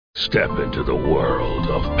Step into the world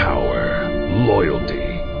of power, loyalty,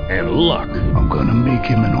 and luck. I'm gonna make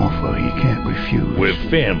him an offer he can't refuse. With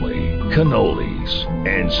family, cannolis,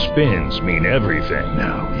 and spins mean everything.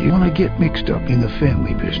 Now, you wanna get mixed up in the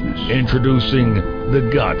family business. Introducing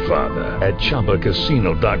The Godfather at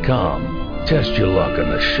ChumbaCasino.com. Test your luck in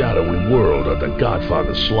the shadowy world of The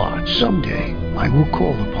Godfather slot. Someday, I will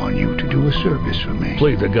call upon you to do a service for me.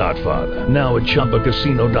 Play The Godfather now at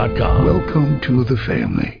ChumbaCasino.com. Welcome to the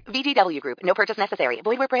family. VGW Group. No purchase necessary.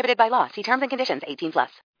 Void where prohibited by law. See terms and conditions. 18+.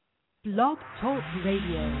 Blog Talk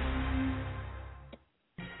Radio.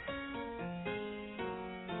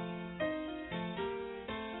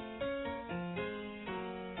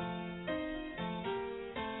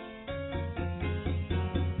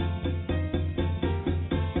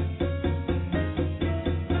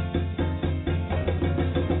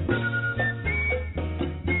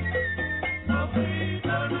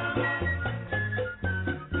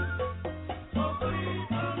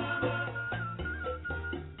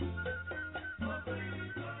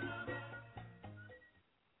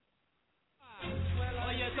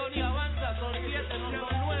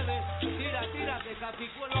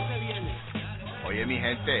 Oye, mi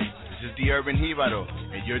gente, this is the Urban Jíbaro,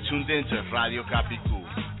 and you're tuned in to Radio Capicú,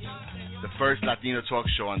 the first Latino talk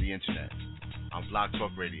show on the internet, on Blog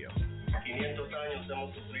Talk Radio. 500 años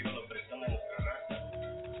hemos sufrido la opresión de nuestra raza,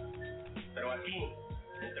 pero aquí,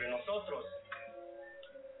 entre nosotros,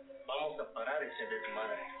 vamos a parar ese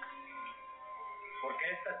desmadre,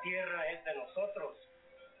 porque esta tierra es de nosotros,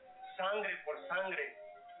 sangre por sangre,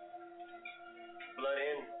 blood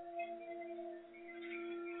in,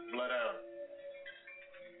 blood out.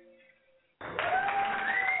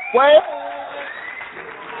 What?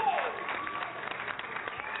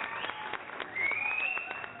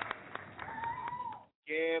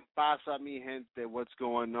 ¿Qué pasa, mi gente? What's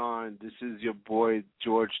going on? This is your boy,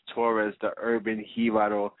 George Torres, the Urban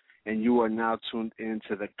Jíbaro, and you are now tuned in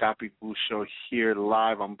to the Capicú Show here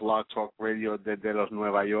live on Blog Talk Radio desde los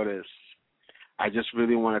Nueva York. I just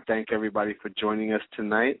really want to thank everybody for joining us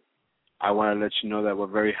tonight. I want to let you know that we're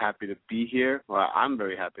very happy to be here. Well, I'm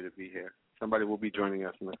very happy to be here. Somebody will be joining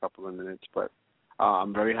us in a couple of minutes, but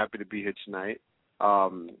I'm very happy to be here tonight.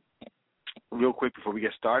 Real quick before we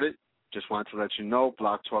get started, just wanted to let you know,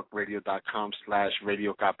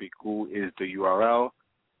 blogtalkradio.com/radiocapicú is the URL.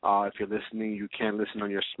 If you're listening, you can listen on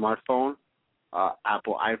your smartphone,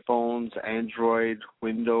 Apple iPhones, Android,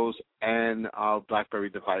 Windows, and BlackBerry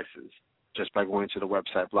devices, just by going to the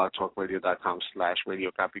website,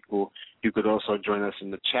 blogtalkradio.com/radiocapicú. You could also join us in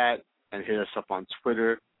the chat and hit us up on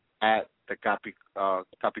Twitter at the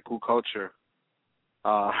Capicú Culture,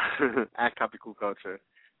 at Capicú Culture.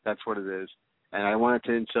 That's what it is. And I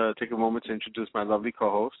wanted to take a moment to introduce my lovely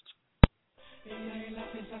co-host.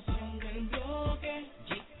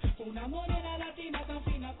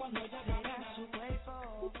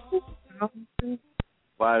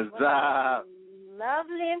 What's up?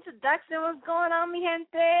 Lovely introduction. What's going on, mi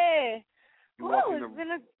gente? It's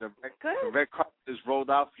been the red carpet is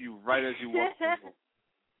rolled out for you right as you walk in.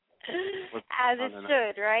 As it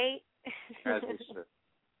should, right? As it should.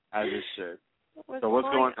 As it should. What's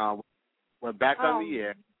going on? We're back on the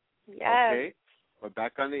air. Yes. Okay. We're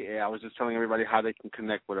back on the air. I was just telling everybody how they can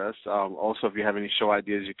connect with us. Also, if you have any show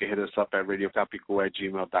ideas, you can hit us up at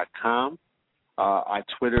radiocapicú@gmail.com. Our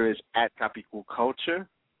Twitter is at Capicú Culture.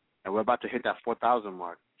 And we're about to hit that 4,000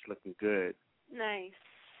 mark. It's looking good. Nice.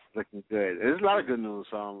 Looking good. There's a lot of good news.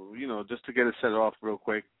 Just to get it set off real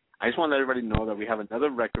quick, I just want to let everybody know that we have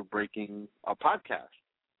another record-breaking podcast.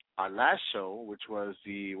 Our last show, which was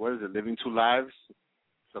Living Two Lives,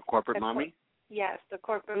 the Corporate Mommy? Yes, the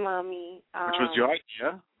Corporate Mommy. Which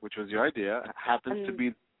was your idea. Happens to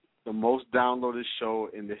be the most downloaded show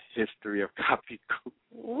in the history of Capicú.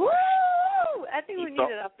 Woo! I think we need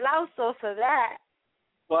an aplauso for that.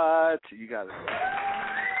 What? You got it.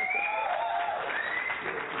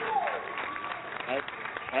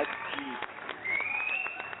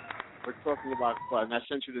 We're talking about, and I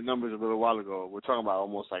sent you the numbers a little while ago. We're talking about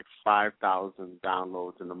almost like 5,000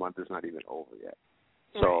 downloads, and the month is not even over yet.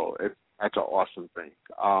 So that's an awesome thing.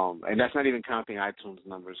 And that's not even counting iTunes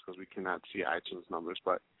numbers because we cannot see iTunes numbers,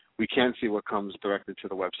 but we can see what comes directly to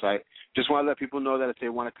the website. Just want to let people know that if they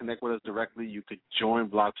want to connect with us directly, you could join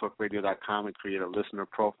blogtalkradio.com and create a listener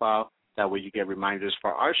profile. That way you get reminders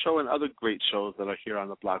for our show and other great shows that are here on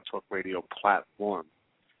the Blog Talk Radio platform.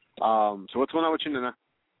 So what's going on with you, Nina?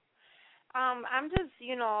 I'm just,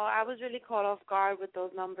 I was really caught off guard with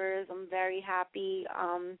those numbers. I'm very happy.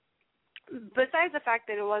 Besides the fact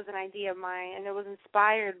that it was an idea of mine and it was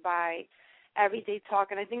inspired by everyday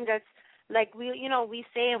talk, and I think that's like we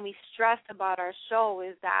say and we stress about our show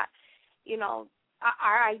is that,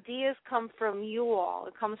 our ideas come from you all.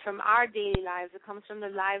 It comes from our daily lives. It comes from the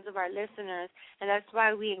lives of our listeners, and that's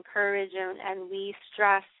why we encourage and we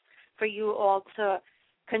stress for you all to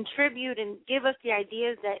contribute and give us the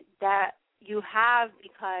ideas that you have,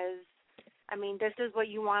 because, I mean, this is what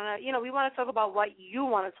you want to, we want to talk about what you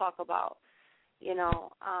want to talk about.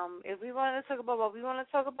 If we want to talk about what we want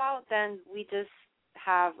to talk about, then we just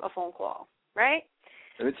have a phone call, right?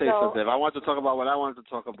 Let me tell you something. If I want to talk about what I wanted to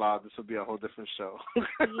talk about, this would be a whole different show.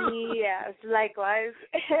 Yes, likewise.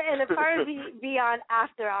 And it'll probably be on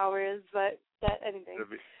after hours, but anything.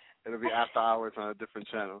 It'll be after hours on a different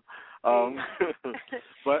channel.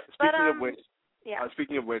 But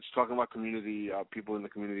speaking of which, talking about community, people in the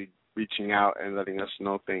community reaching out and letting us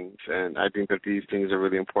know things, and I think that these things are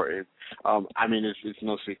really important. I mean, it's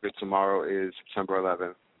no secret. Tomorrow is September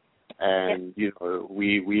 11th. And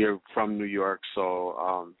we are from New York,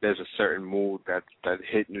 so there's a certain mood that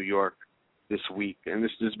hit New York this week, and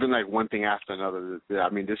there's been like one thing after another. I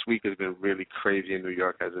mean, this week has been really crazy in New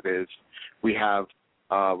York as it is. We had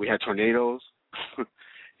tornadoes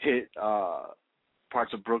hit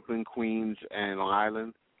parts of Brooklyn, Queens, and Long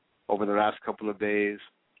Island over the last couple of days.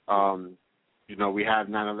 We have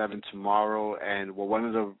 9/11 tomorrow, and what one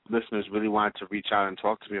of the listeners really wanted to reach out and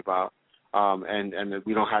talk to me about, and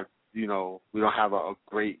we don't have. We don't have a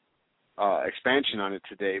great expansion on it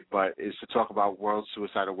today, but is to talk about World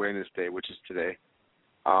Suicide Awareness Day, which is today.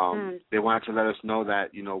 They wanted to let us know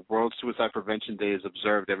that, World Suicide Prevention Day is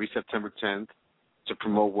observed every September 10th to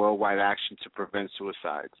promote worldwide action to prevent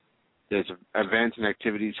suicides. There's events and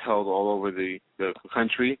activities held all over the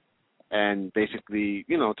country, and basically,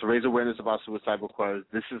 to raise awareness about suicide, because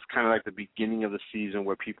this is kind of like the beginning of the season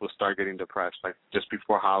where people start getting depressed, like just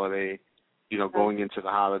before holiday. Going into the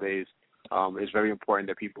holidays, it's very important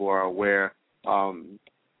that people are aware, how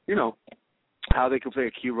they can play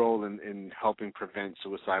a key role in helping prevent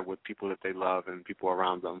suicide with people that they love and people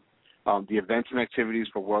around them. The events and activities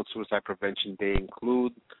for World Suicide Prevention Day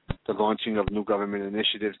include the launching of new government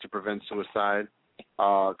initiatives to prevent suicide,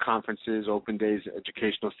 conferences, open days,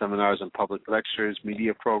 educational seminars and public lectures,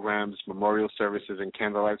 media programs, memorial services, and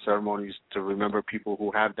candlelight ceremonies to remember people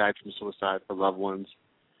who have died from suicide for loved ones,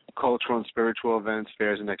 cultural and spiritual events,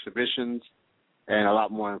 fairs and exhibitions, and a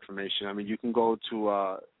lot more information. I mean, you can go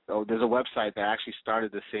to, there's a website that actually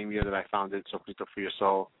started the same year that I founded, Sofrito for Your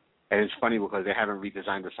Soul, and it's funny because they haven't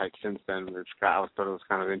redesigned the site since then. I thought it was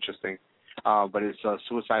kind of interesting, but it's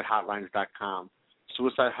suicidehotlines.com.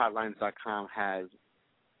 Suicidehotlines.com has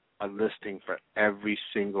a listing for every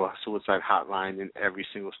single suicide hotline in every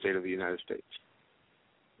single state of the United States,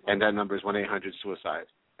 and that number is 1-800-SUICIDE.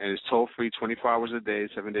 And it's toll-free 24 hours a day,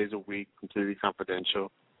 7 days a week, completely confidential.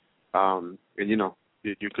 And,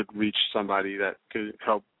 you could reach somebody that could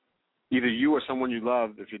help either you or someone you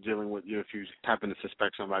love. If you're dealing with, if you happen to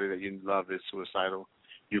suspect somebody that you love is suicidal,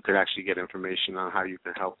 you could actually get information on how you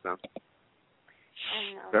can help them.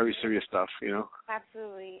 Very serious stuff,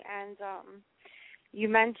 Absolutely. And you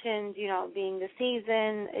mentioned, being the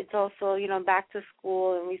season. It's also, back to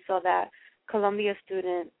school, and we saw that Columbia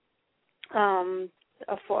student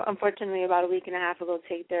unfortunately about a week and a half ago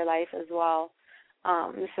take their life as well.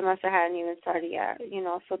 The semester hadn't even started yet,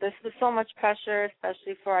 so there's so much pressure,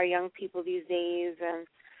 especially for our young people these days,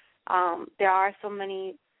 and there are so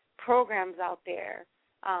many programs out there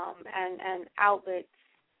and outlets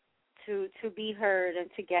to be heard and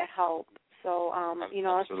to get help. So,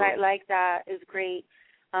 a site like that is great.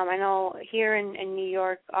 I know here in New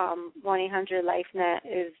York, 1-800-LifeNet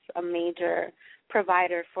is a major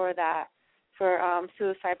provider for that, for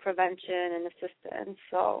suicide prevention and assistance.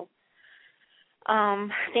 So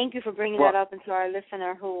thank you for bringing that up, and to our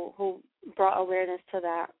listener who brought awareness to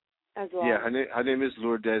that as well. Yeah, her name is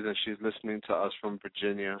Lourdes, and she's listening to us from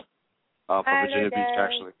Virginia, Virginia Lourdes. Beach,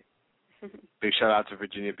 actually. Big shout out to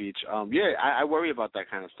Virginia Beach. I worry about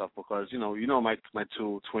that kind of stuff because, my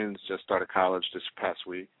two twins just started college this past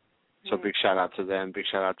week. So big shout out to them. Big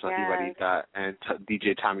shout out to Jibarita and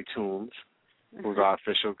DJ Tommy Tunes, who's our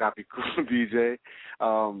official Gapi Cool DJ.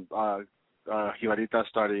 Jibarita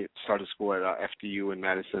started school at FDU in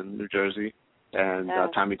Madison, New Jersey, and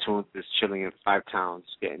Tommy Tunes is chilling in 5 towns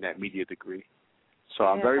getting that media degree. So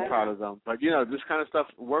I'm very proud of them. But, this kind of stuff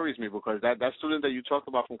worries me because that student that you talked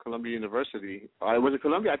about from Columbia University, was it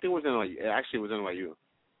Columbia? I think it was NYU. Actually, it was NYU.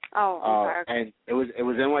 Oh, okay. And it was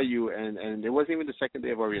NYU, and it wasn't even the second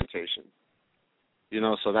day of orientation.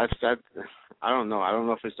 So that's that. I don't know. I don't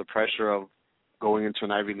know if it's the pressure of going into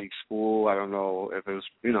an Ivy League school. I don't know if it was,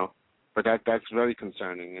 but that's very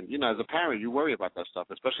concerning. And, as a parent, you worry about that stuff,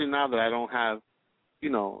 especially now that I don't have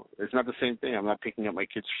it's not the same thing. I'm not picking up my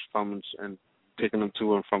kids from and taking them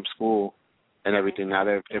to and from school and everything. Now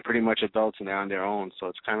they're pretty much adults and they're on their own, so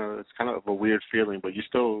it's kind of a weird feeling. But you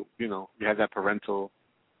still, you have that parental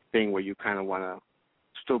thing where you kind of want to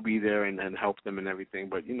still be there and help them and everything.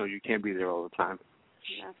 But you can't be there all the time.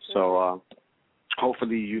 Absolutely. So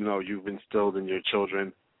hopefully, you've instilled in your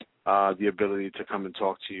children the ability to come and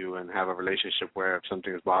talk to you and have a relationship where if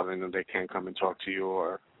something is bothering them, they can come and talk to you,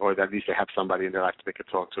 or at least they have somebody in their life that they could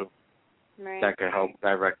talk to. Right. That can help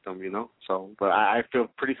direct them, So, but I feel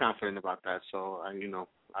pretty confident about that. So,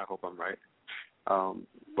 I hope I'm right.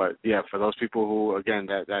 But yeah, for those people who, again,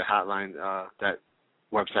 that hotline, that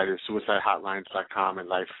website is suicidehotline.com and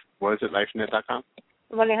lifenet.com.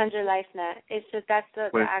 1-800-LIFE-NET. It's just that's the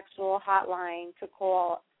actual hotline to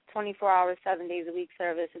call. 24 hours, 7 days a week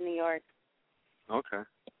service in New York. Okay.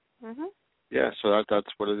 Mhm. Yeah, so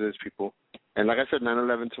that's what it is, people. And like I said,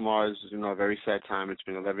 9/11 tomorrow is a very sad time. It's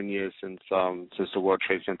been 11 years since the World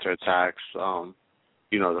Trade Center attacks. The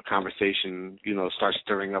conversation starts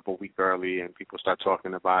stirring up a week early, and people start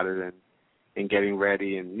talking about it and getting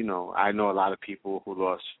ready. And I know a lot of people who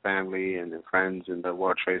lost family and friends in the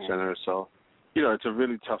World Trade Center. So it's a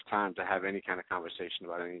really tough time to have any kind of conversation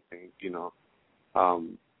about anything.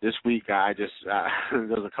 This week, I just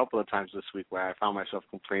there was a couple of times this week where I found myself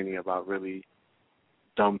complaining about really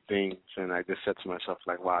dumb things, and I just said to myself,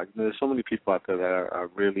 like, wow, there's so many people out there that are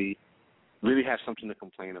really, really have something to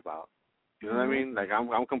complain about. You know what I mean? Like,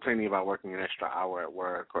 I'm complaining about working an extra hour at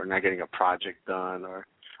work, or not getting a project done,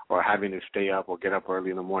 or having to stay up or get up early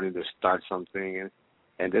in the morning to start something,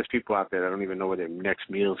 and there's people out there that don't even know where their next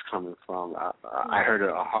meal's coming from. I heard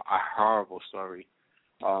a horrible story.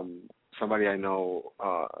 Somebody I know,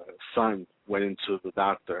 son went into the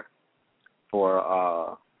doctor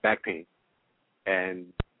for back pain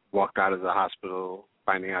and walked out of the hospital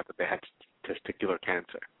finding out that they had testicular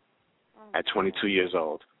cancer at 22 years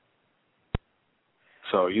old.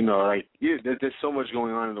 So, there's so much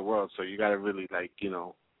going on in the world, so you got to really,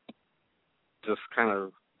 just kind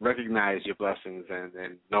of recognize your blessings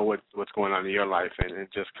and know what's going on in your life and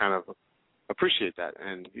just kind of appreciate that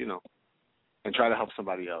and try to help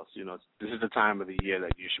somebody else. This is the time of the year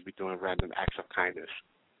that you should be doing random acts of kindness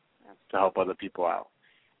to help other people out.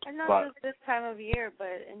 And not just this time of year,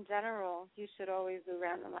 but in general, you should always do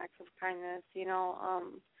random acts of kindness.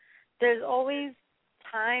 There's always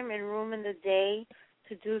time and room in the day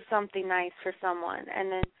to do something nice for someone.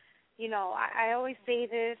 And then, I always say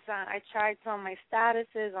this. I tried some of my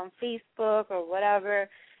statuses on Facebook or whatever.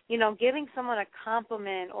 Giving someone a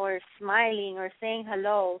compliment or smiling or saying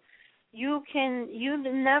hello. You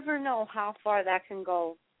never know how far that can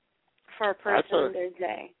go for a person in their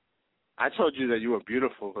day. I told you that you were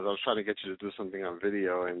beautiful because I was trying to get you to do something on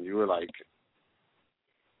video, and you were like,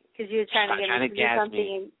 because you were trying to get me to do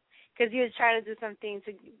something. Because you were trying to do something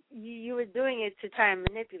you were doing it to try and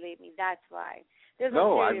manipulate me. That's why. I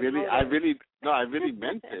really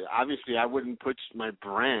meant it. Obviously, I wouldn't put my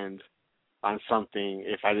brand on something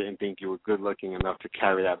if I didn't think you were good looking enough to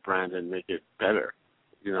carry that brand and make it better.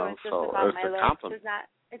 It's so about it's my a looks. compliment.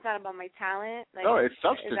 It's not about my talent. No, it's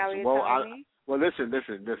substance. Is that what you're telling me? Well, listen.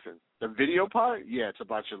 The video part, it's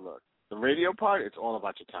about your look. The radio part, it's all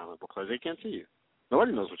about your talent because they can't see you.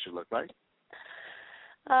 Nobody knows what you look like.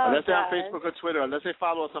 Unless they're on Facebook or Twitter. Unless they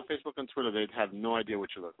follow us on Facebook and Twitter, they'd have no idea what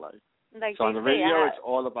you look like. So on the radio, it's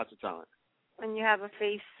all about your talent. And you have a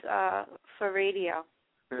face for radio.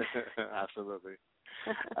 Absolutely.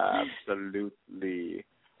 Absolutely.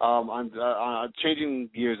 On changing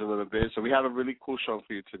gears a little bit, so we have a really cool show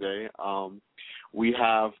for you today. We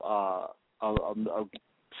have a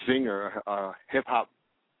singer, a hip-hop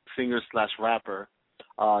singer/rapper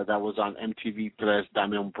that was on MTV Tr3s,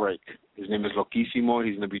 Dame un Break. His name is Lokixximo.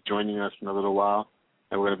 He's going to be joining us in a little while,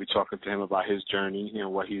 and we're going to be talking to him about his journey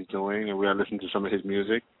and what he's doing, and we're going to listen to some of his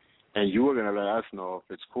music. And you were going to let us know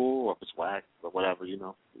if it's cool or if it's whack or whatever,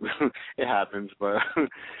 It happens, but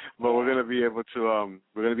we're going to be able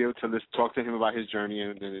to talk to him about his journey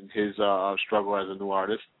and his struggle as a new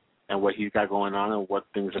artist and what he's got going on and what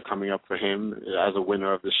things are coming up for him as a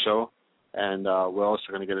winner of the show. And we're also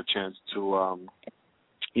going to get a chance to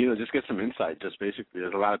just get some insight, just basically.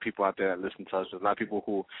 There's a lot of people out there that listen to us. There's a lot of people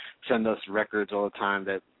who send us records all the time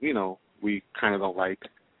that, we kind of don't like.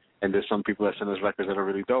 And there's some people that send us records that are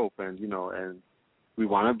really dope, and we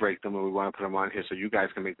want to break them and we want to put them on here so you guys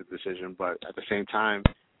can make the decision. But at the same time,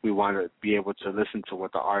 we want to be able to listen to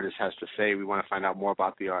what the artist has to say. We want to find out more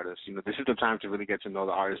about the artist. This is the time to really get to know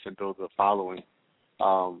the artist and build the following.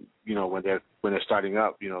 When they're starting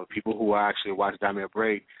up, people who actually watch Dame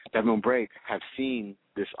un Break have seen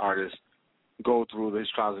this artist, go through his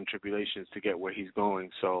trials and tribulations to get where he's going.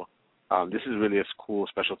 So this is really a cool,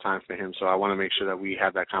 special time for him. So I want to make sure that we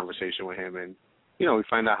have that conversation with him and, we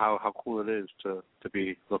find out how cool it is to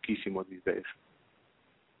be Lokixximo these days.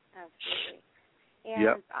 Absolutely. And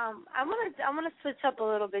yep. I want to switch up a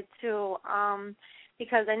little bit too,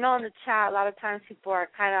 because I know in the chat a lot of times people are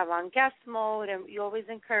kind of on guest mode, and you always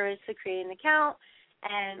encourage to create an account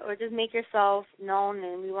or just make yourself known,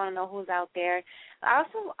 and we want to know who's out there.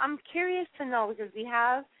 I'm curious to know, because we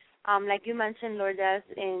have, like you mentioned, Lourdes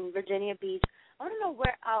in Virginia Beach. I want to know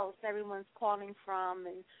where else everyone's calling from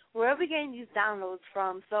and where are we getting these downloads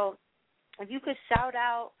from. So if you could shout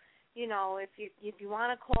out, if you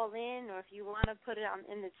want to call in or if you want to put it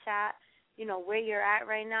in the chat, where you're at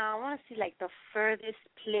right now. I want to see, like, the furthest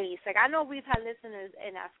place. Like, I know we've had listeners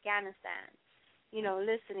in Afghanistan,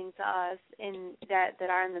 listening to us that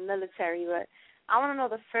are in the military, but I want to know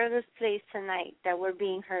the furthest place tonight that we're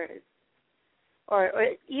being heard. Or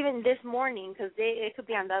even this morning, because it could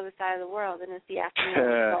be on the other side of the world and it's the afternoon. So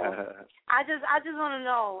I just want to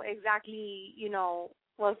know exactly,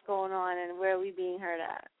 what's going on and where we being heard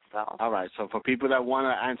at. So. All right. So for people that want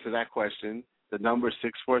to answer that question, the number is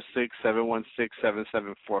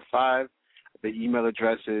 646-716-7745. The email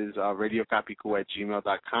address is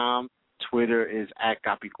radiocapicu@gmail.com. Twitter is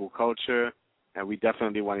 @CapicuCulture. And we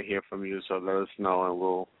definitely want to hear from you, so let us know, and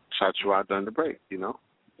we'll shout you out during the break, Yes.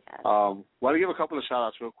 Want to give a couple of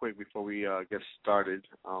shout-outs real quick before we get started.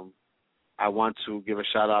 I want to give a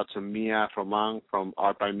shout-out to Mia Fromang from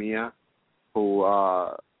Art by Mia, who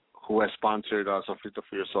has sponsored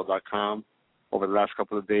sofritoforyoursoul.com over the last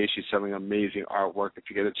couple of days. She's selling amazing artwork. If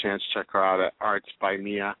you get a chance, check her out at Arts by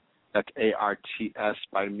Mia. That's ARTS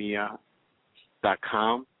by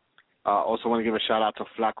Mia.com. Also want to give a shout-out to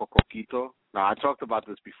Flaco Coquito. Now, I talked about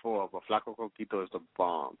this before, but Flaco Coquito is the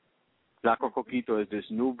bomb. Flaco Coquito is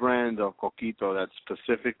this new brand of coquito that's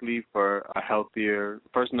specifically for a healthier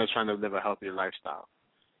person that's trying to live a healthier lifestyle.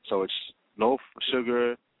 So it's low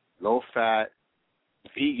sugar, low fat,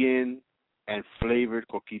 vegan, and flavored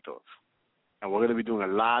coquitos. And we're going to be doing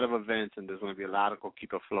a lot of events, and there's going to be a lot of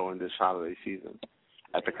coquito flow in this holiday season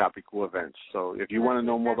at the Capicu events. So if you want to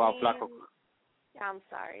know more about Flaco... I'm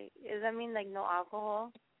sorry. Does that mean, like, no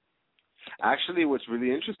alcohol? Actually, what's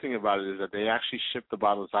really interesting about it is that they actually ship the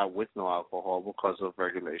bottles out with no alcohol because of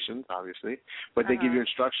regulations, obviously. But they give you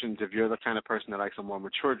instructions if you're the kind of person that likes a more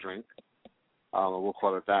mature drink, we'll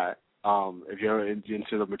call it that. If you're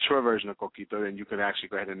into the mature version of coquito, then you could actually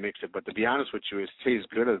go ahead and mix it. But to be honest with you, it tastes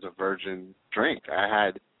good as a virgin drink.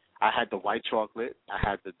 I had the white chocolate, I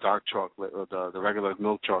had the dark chocolate, or the regular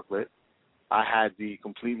milk chocolate. I had the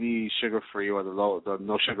completely sugar-free or the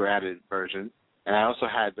no sugar added version. And I also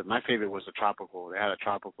had, my favorite was the tropical. They had a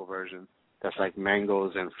tropical version that's like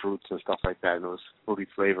mangoes and fruits and stuff like that, and it was fruity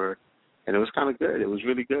flavor. And it was kind of good. It was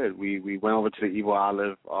really good. We went over to the Evil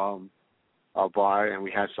Olive bar, and we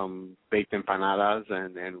had some baked empanadas,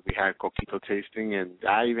 and we had coquito tasting. And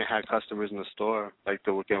I even had customers in the store, like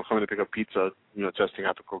they were coming to pick up pizza, testing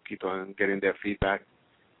out the coquito and getting their feedback.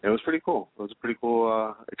 And it was pretty cool. It was a pretty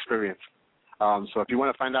cool experience. So if you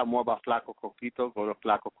want to find out more about Flaco Coquito, go to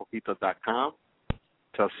flacocoquito.com.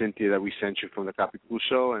 Tell Cynthia that we sent you from the Capicu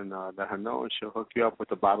show, and let her know, and she'll hook you up with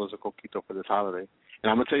the bottles of coquito for this holiday.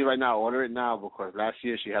 And I'm going to tell you right now, order it now, because last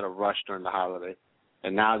year she had a rush during the holiday.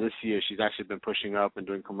 And now this year she's actually been pushing up and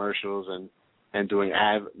doing commercials and doing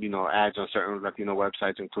ads on certain Latino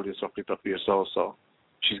websites, including Sofrito for Your Soul. So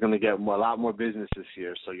she's going to get a lot more business this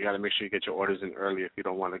year. So you got to make sure you get your orders in early if you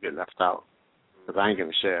don't want to get left out. Because I ain't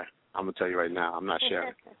going to share. I'm going to tell you right now, I'm not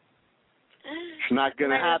sharing. It's not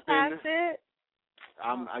going to happen.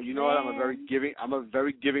 You know what? I'm a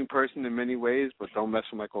very giving person in many ways, but don't mess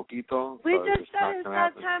with my coquito. We just said it's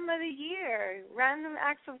that time of the year. Random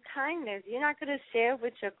acts of kindness. You're not going to share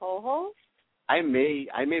with your co-host? I may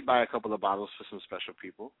buy a couple of bottles for some special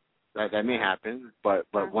people. That may happen, but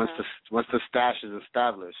once the stash is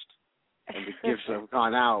established and the gifts have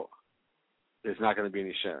gone out, there's not going to be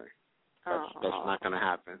any sharing. That's not going to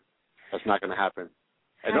happen. That's not going to happen.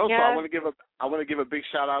 And also, I want to give a big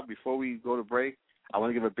shout out before we go to break. I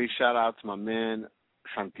want to give a big shout out to my man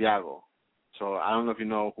Santiago. So I don't know if you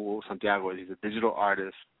know who Santiago is. He's a digital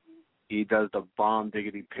artist. He does the bomb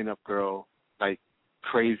diggity pinup girl, like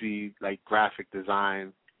crazy, like graphic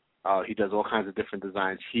design. He does all kinds of different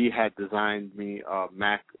designs. He had designed me for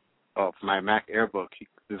my Mac Airbook. He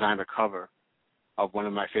designed a cover of one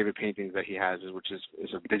of my favorite paintings that he has, which is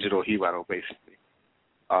a digital Jibaro, basically.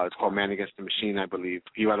 It's called Man Against the Machine, I believe.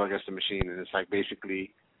 Jibaro Against the Machine, and it's like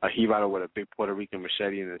basically a Jibaro with a big Puerto Rican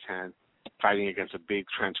machete in his hand fighting against a big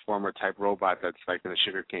transformer-type robot that's like in the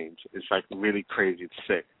sugar canes. It's like really crazy. It's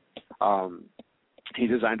sick. He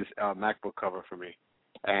designed this MacBook cover for me,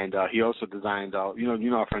 and he also designed our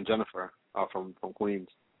friend Jennifer from Queens.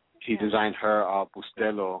 He designed her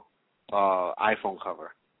Bustelo iPhone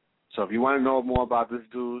cover. So if you want to know more about this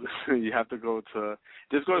dude, you have to go to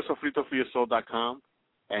sofritoforyoursoul.com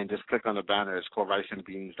and just click on the banner. It's called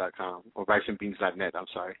riceandbeans.com or riceandbeans.net. I'm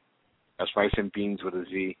sorry, that's riceandbeans with a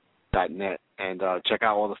Z.net, and check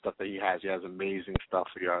out all the stuff that he has. He has amazing stuff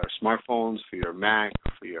for your smartphones, for your Mac,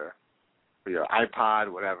 for your iPod,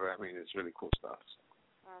 whatever. I mean, it's really cool stuff.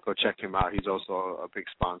 Go check him out. He's also a big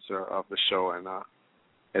sponsor of the show and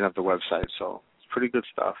of the website, so it's pretty good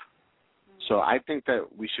stuff. So I think that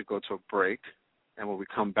we should go to a break, and when we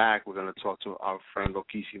come back, we're going to talk to our friend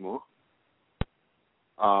Lokixximo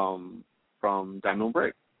from Dino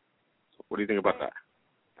Break. So what do you think about that?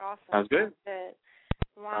 Awesome. Sounds good?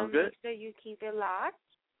 Sounds good. Make sure you keep it locked.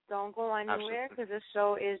 Don't go anywhere because the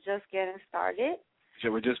show is just getting started. So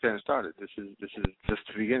we're just getting started. This is just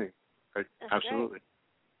the beginning. Right? Absolutely.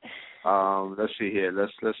 Right. Let's see here.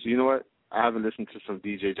 Let's. You know what? I haven't listened to some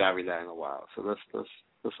DJ Javila in a while, so let's start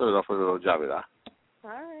it off with a little Javila.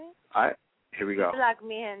 All right. Here we go. Like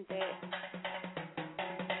mi gente.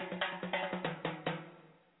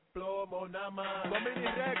 Plomo nada más.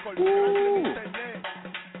 Dominican Record, internet.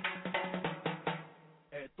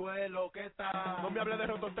 Esto es lo que está. No me hables de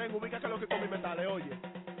rototengo, ubica que lo que con mi metales, oye.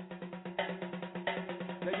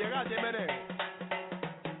 Le llegaste, Mene.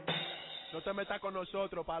 No te metas con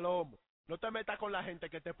nosotros, Palomo. No te metas con la gente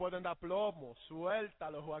que te pueden dar plomo.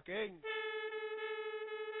 Suéltalo, Joaquín.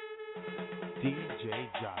 DJ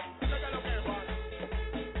Javi.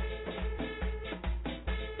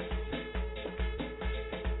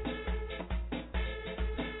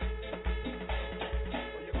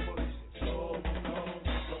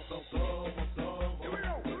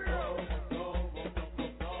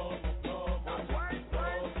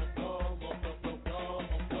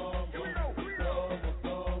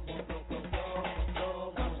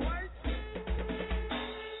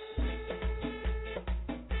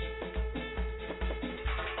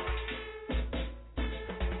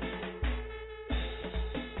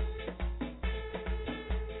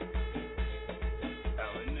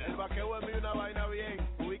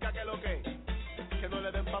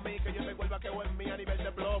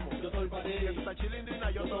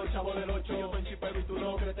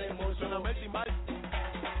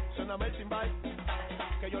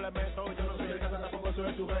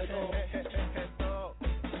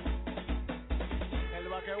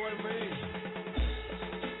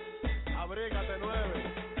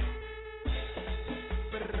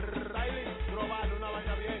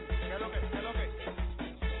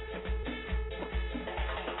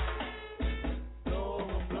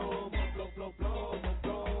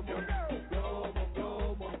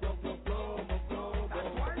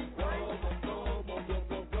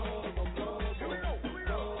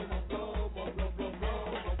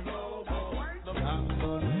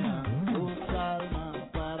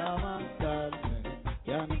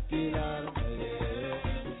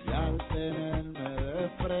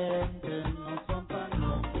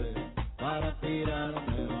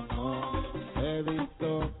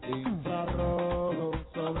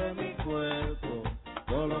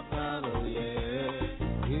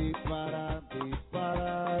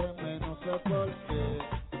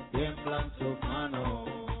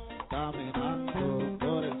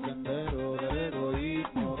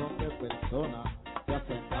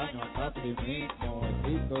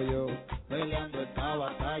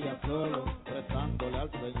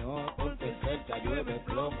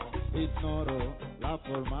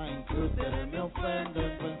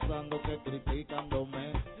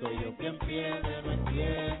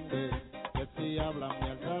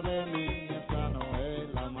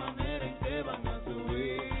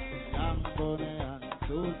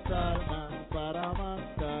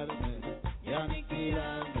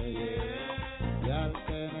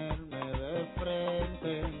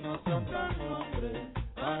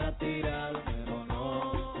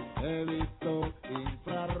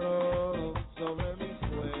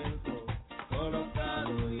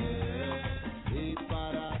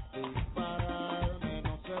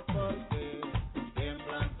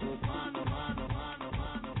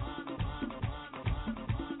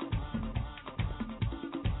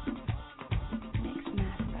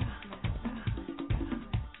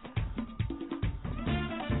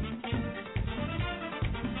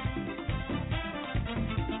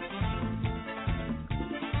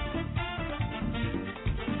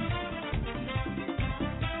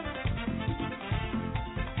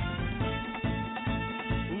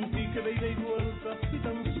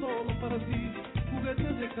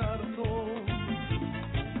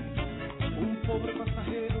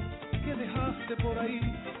 quedaste por ahí,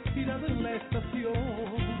 tirado en la estación.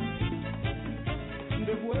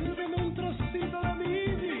 Devuélveme un trocito de mi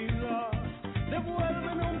vida,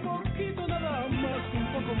 devuélveme un poquito nada más, un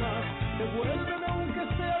poco más. Devuélveme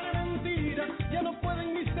aunque sea de mentira, ya no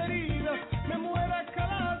pueden mis heridas, me muera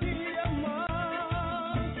cada día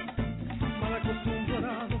más. Mal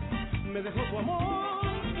acostumbrado, me dejó tu amor,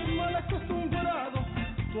 mal acostumbrado,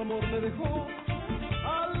 tu amor me dejó.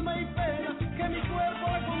 Alma y pena, que mi cuerpo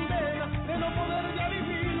la condena, de no poder ya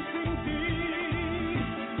vivir sin ti.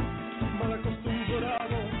 Mal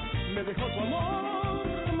acostumbrado, me dejó tu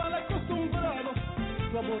amor, mal acostumbrado,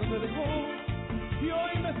 tu amor me dejó. Y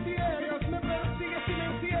hoy me cierras, me persigues y me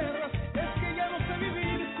encierras, es que ya no sé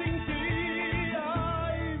vivir sin ti.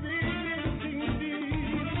 Ay, vivir sin ti.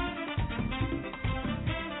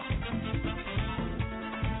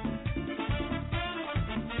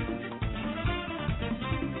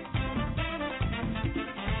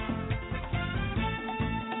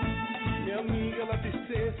 Mi amiga la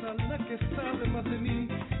tristeza, la que sabe más de mí,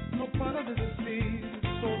 no para de decir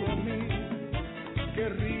solo a mí.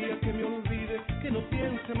 Querría que me olvide, que no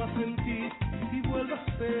piense más en ti y vuelva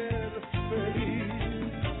a ser feliz.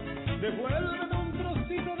 Devuélveme un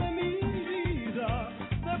trocito de mi vida,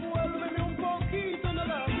 devuélveme un poquito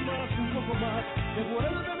nada más, un poco más.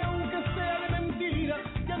 Devuélveme aunque sea de mentira,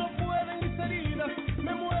 ya no pueden mis heridas,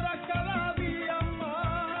 me muera cada día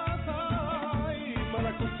más. Ay, mal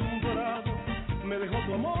acostumbrado, me dejó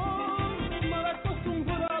tu amor, mal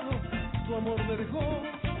acostumbrado, tu amor me dejó.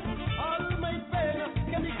 Alma y pena,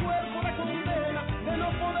 que mi cuerpo la condena, de no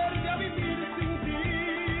poder ya vivir sin ti.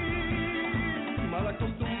 Mal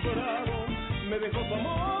acostumbrado, me dejó tu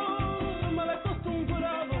amor, mal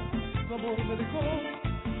acostumbrado, tu amor me dejó.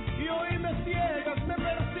 Y hoy me ciegas, me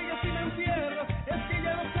persigues y me encierras, es que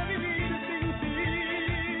ya no sé vivir sin ti.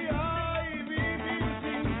 Ay, vivir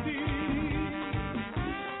sin ti.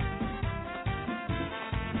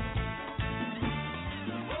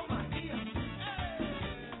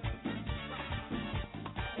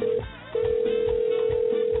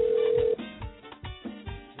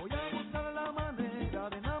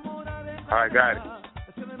 All right, got it.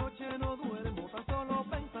 Es que de noche no duermo, tan solo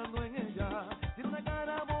pensando en ella. Tiene una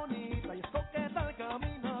cara bonita y es coqueta al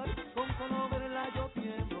caminar. Con solo verla yo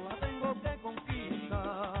tiemblo, la tengo que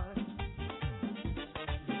conquistar.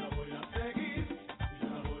 Yo la voy a seguir, y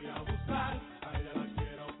la voy a buscar. A ella la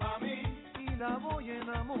quiero pa' mí, y la voy a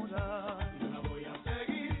enamorar. Yo la voy a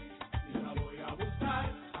seguir, y la voy a buscar.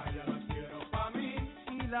 A ella la quiero pa' mí,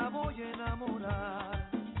 y la voy a enamorar.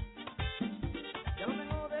 Ya lo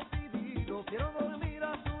tengo decidido, quiero dormir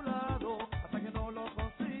a su lado, hasta que no lo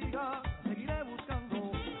consiga, la seguiré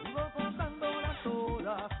buscando, sigo contando las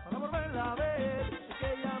horas, para volverla a ver, es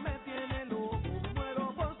que ella me tiene loco, me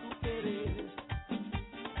muero por su querer.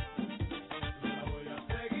 Yo la voy a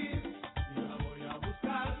seguir, yo la voy a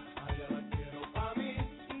buscar, a ella la quiero pa' mí,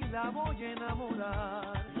 y la voy a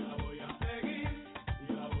enamorar. Yo la voy a seguir,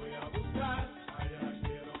 yo la voy a buscar, a ella la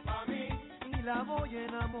quiero pa' mí, y la voy a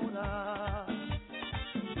enamorar.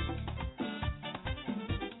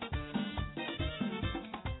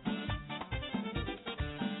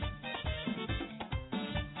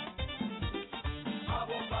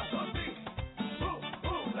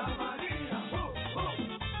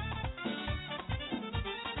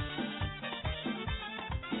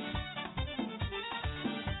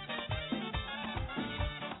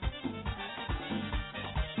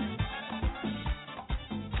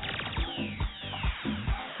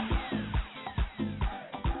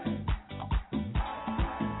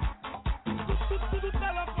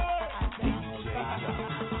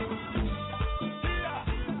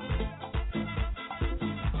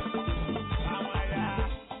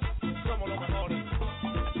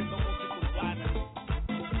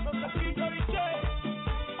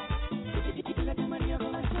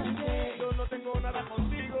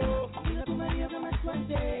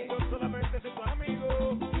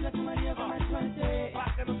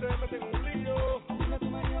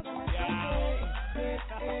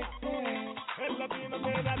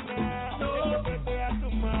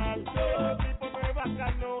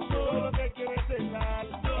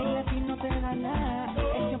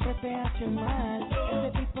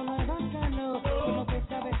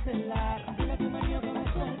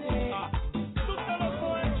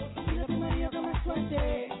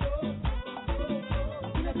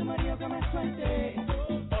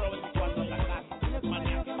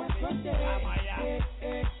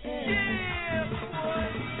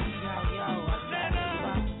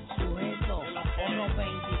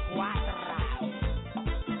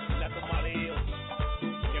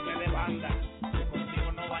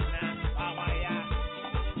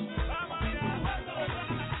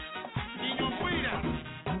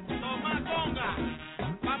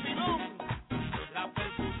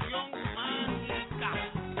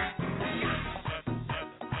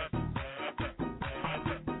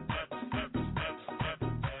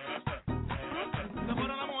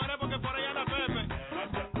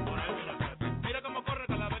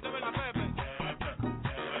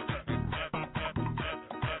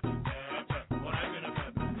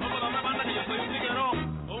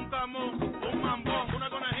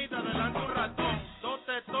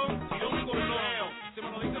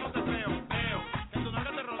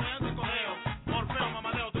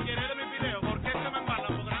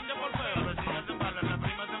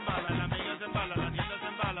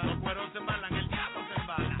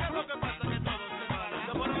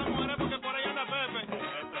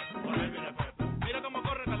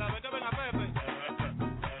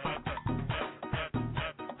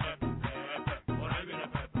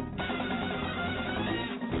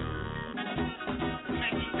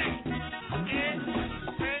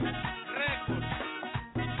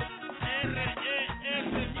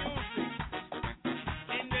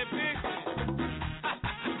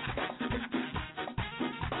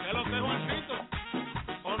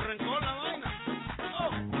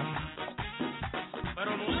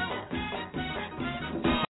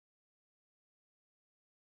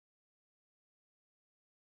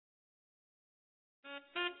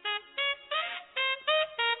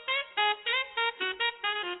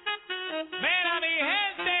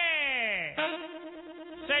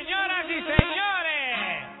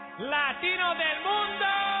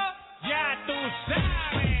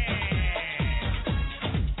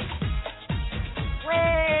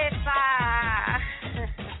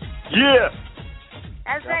 Yeah.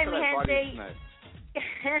 That's right, mi gente.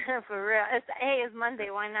 For real. It's Monday.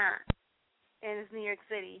 Why not? And it's New York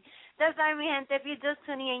City. That's right, mi gente. If you're just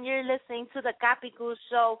tuning in, you're listening to the Cappy Cool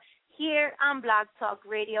Show here on Blog Talk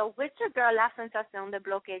Radio with your girl, La Sensación de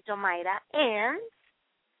Bloque, Jomaira, and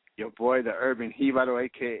your boy, the Urban Jíbaro,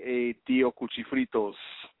 a.k.a. Tío Cuchifritos.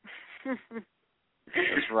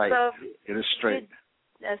 That's right. So, get it straight.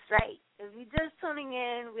 That's right. If you're just tuning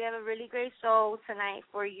in, we have a really great show tonight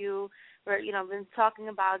for you. We're, been talking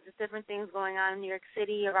about just different things going on in New York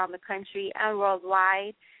City, around the country, and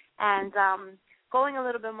worldwide. And going a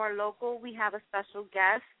little bit more local, we have a special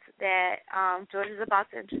guest that George is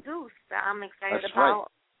about to introduce that I'm excited That's about. Right.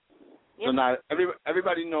 Yep. So now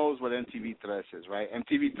everybody knows what MTV Tr3s is, right?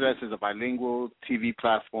 MTV Tr3s is a bilingual TV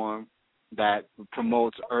platform that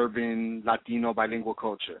promotes urban Latino bilingual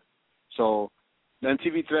culture. So the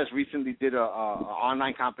MTV Tr3s recently did a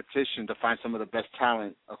online competition to find some of the best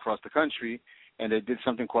talent across the country, and they did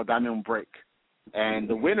something called Dame Un Break. And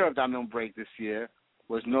the winner of Dame Un Break this year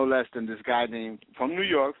was no less than this guy named from New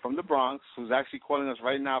York, from the Bronx, who's actually calling us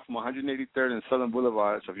right now from 183rd and Southern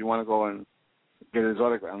Boulevard. So if you want to go and get his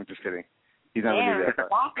autograph, I'm just kidding. He's not really there.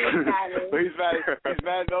 But he's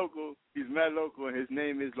mad local. He's mad local, and his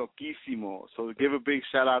name is Lokixximo. So give a big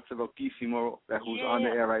shout out to Lokixximo, who's on the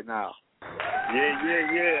air right now.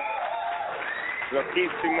 Yeah.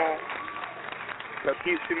 Lokixximo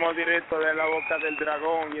directo de la boca del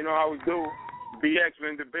dragón. You know how we do. BX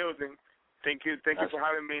in the building. Thank you for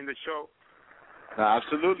having me in the show.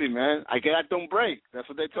 Absolutely, man. I get out un break. That's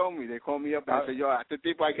what they told me. They called me up and said, yo, a este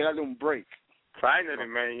tipo hay que darle un break. Finally,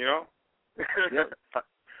 man, Yep.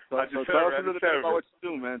 So tell us a little bit about what you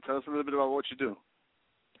do, man. Tell us a little bit about what you do.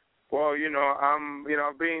 Well,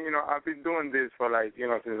 I've been doing this for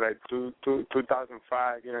since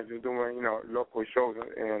 2005. Just doing local shows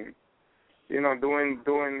and doing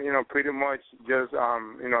pretty much just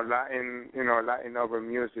Latin urban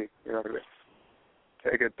music.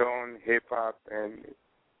 Reggaeton, hip hop, and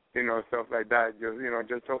stuff like that.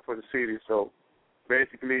 Just all for the city. So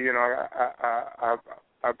basically,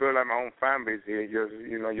 I built my own fan base here. Just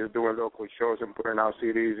doing local shows and putting out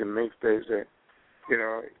CDs and mixtapes, and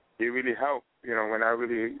it really helped. When I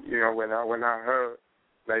heard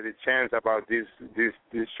the chance about this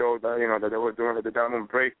show that they were doing, the Diamond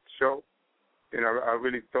Break show, I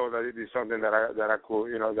really thought that it is something that I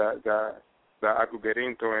could that I could get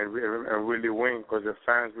into and really win, because the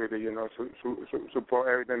fans really support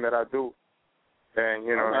everything that I do, and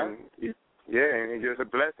and it's just a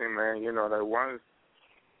blessing, man.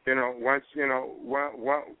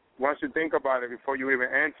 Once you think about it before you even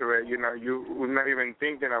enter it, you're not even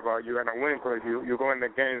thinking about you're gonna win, because you're going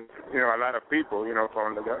against a lot of people,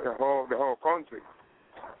 from the whole country.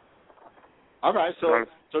 All right, so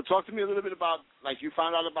talk to me a little bit about you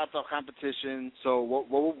found out about the competition. So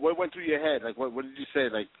what went through your head? What did you say?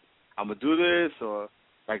 I'm gonna do this, or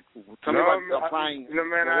tell me about applying.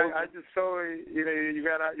 Man, I just saw it. You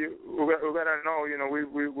gotta know.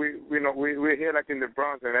 We're here in the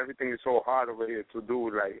Bronx, and everything is so hard over here to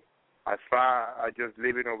do. I just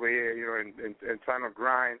living over here, and trying to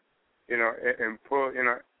grind, and put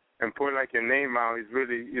your name out is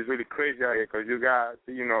really crazy out here, because you got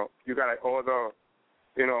all the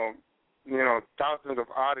thousands of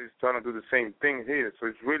artists trying to do the same thing here. So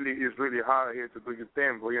it's really hard here to do your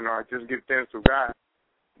thing. But I just give thanks to God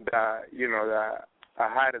that that I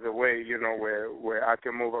had it a way where I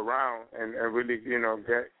can move around and really get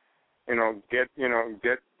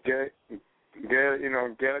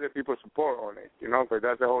other people's support on it. Because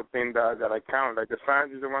that's the whole thing that I count. The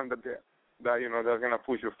fans is the one that's gonna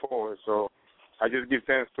push you forward. So I just give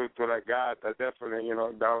thanks to God that definitely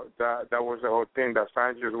that was the whole thing. That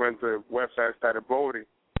fans just went to the website, started voting,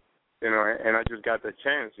 and I just got the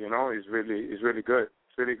chance. It's really good.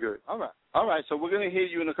 It's really good. All right. So we're gonna hear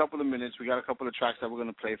you in a couple of minutes. We got a couple of tracks that we're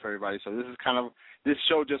gonna play for everybody. So this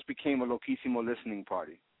show just became a Lokixximo listening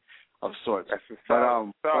party of sorts.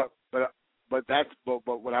 But what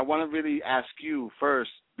I want to really ask you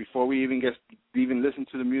first, before we even listen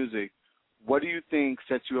to the music, what do you think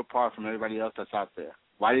sets you apart from everybody else that's out there?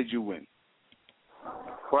 Why did you win?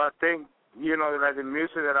 Well, I think the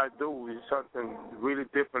music that I do is something really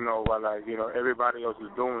different of what everybody else is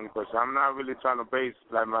doing, because I'm not really trying to base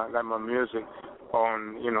my music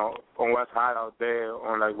on what's hot out there,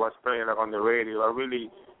 on what's playing on the radio. I really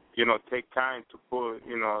take time to put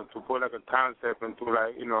a concept into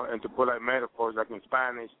and to put metaphors in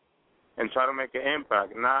Spanish, and try to make an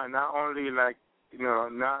impact. Not only not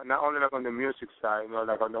only on the music side,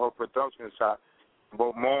 on the whole production side,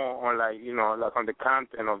 but more on on the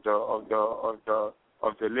content of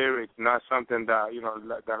of the lyrics, not something that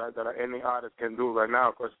that any artist can do right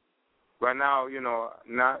now. Because right now,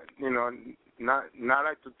 not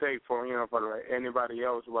like to take for for like anybody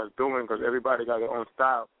else was doing, because everybody got their own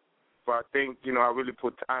style. But I think I really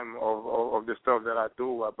put time of the stuff that I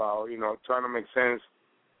do about trying to make sense.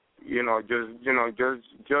 Just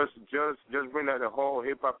bring the whole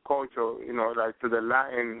hip hop culture, like to the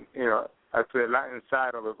Latin, to the Latin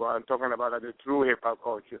side of it. But I'm talking about like the true hip hop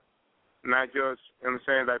culture, not just. I'm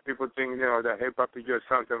saying like people think that hip hop is just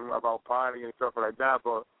something about party and stuff like that,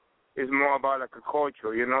 but it's more about like a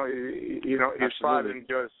culture. It's part than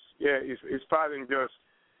just it's part than just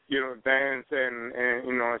dance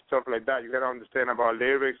and stuff like that. You gotta understand about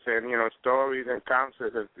lyrics and stories and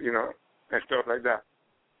concepts and stuff like that.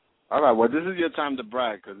 All right, well, this is your time to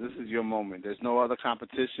brag, because this is your moment. There's no other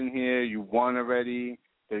competition here. You won already.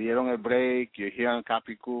 Te dieron el break. You're here on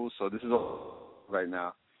Capicool, so this is all right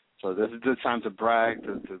now. So this is the time to brag,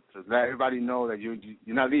 to let everybody know that you're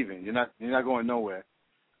not leaving. You're not going nowhere.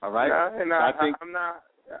 All right? No, so I think I'm not.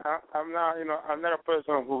 I'm not a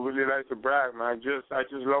person who really likes to brag, man. I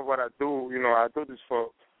just love what I do. I do this for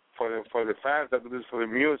the fans. I do this for the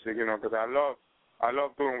music, because I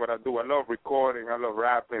love doing what I do. I love recording. I love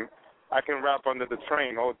rapping. I can rap under the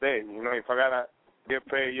train all day. If I gotta get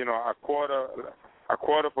paid, a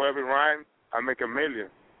quarter for every rhyme, I make $1 million.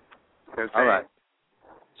 All right.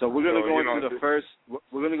 So we're gonna go into the first.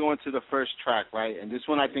 We're gonna go into the first track, right? And this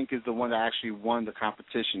one I think is the one that actually won the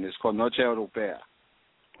competition. It's called Noche Europa.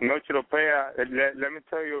 Noche Europa. Let me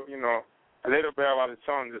tell you, a little bit about the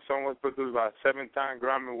song. The song was produced by a 7-time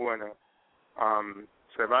Grammy winner,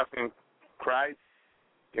 Sebastian Krys.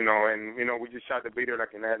 And we just shot the video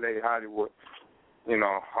like in LA, Hollywood.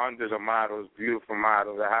 Hundreds of models, beautiful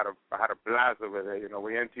models. I had a blast over there.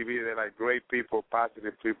 We MTV, they're like great people,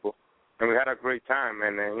 positive people, and we had a great time.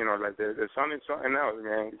 And then like the song is something else,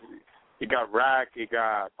 man. It got rock, it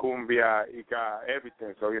got cumbia, it got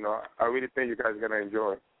everything. So I really think you guys are gonna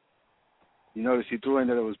enjoy it. You threw in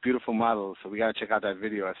that it was beautiful models, so we gotta check out that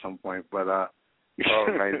video at some point. But oh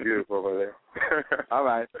man, beautiful over there. All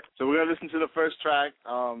right, so we're gonna listen to the first track.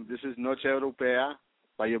 This is Noche Europea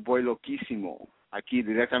by your boy Lokixximo, aquí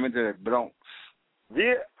directamente del Bronx.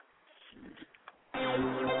 Yeah.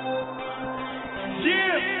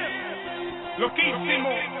 Lokixximo,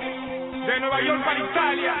 de Nueva York para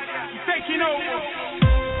Italia, taking over.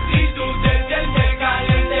 Si tú te sientes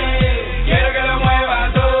caliente, quiero que lo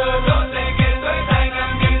muevas tú. Yo sé que esto está en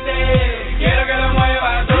ambiente, quiero que lo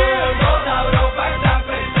muevas tú. Toda Europa está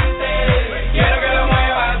presente, quiero que lo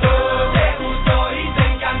muevas tú. Te gustó y te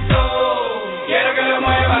encantó, quiero que lo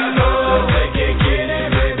muevas tú. Yo sé que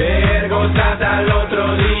quieres beber, gozar al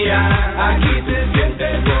otro día. Aquí se siente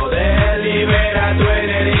el poder, libera tu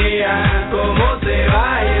energía. Cómo se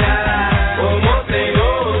baila, cómo se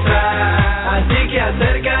goza. Así que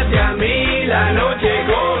acércate a mí, la noche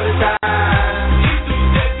corta. Si tú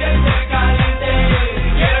te sientes caliente,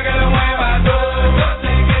 quiero que lo muevas tú. Yo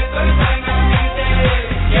sé que esto está en ambiente,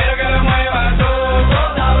 quiero que lo muevas tú.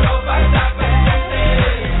 Toda Europa está presente,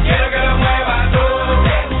 quiero que lo muevas tú.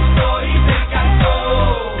 Te gustó y te encantó.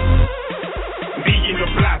 DJ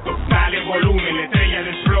los platos, dale volumen, la estrella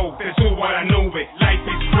del flow, te subo a la nube. Life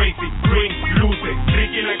is crazy, green, luces,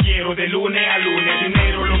 Ricky la quiero de lunes a lunes.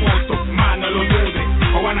 Dinero lo voto, mano lo dudes.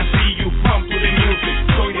 I wanna see you pump to the music.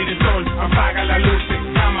 Soy director, apaga las luces.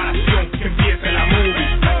 Cámara, acción, que empiece la movie.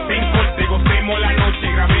 Sin corte, gocemos la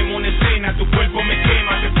noche. Grabemos una escena, tu cuerpo me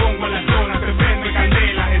quema. Te pongo en la zona, te prendo en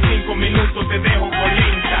candela. En 5 minutos te dejo con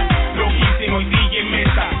lenta. Lokixximo y DJ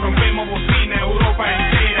Mesa. Rompemos bocina, Europa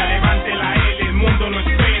entera. Levanten la L, el mundo no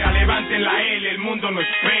espera. Levanten la L, el mundo no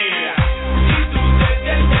espera. Si tú te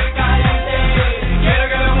sientes caliente, quiero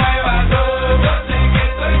que lo muevas tú. Yo sé que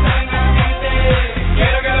esto está en ambiente,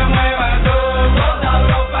 quiero que lo muevas tú. Toda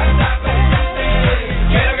Europa está presente,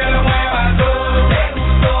 quiero que lo muevas tú. Te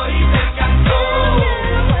gustó y te encantó.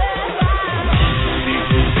 Si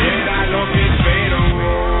supiera lo que espero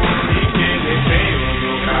y que deseo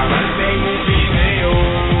grabarte en un video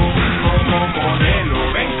como modelo.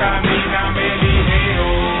 Ven, camíname ligero,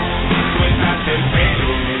 suéltate el pelo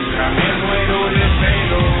mientras me muero de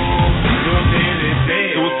celo. Yo te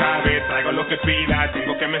deseo, tú sabes, traigo lo que pida,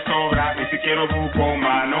 tengo que me sobra y si quiero busco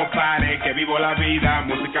más, no pare que vivo la vida,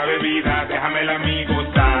 música bebida, déjame la mi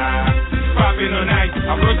gozar. Papi no night,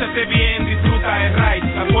 abróchate bien, disfruta el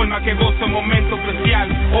ride, la forma que gozo un momento especial,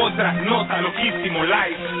 otra nota, Lokixximo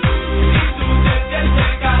live. Si tú te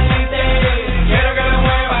sientes caliente, quiero que lo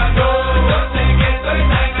muevas tú. Yo sé que esto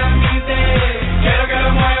está en ambiente, quiero que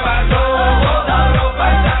lo muevas tú. Toda Europa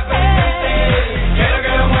está presente, quiero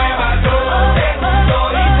que lo muevas tú. Te gustó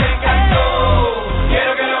y te encantó, quiero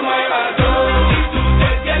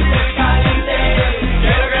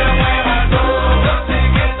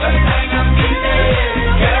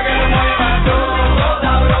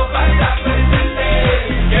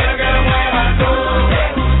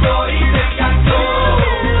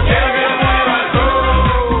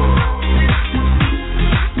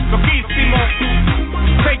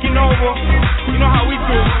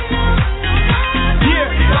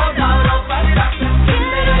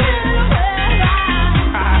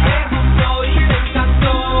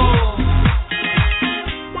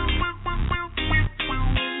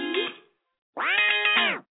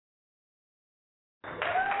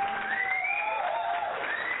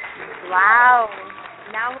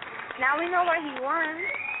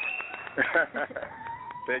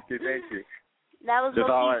Thank you. That was Just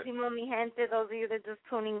Lokixximo, mi gente, those of you that are just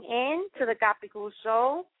tuning in to the Capicool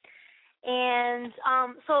Show. And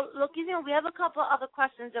so, Lokixximo, we have a couple other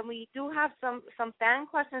questions, and we do have some fan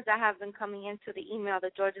questions that have been coming into the email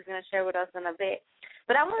that George is going to share with us in a bit.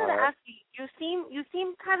 But I wanted to ask you, you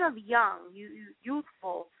seem kind of young,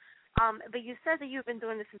 youthful, but you said that you've been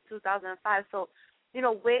doing this since 2005. So,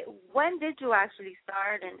 when did you actually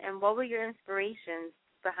start, and what were your inspirations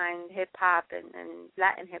behind hip-hop and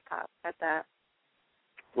Latin hip-hop at that?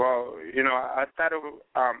 Well, I started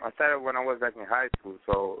when I was like in high school,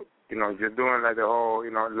 so just doing like the whole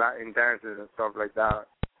Latin dances and stuff like that.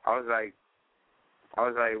 I was like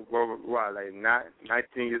like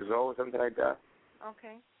 19 years old, something like that.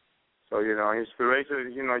 Okay. So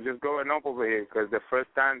inspiration, just growing up over here, because the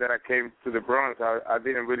first time that I came to the Bronx, I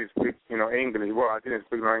didn't really speak English. Well, I didn't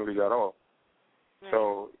speak no English at all. Right.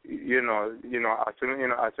 So as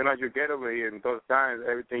soon as you get over here, in those times,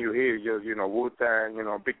 everything you hear is just Wu-Tang,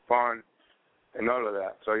 Big Pun, and all of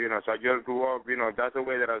that. So so I just grew up. That's the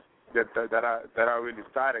way that I really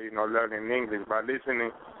started. Learning English by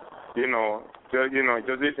listening. Just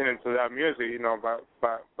listening to that music.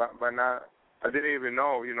 But not. I didn't even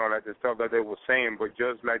know like the stuff that they were saying, but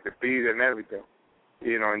just like the beat and everything.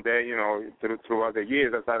 And then throughout the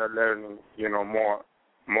years, I started learning more.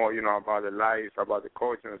 About the life, about the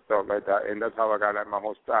culture and stuff like that, and that's how I got like my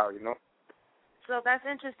whole style, So that's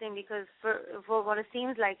interesting because for what it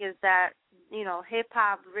seems like is that hip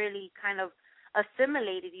hop really kind of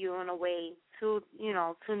assimilated you in a way to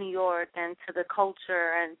to New York and to the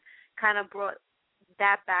culture, and kind of brought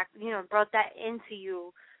that back, brought that into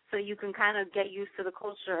you, so you can kind of get used to the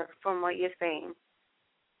culture from what you're saying.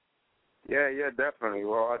 Yeah, definitely.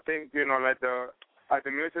 Well, I think like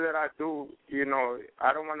the music that I do,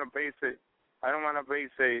 I don't want to base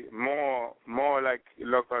it more like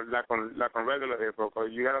on regular hip hop.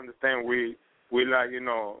 Because you gotta understand, we like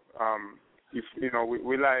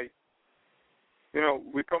we like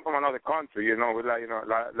we come from another country. We like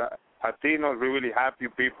like Latinos, we really happy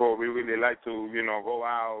people. We really like to go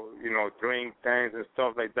out, drink things and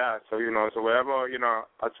stuff like that. So so wherever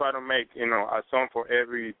I try to make a song for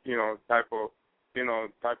every type of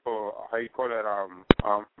how you call it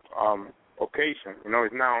occasion.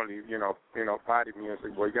 It's not only party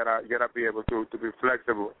music, but you gotta be able to be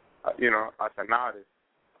flexible as an artist.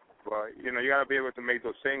 But you gotta be able to make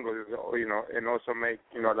those singles, and also make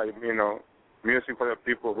music for the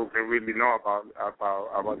people who can really know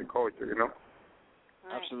about the culture.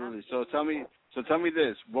 Absolutely. So tell me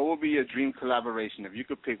this: what would be your dream collaboration if you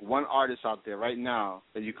could pick one artist out there right now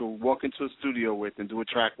that you could walk into a studio with and do a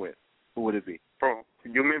track with? Who would it be?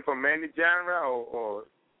 You mean from any genre or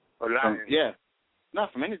Latin? Yeah,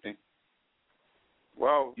 not from anything.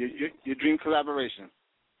 Well, your dream collaboration.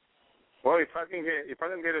 Well, if I can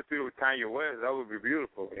get a studio with Kanye West, that would be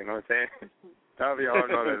beautiful. You know what I'm saying? That would be a whole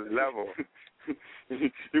other level.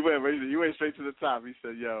 You went straight to the top. He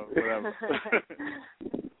said, "Yo, whatever."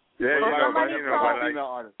 Yeah,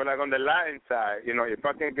 but like on the Latin side, if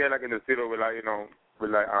I can get like in the studio with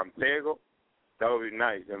Tego, that would be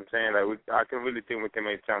nice. You know what I'm saying? Like I can really think we can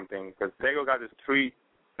make something, because Tego got this tree,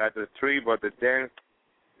 but the dance,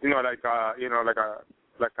 like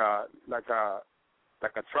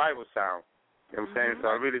a tribal sound. You know what I'm saying? So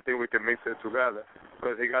I really think we can mix it together,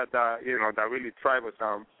 because he got that, that really tribal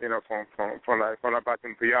sound, from la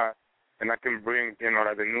Batin PR, and I can bring,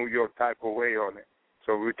 like the New York type of way on it.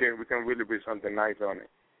 So we can really be something nice on it.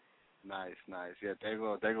 Nice. Yeah,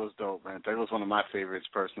 Tego's dope, man. Tego's one of my favorites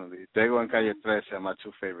personally. Tego and Calle 13 are my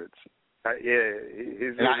two favorites. I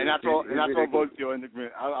throw Voltio in the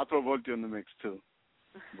mix. I throw Voltio in the mix too.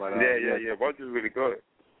 But yeah. Voltio's really good.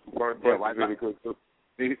 Voltio's really good too.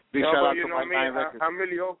 Big shout out to my I'm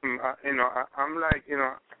really open. I'm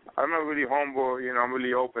not really humble. I'm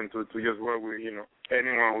really open to just work with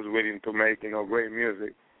anyone who's willing to make great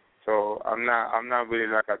music. So I'm not really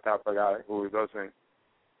like a type of guy who doesn't,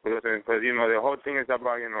 because the whole thing is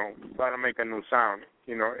about trying to make a new sound,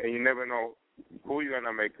 and you never know who you're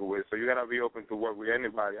gonna make it with. So you gotta be open to work with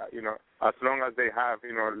anybody, as long as they have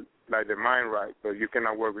like the mind right. So you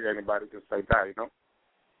cannot work with anybody just like that,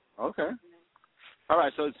 Okay. All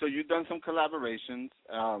right, so you've done some collaborations,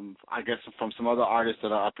 I guess, from some other artists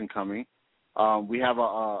that are up and coming. We have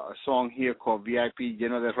a song here called VIP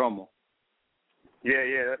Lleno de Romo.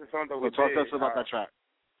 Yeah, that's a song that we talk to us about that track.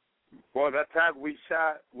 Well, that track we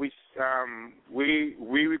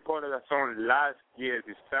recorded that song last year,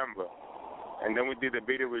 December, and then we did the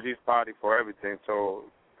video release party for everything. So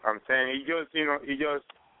I'm saying it just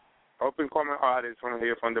up-and-coming artists from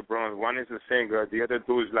here, from the Bronx. One is a singer. The other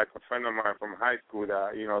two is like a friend of mine from high school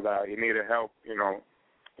that, that he needed help,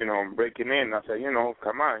 breaking in. I said,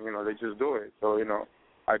 come on, let's just do it. So,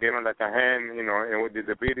 I gave him like a hand, and we did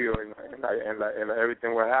the video and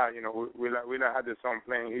everything we had. We had the song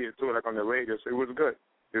playing here too, like on the radio. So it was good.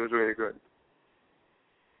 It was really good.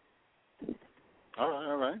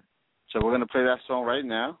 All right. So we're gonna play that song right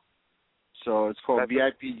now. So it's called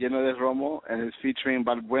VIP Lleno de Romo, and it's featuring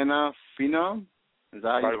Balbuena Phenom. Is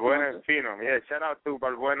that how you Balbuena and Phenom? Yeah, shout out to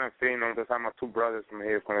Balbuena and Phenom. Those are my two brothers from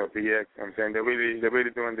here from the PX. I'm saying they're really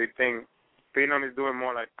doing their thing. Phenom is doing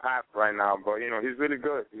more like pop right now, but he's really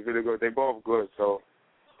good. They both good. So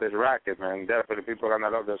let's rock it, man. Definitely people are gonna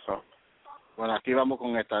love that song. Bueno, aquí vamos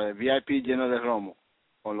con esta de VIP Lleno de Romo,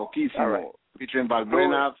 con Lokixximo, featuring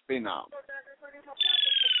Balbuena Phenom.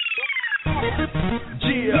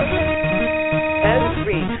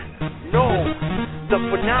 No, the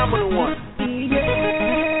phenomenal one.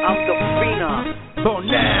 I'm the phenom. So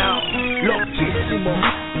now, Lokixximo,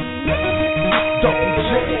 Double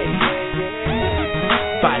J,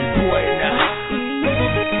 Balbuena.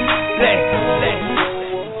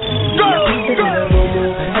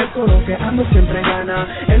 El coro que ando siempre gana.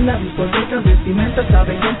 En la discoteca vestimenta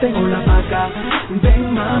sabe que tengo la vaca.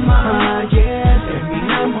 Ven mamá, yeah,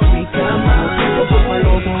 terminamos mi cama. Tengo papá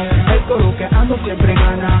lobo. El coro que ando siempre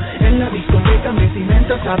gana. En la discoteca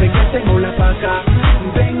vestimenta sabe que tengo la vaca.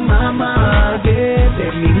 Ven mamá, yeah,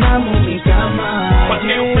 terminamos mi cama.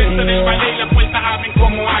 Parqueo frente del ballet y las puertas abren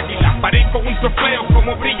como águila. Parezco un trofeo,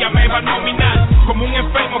 como brilla me va a nominar. Como un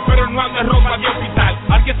enfermo pero no ando en ropa de hospital.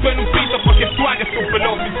 Alguien suena un pito porque tú eres super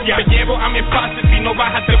oficial. Me llevo a mi espacio si no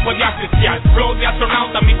bajas te puede apreciar. Flow de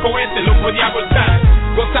astronauta, mi cohete lo podía voltar.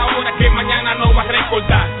 Goza ahora que mañana no vas a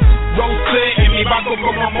recordar. Rose en mi barco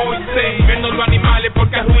como Moisés. Vendo los animales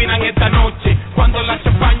porque arruinan esta noche. Cuando la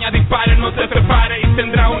champaña dispare no se prepare y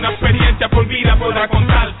tendrá una experiencia por vida podrá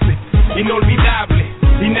contarse. Inolvidable,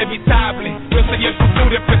 inevitable. Yo soy el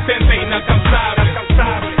futuro, el presente, inalcanzable.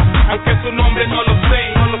 Aunque su nombre no lo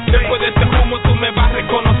sé. Después de este humo tú me vas a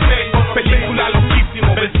reconocer. Película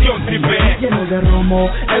Lokixximo, versión 3s. Lleno de romo,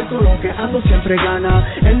 el coro que ando siempre gana.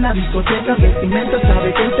 En la discoteca vestimenta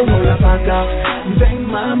sabe que tengo la vaca.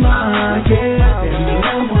 Ven mamá, yeah,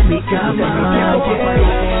 terminamos mi cama, yeah.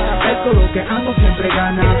 El coro que ando siempre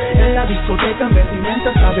gana. En la discoteca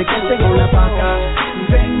vestimenta sabe que tengo la vaca.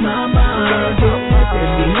 Ven mamá, yeah,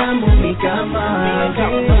 terminamos mi cama, yeah.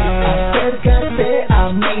 Acércate a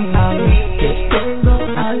mí, que tengo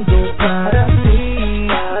algo para ti,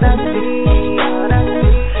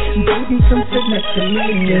 Baby, come sit next to me.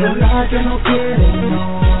 Quiero la que no quiere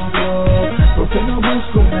novio, porque no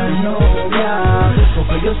busco una novia,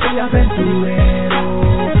 porque yo soy aventurero.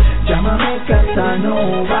 Llámame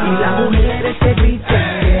Casanova. Y las mujeres que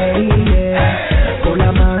griten, yeah, con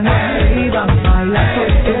la mano arriba, baila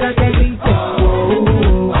soltera que griten,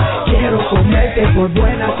 quiero comerte por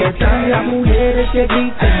buena que están las mujeres que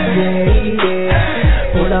griten,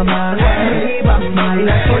 yeah, con la mano arriba,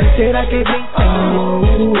 baila soltera que griten,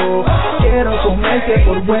 quiero comerte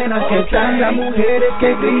por buena que están las mujeres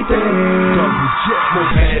que griten.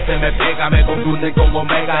 Mujeres se me pega, me confunden con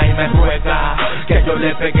Omega y me ruega que yo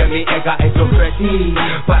le pegue mi ega. Estoy ready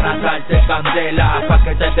para darte candela, pa'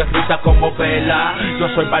 que te derrita como vela. Yo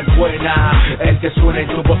soy Balbuena, el que suena en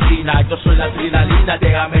tu bocina. Yo soy la adrenalina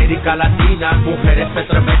de América Latina. Mujeres se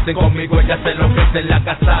estremecen conmigo, ellas se enloquecen. La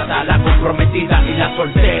casada, la comprometida y la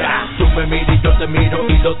soltera. Tú me miras y yo te miro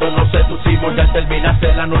y los dos nos seducimos. Ya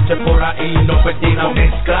terminaste la noche por ahí, nos perdimos.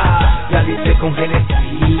 Mezcla, ya dice con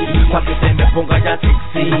Genesis, pa' que te me ponga ya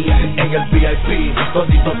sexy. En el VIP,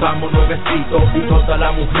 toditos estamos nuevecitos y todas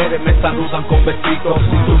las mujeres me saludan con besitos.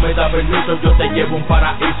 Si tú me das permiso, yo te llevo un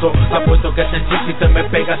paraíso. Apuesto que te chico y te me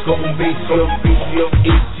pegas con un vicio.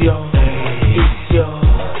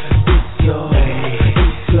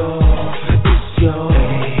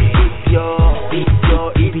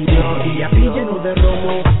 VIP lleno de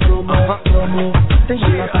romo, tengo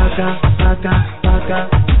la vaca,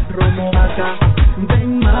 romo, vaca.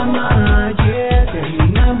 Ven mamá, yeah,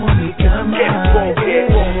 terminamos mi cama.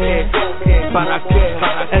 ¿Para qué?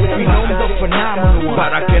 El fenómeno fenómeno.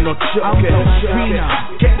 Para que no choque.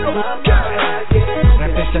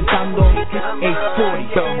 Representando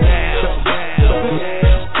 840.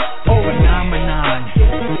 Phenomenon.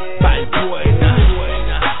 Balbuena.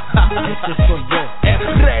 Ese soy yo.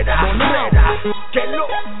 Herrera. Que lo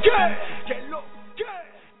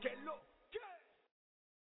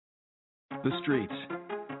The streets,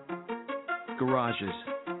 garages,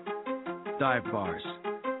 dive bars,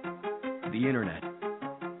 the internet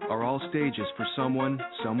are all stages for someone,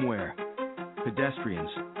 somewhere. Pedestrians,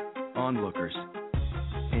 onlookers,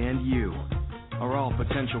 and you are all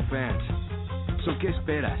potential fans. So ¿qué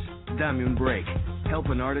esperas? Dame un break. Help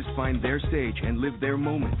an artist find their stage and live their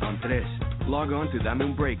moment on Tres. Log on to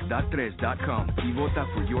dameunbreak.3s.com y vota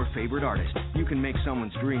for your favorite artist. You can make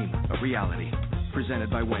someone's dream a reality. Presented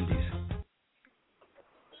by Wendy's.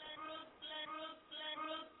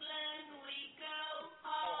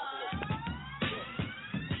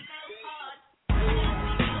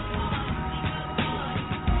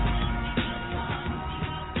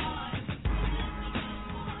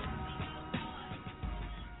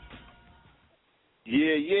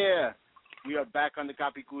 Yeah. We are back on the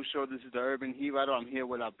Copy Cool Show. This is the Urban Hero. I'm here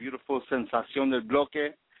with our beautiful Sensación del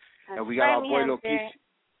Bloque. And we got our boy Lokixximo.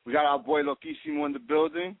 We got our boy Lokixximo in the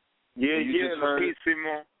building. Yeah,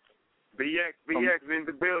 Lokixximo. BX in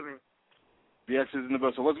the building. BX is in the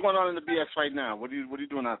building. So what's going on in the BX right now? What are you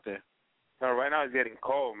doing out there? So right now it's getting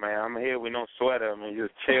cold, man. I'm here with no sweater. I mean,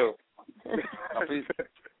 just chill.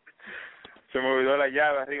 Se me olvidó la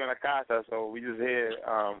llave arriba en la casa, so we just here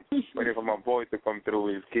waiting for my boy to come through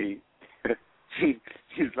with his key.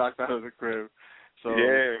 He's locked out of the crib. So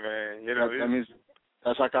yeah, man. You know, that means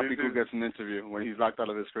that's how Copy Cool gets an interview, when he's locked out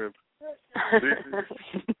of his crib.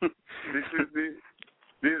 This is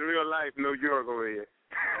real life, New York over here.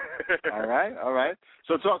 All right.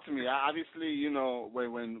 So talk to me. Obviously, you know,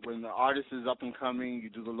 when the artist is up and coming, you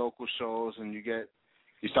do the local shows and you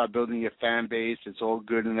start building your fan base. It's all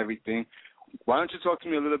good and everything. Why don't you talk to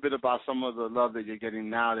me a little bit about some of the love that you're getting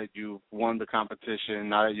now that you've won the competition,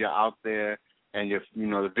 now that you're out there and the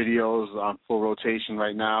videos on full rotation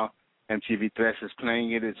right now. MTV Tr3s is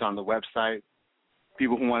playing it. It's on the website.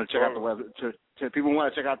 People who want to check out people who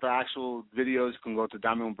want to check out the actual videos can go to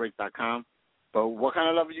dameunbreak.com. But what kind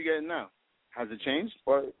of love are you getting now? Has it changed?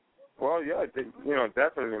 Well, yeah,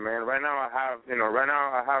 definitely, man. Right now I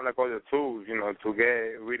have like all the tools, to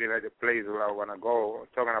get really like the place where I want to go.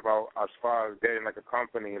 Talking about as far as getting like a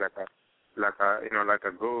company, like a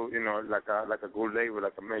good label,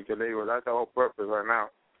 like a major label. That's the whole purpose right now.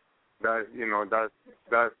 That's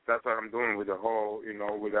what I'm doing with the whole,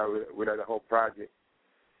 with the whole project.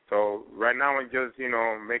 So right now I'm just,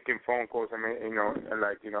 making phone calls and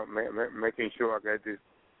making sure I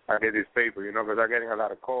get this paper, because I'm getting a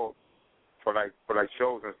lot of calls for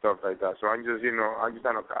shows and stuff like that. So I'm just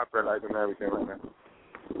trying to capitalize on everything right now.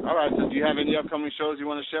 All right. So do you have any upcoming shows you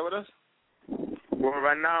want to share with us? Well,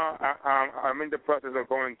 right now I'm in the process of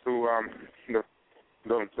going to the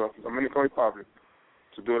Dominican Republic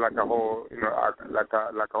to do like a whole, like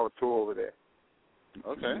a whole tour over there.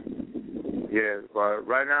 Okay. Yeah, but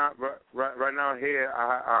right now here,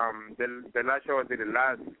 the last show I did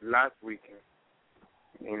last weekend.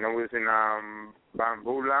 It was in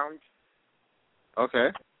Bamboo Lounge.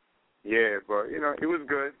 Okay. Yeah, but it was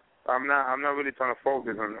good. I'm not really trying to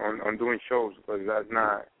focus on doing shows because that's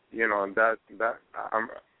not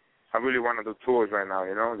I really want to do tours right now.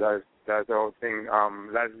 That's the whole thing.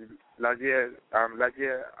 Last year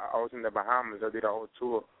I was in the Bahamas. I did a whole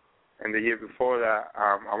tour, and the year before that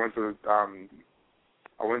I went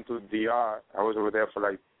to DR. I was over there for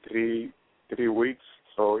like three weeks.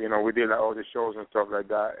 So we did like all the shows and stuff like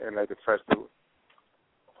that, and like the festival.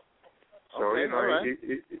 So okay,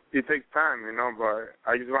 it takes time, but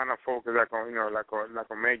I just want to focus like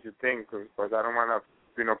a major thing because I don't want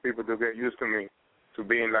to people to get used to me to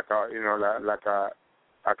being like a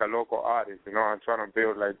local artist. I'm trying to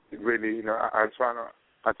build like really I'm trying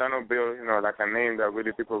to build like a name that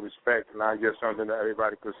really people respect, not just something that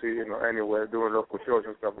everybody could see anywhere doing local shows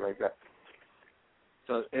and stuff like that.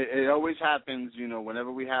 So it always happens,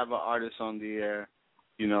 whenever we have an artist on the air,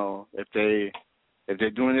 if they're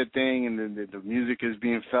doing their thing and the music is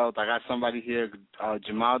being felt. I got somebody here,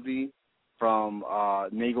 Jamaldi from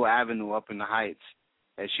Nagle Avenue up in the Heights,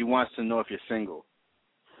 and she wants to know if you're single.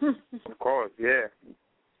 Of course, yeah.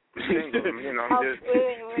 Single,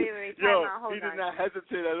 Wait. Yo, he did not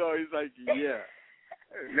hesitate at all. He's like, yeah.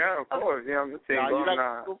 No, of course, I'm just single.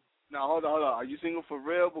 Now, hold on. Are you single for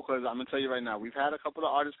real? Because I'm going to tell you right now, we've had a couple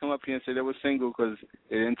of artists come up here and say they were single because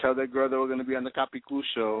they didn't tell their girl they were going to be on the Copy Cool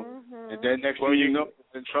show. Mm-hmm. And then next thing you know,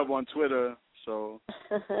 they're in trouble on Twitter. So,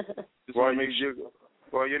 well,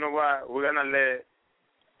 you know what? We're going to let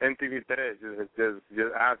MTV Tr3s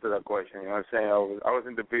just answer that question. You know what I'm saying? I was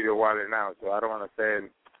in the video while now, so I don't want to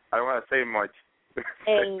say much.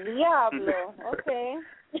 El Diablo. Okay.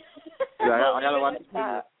 Yeah, I got to watch the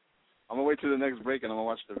video. I'm going to wait till the next break and I'm going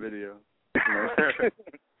to watch the video.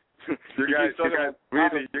 You guys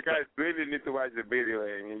really need to watch the video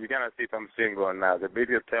and you're going to see if I'm single or not. The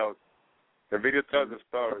video tells the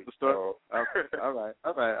story. So. All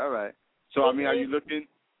right. So, I mean, are you looking?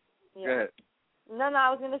 Yeah. Go ahead. No, I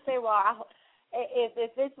was gonna say, well,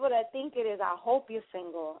 if it's what I think it is, I hope you're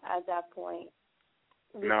single at that point.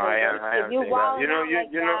 No, I am. You know what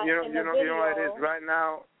it is right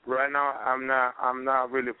now. Right now, I'm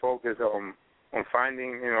not really focused on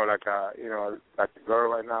finding like a girl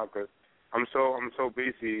right now, because I'm so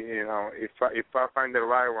busy. If I find the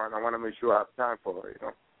right one, I want to make sure I have time for her.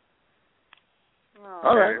 Oh.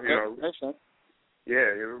 All right. Makes sense.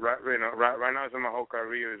 Yeah, right now, so my whole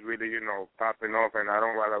career is really, popping off, and I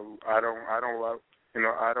don't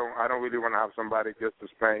really want to have somebody just to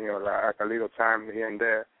spend, like a little time here and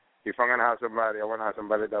there. If I'm gonna have somebody, I want to have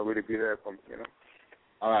somebody that really be there for me,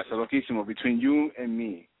 All right, so Lokixximo, between you and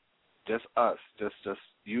me, just us, just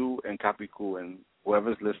you and Capicu and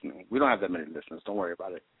whoever's listening. We don't have that many listeners. Don't worry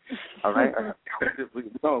about it. All right. We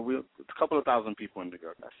a couple of thousand people in the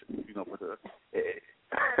girl. That's it.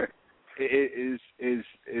 But is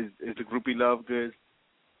the groupie love good?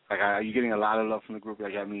 Like, are you getting a lot of love from the groupie?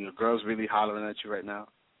 Like, I mean, your girls really hollering at you right now.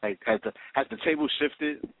 Like, has the table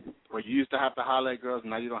shifted where you used to have to holler at girls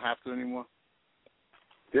and now you don't have to anymore?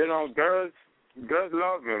 Girls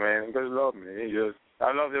love me, man. Girls love me.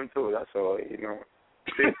 I love them too. That's all. I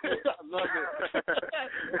love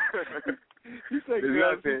it. You said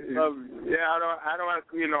girls love me. Yeah, I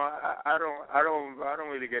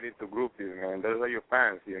don't really get into groupies, man. Those are your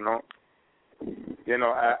fans,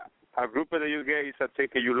 A groupie that you get is a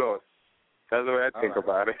ticket you lost. That's the way I think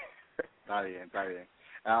about it. Está bien.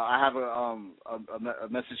 I have a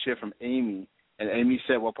message here from Amy, and Amy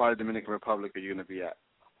said, "What part of the Dominican Republic are you going to be at?"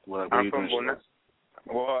 I'm from Bonao.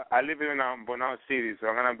 Well, I live in Bonao City, so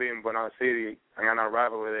I'm going to be in Bonao City. I'm going to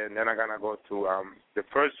arrive over there, and then I'm going to go to the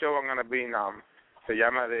first show I'm going to be in, se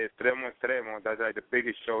llama de Extremo a Extremo. That's like the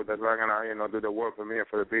biggest show. That's why I'm going to do the work premiere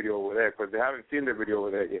for the video over there, because they haven't seen the video over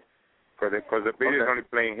there yet, because the video is only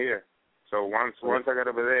playing here. So once I get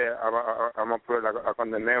over there, I'm going to put it like on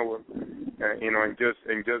the network, and just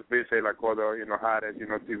visit like all the, hottest,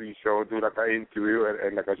 TV show, do like an interview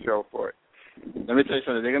and like a show for it. Let me tell you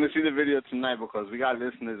something. They're going to see the video tonight because we got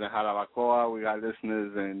listeners in Jarabacoa, we got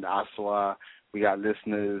listeners in Asua, we got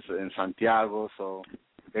listeners in Santiago. So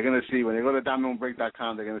they're going to see, when they go to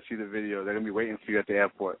DiamondBreak.com, they're going to see the video. They're going to be waiting for you at the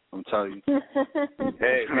airport. I'm telling you.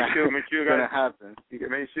 Hey, make sure you guys happen.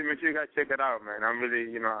 Make sure you guys check it out, man. I'm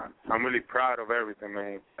really, I'm really proud of everything,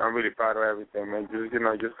 man. I'm really proud of everything, man.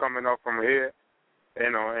 Just coming off from here,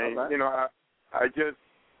 and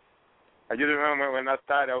I just remember when I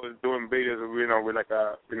started, I was doing videos, with like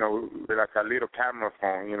a little camera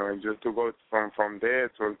phone, and just to go from there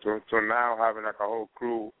to now having like a whole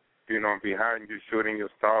crew, behind you shooting your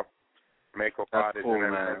stuff, makeup artists and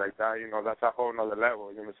everything like that. That's a whole nother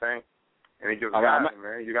level. You know what I'm saying? And you just got it,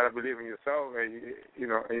 man. You gotta believe in yourself, and you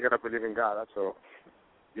gotta believe in God. That's all.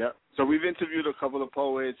 Yep. So we've interviewed a couple of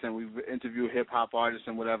poets, and we've interviewed hip hop artists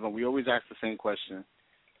and whatever. And we always ask the same question.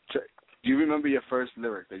 Do you remember your first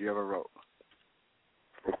lyric that you ever wrote?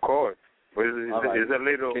 Of course. It's a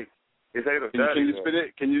little. It's a little. Can you spit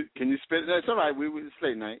it? Can you spit it? It's all right. It's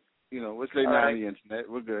late night. It's late night on the internet.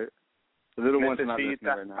 We're good. The little one's not listening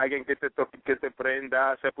right now. Alguien que te toque, que te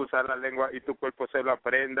prenda, se pusa la lengua y tu cuerpo se lo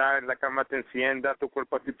aprenda, en la cama te encienda, tu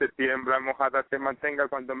cuerpo a ti te tiembla, mojada te mantenga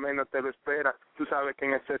cuando menos te lo espera. Tú sabes que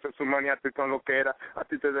en exceso es un maniático con lo que era, a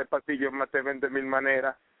ti te de patillos más te ven de mil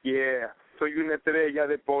maneras. Yeah, soy una estrella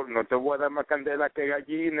de porno, te voy a dar más candela que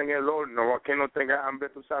gallina en el horno. A que no tenga hambre,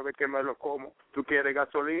 tú sabes que me lo como. Tú quieres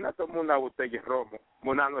gasolina, toma una botella de romo.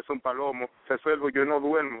 Monano es un palomo, resuelvo, yo no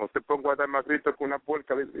duermo. Te pongo a dar más gritos que una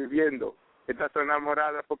puerca viviendo. Estás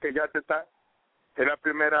enamorada porque ya es la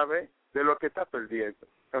primera vez de lo que estás perdiendo.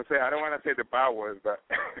 O sea, I don't want to say the powers, but...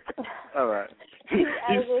 All right. He's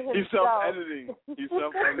self-editing.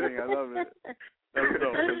 I love it.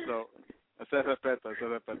 That's dope. Se respeta.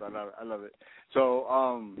 I love it. So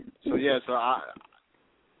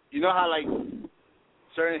you know how like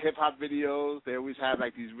certain hip hop videos, they always have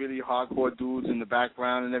like these really hardcore dudes in the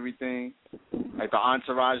background and everything, like the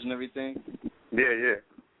entourage and everything. Yeah.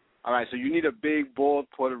 All right, so you need a big, bald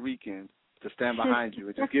Puerto Rican to stand behind you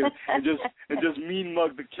and just mean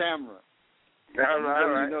mug the camera. All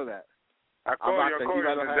right. You know that. I call you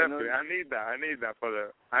definitely. I need that for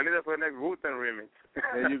the next Wu-Tang remix.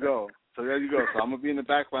 There you go. So I'm gonna be in the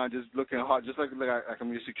background just looking hard, just like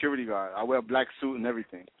I'm your security guard. I wear a black suit and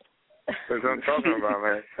everything. That's what I'm talking about,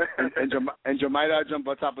 man. and Jamaida jump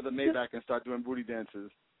on top of the Maybach and start doing booty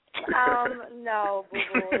dances. No,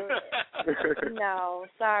 boo-boo. No,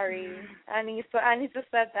 sorry. I need to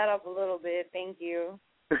set that up a little bit. Thank you.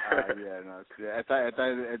 Yeah, no, esta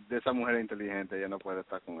de esa mujer inteligente, ella no puede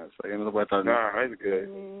estar con eso. Ella no puede estar. No, es good.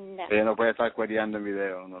 No. Ella no puede estar quereando en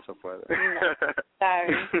video, no se puede. No.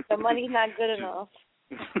 Sorry, the money's not good enough.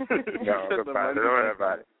 No, don't worry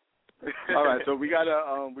about it. All right, so we got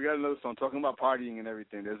another song talking about partying and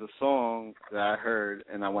everything. There's a song that I heard,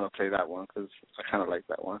 and I want to play that one because I kind of like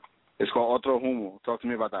that one. It's called Otro Humo. Talk to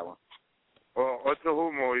me about that one. Well, Otro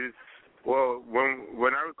Humo is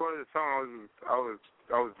when I recorded the song, I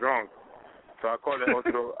was drunk, so I call it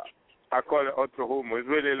Otro Humo. It's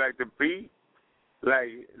really like the beat. Like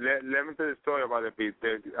let me tell you the story about the beat.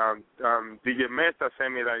 DJ Mesta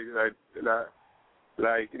sent me like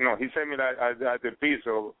he sent me the beat.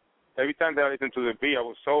 So every time that I listened to the beat, I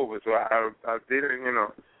was sober. So I didn't,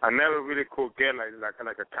 I never really could get like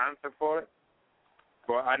a concept for it.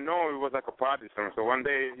 But I know it was like a party song. So one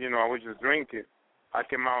day, I was just drinking. I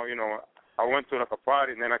came out, I went to like a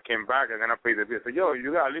party, and then I came back, and then I played the beat. I said, yo,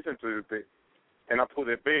 you gotta listen to this beat. And I put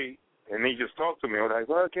the beat. And he just talked to me. I was like,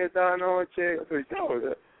 well, ¿qué tal noche? I said,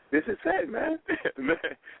 yo, this is it, man. and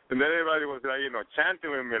then everybody was like,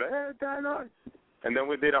 chanting with me, like, hey, tal noche. And then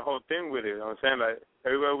we did a whole thing with it. I'm saying, like,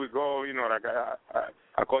 everywhere we go, like,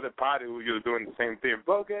 I call the party, we just doing the same thing.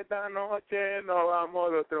 Porque esta noche no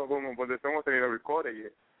vamos a otro humo. But the song wasn't even recorded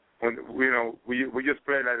yet. When, we just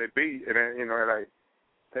played like the beat, and then, like,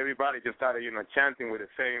 everybody just started, chanting with the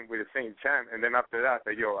same chant. And then after that, I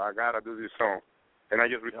said, yo, I gotta do this song. And I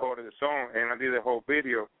just recorded the song, and I did the whole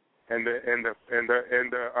video. And the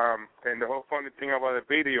whole funny thing about the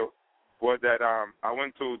video was that I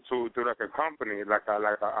went to like a company, like a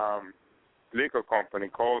liquor company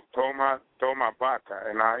called Toma Baca,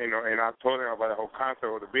 and I told them about the whole concept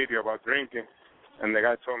of the video about drinking, and the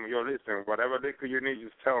guy told me, yo, listen, whatever liquor you need,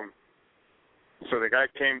 just tell me. So the guy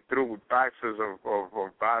came through with boxes of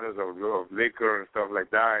bottles of liquor and stuff like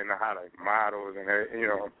that, and I had like models and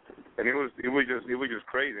and it was just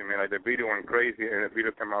crazy, man. Like the video went crazy, and the video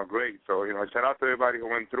came out great. So shout out to everybody who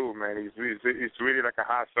went through, man. It's really like a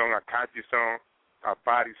hot song, a catchy song, a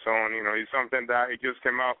party song. It's something that it just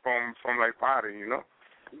came out from like party,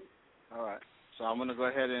 All right. So I'm gonna go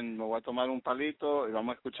ahead and me voy a tomar un palito y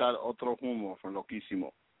vamos a escuchar Otro Humo from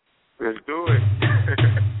Lokixximo. Let's do it.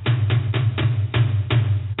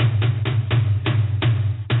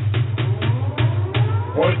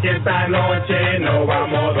 Porque esta noche no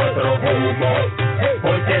vamos de otro humo.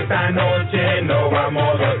 Porque esta noche no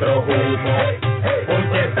vamos de otro humo.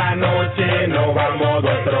 Porque esta noche no vamos de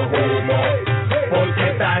otro humo. Porque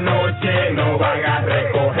esta noche no van a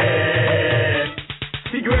recoger.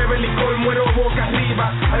 Si llueve licor, muero boca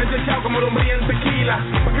arriba. Adentro echado como lombriz en tequila.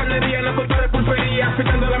 Bacanería, no contra de pulpería.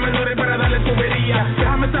 Afectando a las menores para darle tubería.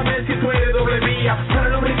 Déjame saber si tú eres doble vía. Para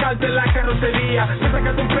lubricarte la carrocería. Te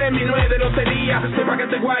sacaste un premio y no es de lotería. Sepa que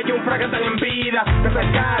te guayo, un fracatán en vida.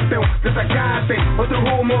 Te sacaste. Otro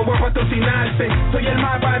humo, voy a patrocinarte. Soy el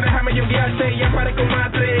mapa, déjame yo guiarte. Y aparezco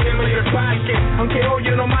matre en el medio del parque. Aunque hoy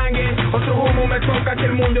yo no mangue, otro humo me toca que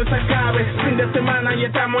el mundo se acabe. Fin de semana y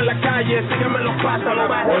estamos en la calle. Sígueme los pasos.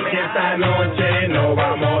 Porque esta noche no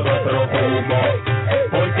vamos de otro humo.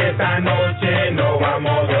 Porque esta noche no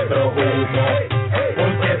vamos de otro humo.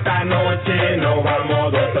 Porque esta noche no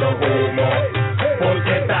vamos de otro humo.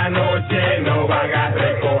 Porque esta noche no van a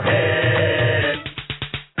recoger.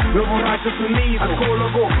 Los borrachos unidos,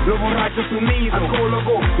 alcohólogo. Los borrachos unidos,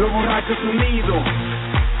 alcohólogo. Los borrachos unidos.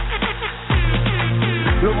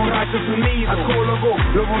 Los borrachos unidos, alcohólogo.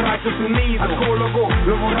 Los borrachos unidos, alcohólogo.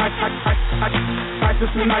 Los borrachos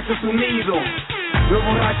unidos. Los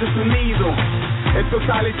borrachos unidos. Esto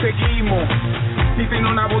sale y seguimos. Si tiene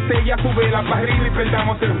una botella, sube la barril y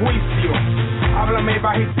perdamos el juicio. Háblame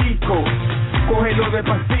bajitico, cógelo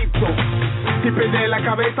despacito. Si pierdes la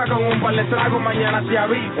cabeza con un par de tragos, mañana te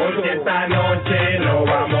aviso. Porque esta noche no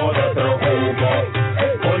vamos de otro humo.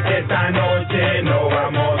 Porque esta noche no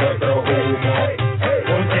vamos de otro humo.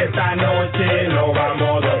 Porque esta noche no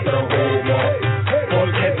vamos de otro humo.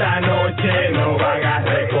 Porque esta noche no van a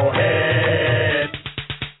recoger.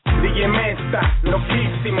 DJ Mesta,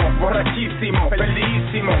 Lokixximo, borrachísimo,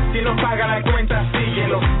 perdidísimo. Si no paga la cuenta,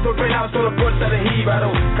 síguelo. Estoy pelado solo puerta de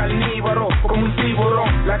jíbaro, carnívoro, como un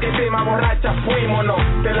tiburón. La que esté más borracha, fuímonos.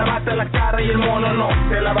 Te lavaste la cara y el mono no.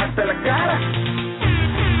 Te lavaste la cara.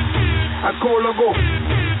 Alcohólogo,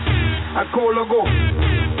 alcohólogo,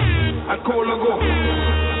 alcohólogo.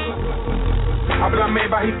 Háblame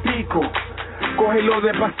bajitico, cógelo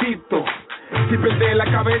despacito. Si perdés la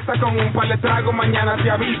cabeza con un par de tragos, mañana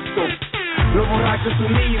te aviso. los borrachos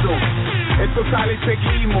unidos, esto sale y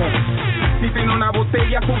seguimos. Si tiene una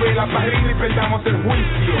botella, súbela para arriba y perdamos el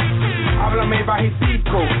juicio. Háblame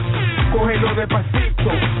bajitico, cógelo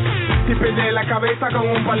despacito. Si pierdes la cabeza con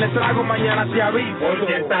un par de tragos, mañana te aviso.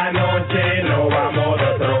 Porque esta noche no vamos de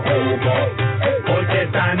otro humo. Porque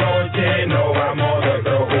esta noche no vamos de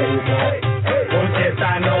otro humo. Porque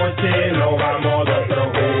esta noche no vamos de otro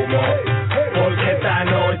humo. Porque esta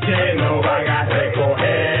noche no van a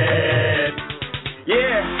recoger.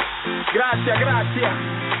 Yeah, gracias.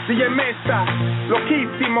 DJ Mesa,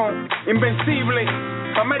 Lokixximo, Invencible,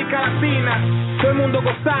 América Latina, todo el mundo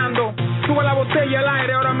gozando. Sube la botella al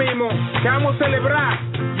aire ahora mismo, que vamos a celebrar.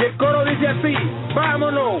 Y el coro dice así,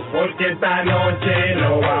 vámonos. Porque esta noche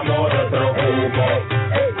no vamos de otro humo.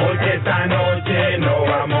 Porque esta noche no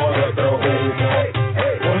vamos de otro humo.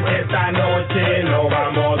 Porque esta noche no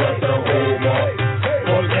vamos de otro humo.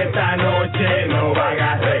 Porque esta noche no van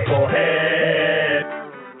a recoger.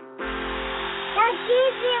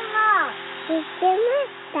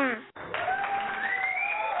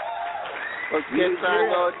 Porque esta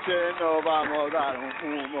noche no vamos a dar un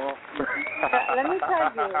humo. Let me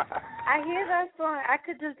tell you, I hear that song, I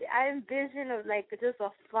envision just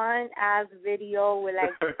a fun ass video with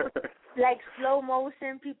like slow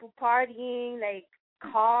motion, people partying, like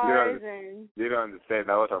cars and. You don't understand.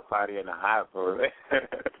 That was a party and a half, right?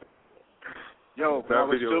 Yo, but I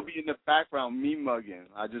would still be in the background, me mugging.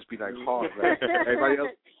 I'd just be like hard, right?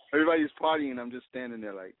 Everybody's partying, I'm just standing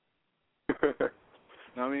there like. You know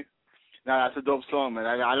what I mean? Nah, that's a dope song, man.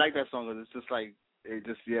 I like that song because it's just like it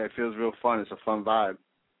feels real fun. It's a fun vibe.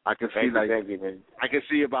 I can see I can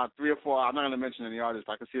see about 3 or 4. I'm not gonna mention any artists,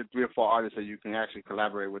 but I can see 3 or 4 artists that you can actually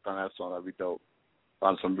collaborate with on that song. That'd be dope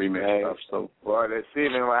on some remix stuff. So well, let's see,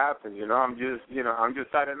 man, what happens. I'm just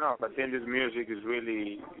starting off. I think this music is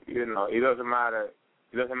really, it doesn't matter.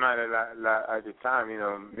 It doesn't matter at the time.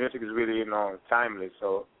 Music is really, timeless.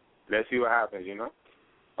 So let's see what happens.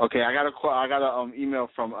 Okay, I got a email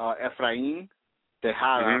from Efraín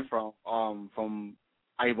Tejada from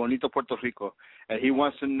Ay Bonito, Puerto Rico, and he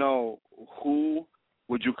wants to know who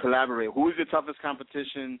would you collaborate? Who is your toughest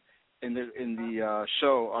competition in the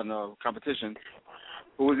show on the competition?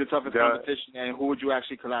 Who was your toughest competition, and who would you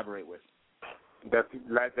actually collaborate with? The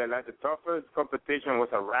toughest competition was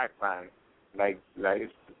a rap band. Like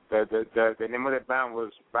the name of the band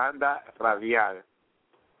was Banda Radial.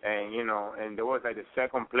 And, and there was like the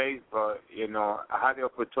second place, but, I had the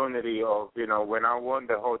opportunity of, when I won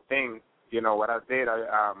the whole thing, what I did,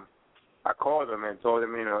 I called them and told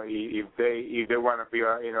them, if they want to be,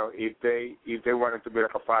 if they wanted to be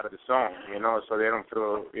like a part of the song, so they don't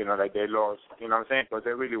feel, like they lost, you know what I'm saying? Because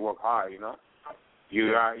they really work hard,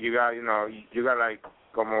 You got like,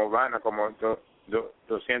 como van, como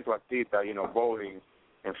 200 artistas, voting.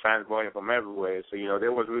 And fans voting from everywhere, so they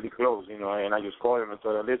was really close, and I just called them and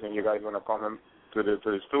told them, listen, you guys gonna come to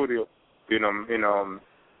the studio,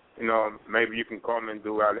 maybe you can come and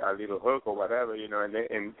do a little hook or whatever, and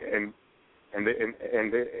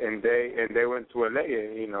they went to LA,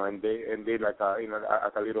 and they did like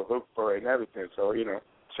a little hook for it and everything. So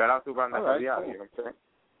shout out to Banda Radial, you know what I'm saying?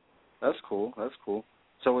 That's cool.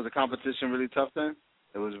 So was the competition really tough then?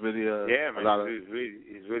 It was really man.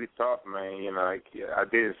 It's really tough, man. I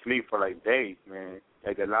didn't sleep for like days, man.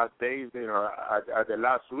 Like the last days, the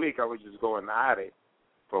last week I was just going at it,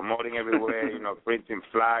 promoting everywhere. Printing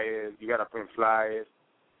flyers. You gotta print flyers.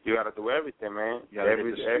 You gotta do everything, man.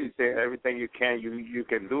 Everything you can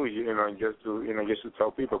do. Just to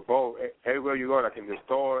tell people, go everywhere you go, like in the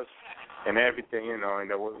stores and everything. In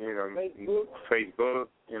the Facebook,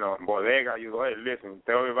 bodega. You go, hey, listen,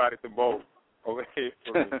 tell everybody to vote. Okay.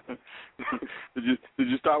 Did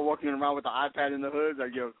you start walking around with the iPad in the hood?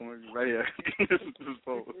 Like, yo, come on, right here.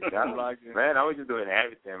 Man, I was just doing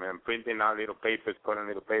everything, man. Printing out little papers, cutting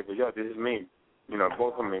little papers. Yo, this is me.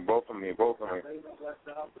 Both of me.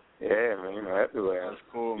 Yeah, man, everywhere. That's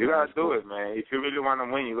cool. You gotta do it, man. If you really want to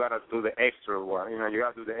win, you gotta do the extra one. You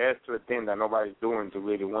gotta do the extra thing that nobody's doing to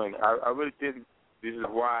really win. I really think this is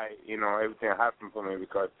why, everything happened for me,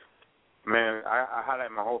 because man, I had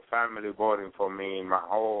like my whole family voting for me, my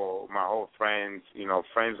whole friends,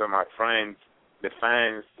 friends of my friends, the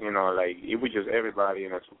fans, like it was just everybody,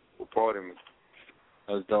 supporting me.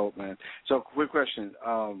 That's dope, man. So, quick question.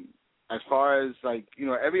 As far as like,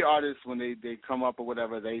 every artist when they come up or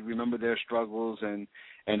whatever, they remember their struggles and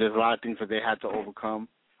there's a lot of things that they had to overcome.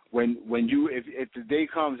 When you if the day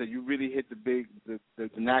comes that you really hit the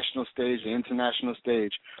national stage, the international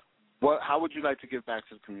stage, how would you like to give back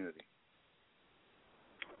to the community?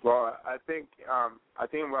 Well, I think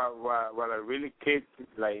what I really kids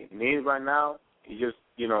like need right now you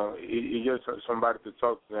just somebody to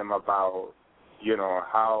talk to them about,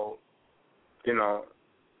 how,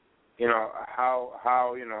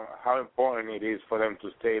 how important it is for them to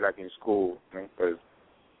stay like in school, because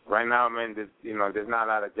right now, man, there's not a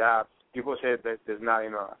lot of jobs. People say that there's not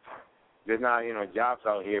jobs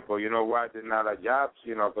out here, but you know what? There's not a lot of jobs,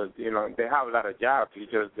 because they have a lot of jobs.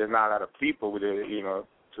 It's just there's not a lot of people with it,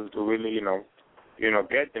 to really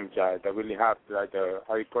get them jobs that really have like a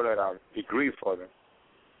degree for them.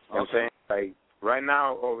 You know what I'm saying? Like right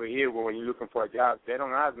now over here, when you're looking for a job, they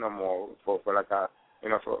don't ask no more for like a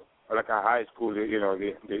for like a high school, the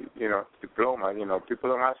diploma. People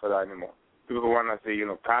don't ask for that anymore. People want to say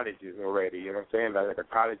colleges already. You know what I'm saying? Like a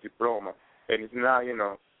college diploma, and it's not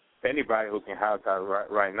anybody who can have that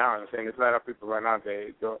right now. I'm saying there's a lot of people right now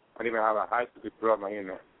they don't even have a high school diploma.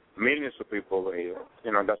 Millions of people over here.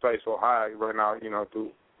 That's why it's so hard right now.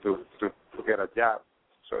 To get a job.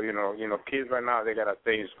 So kids right now they gotta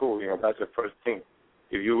stay in school. That's the first thing.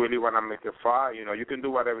 If you really want to make it far, you can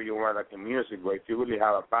do whatever you want, like in music. But if you really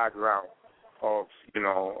have a background of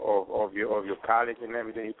of your college and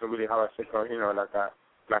everything, you can really have a second,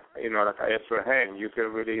 like an extra hand. You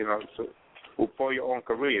can really for your own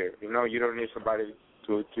career. You don't need somebody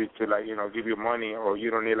to like give you money, or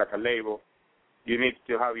you don't need like a label. You need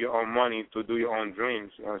to have your own money to do your own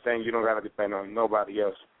dreams. You know what I'm saying? You don't got to depend on nobody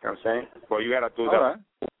else. You know what I'm saying? But you got to do that.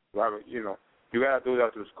 Right. You got to do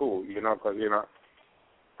that through school, because,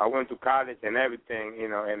 I went to college and everything,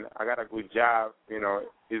 and I got a good job,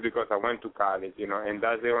 it's because I went to college, and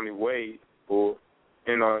that's the only way,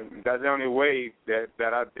 that's the only way that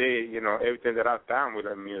I did, everything that I've done with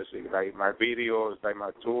the music, like my videos, like my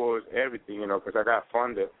tours, everything, because I got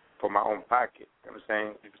funded for my own pocket. You know what I'm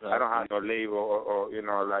saying? Exactly. I don't have no label or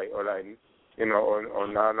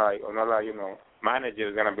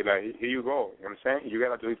manager's gonna be like, here you go. You know what I'm saying? You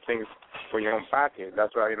gotta do things for your own pocket.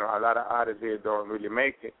 That's why, a lot of artists here don't really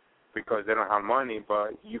make it because they don't have money,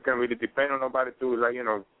 but you can really depend on nobody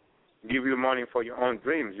to give you money for your own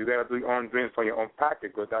dreams. You gotta do your own dreams for your own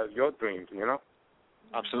pocket because that's your dreams,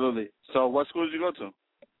 Absolutely. So what school did you go to?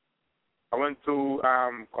 I went to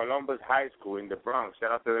Columbus High School in the Bronx.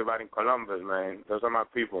 Shout out to everybody in Columbus, man. Those are my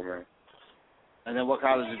people, man. And then what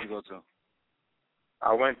college did you go to?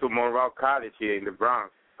 I went to Monroe College here in the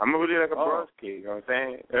Bronx. I'm really like a Bronx kid, you know what I'm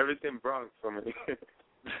saying? Everything Bronx for me.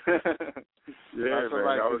 That's all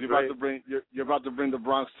right, 'cause you're about to bring the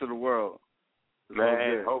Bronx to the world.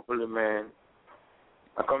 Man, hopefully, man.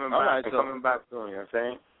 I'm coming back soon, you know what I'm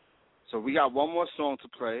saying? So we got one more song to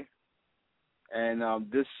play. And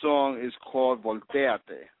this song is called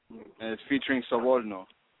Volteate, and it's featuring Soborno.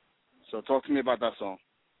 So talk to me about that song.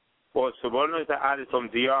 Well, Soborno is an artist from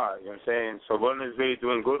DR, you know what I'm saying? Soborno is really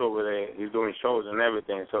doing good over there. He's doing shows and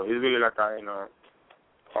everything. So he's really like a,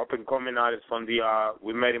 up-and-coming artist from DR.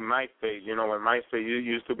 We met in MySpace, when MySpace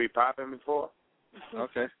used to be popping before.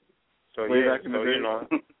 Okay. So, back in the day.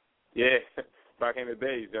 Yeah, back in the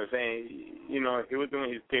days, you know what I'm saying? He was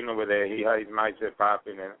doing his thing over there. He had his MySpace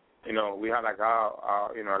popping, and we had like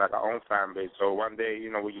our like our own fan base. So one day,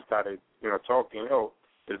 we just started, talking,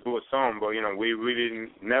 let's do a song. But, we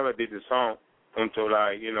really never did the song until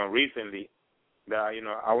recently that,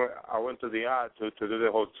 I went to the art to do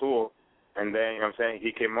the whole tour. And then,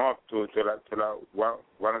 he came up to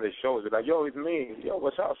one of the shows. He's like, yo, it's me. Yo,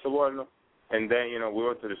 what's up, Soborno? And then, we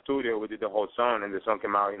went to the studio, we did the whole song, and the song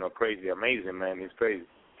came out, crazy, amazing, man. It's crazy.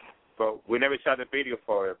 But we never shot the video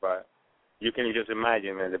for it, but you can just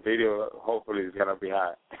imagine, man. The video hopefully is gonna be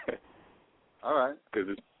hot. All right.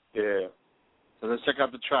 Yeah. So let's check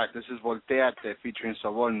out the track. This is Volteate featuring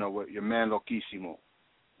Soborno with your man Lokixximo.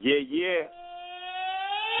 Yeah.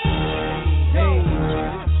 Hey,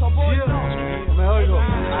 Soborno. Me oigo.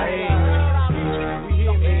 Ahí.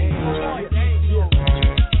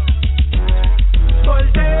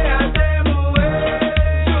 Volteate.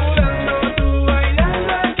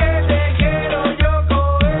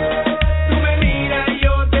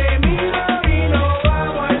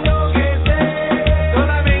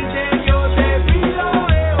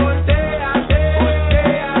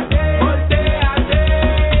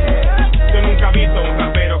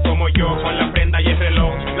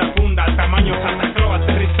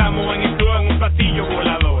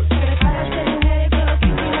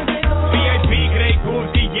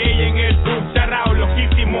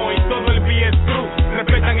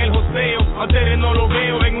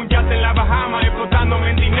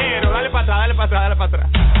 Dale para atrás.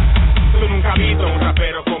 Tú nunca has visto un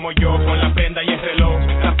rapero como yo, con la prenda y el reloj,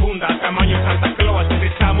 la funda, tamaño Santa Claus,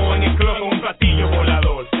 aterrizamos en el club con un platillo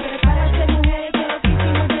volador.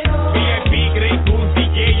 VIP, Grey Goose,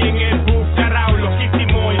 DJ en el bus, Charrao,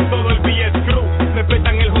 Lokixximo y todo el BS Crew.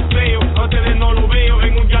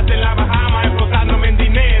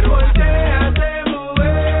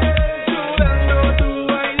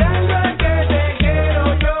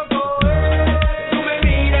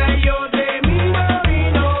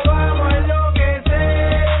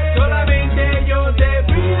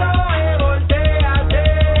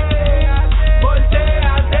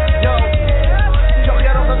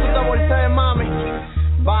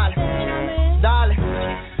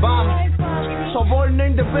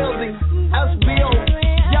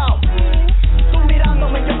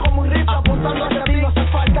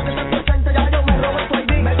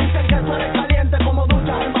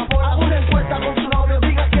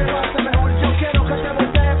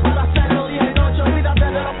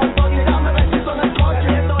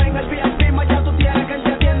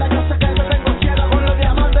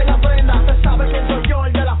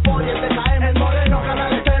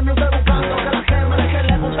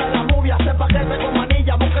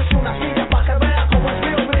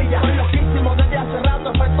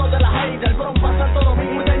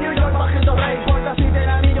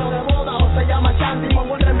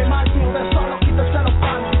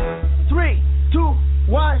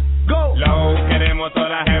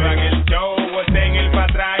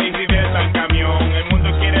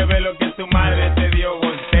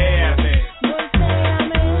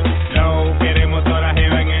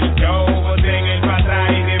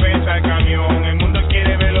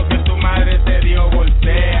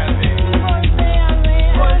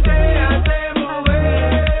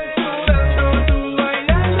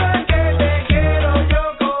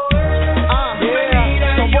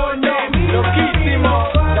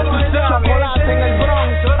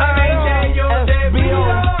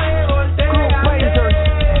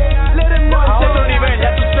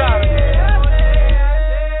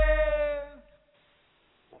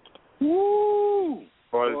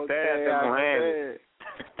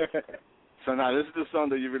 no, this is the song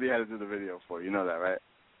that you really had to do the video for. You know that, right?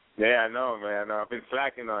 Yeah, I know, man. I know. I've been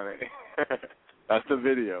slacking on it. That's the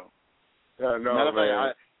video. Yeah, no,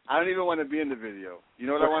 man. I don't even want to be in the video. You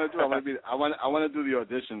know what I want to do? I want to do the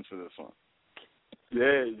auditions for this one.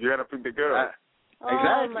 Yeah, you gotta pick the girl.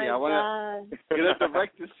 Exactly. Oh, I want to get a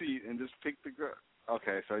director seat and just pick the girl.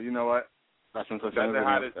 Okay, so you know what? That's the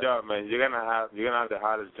hottest job, man. You're gonna have the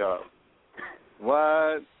hottest job.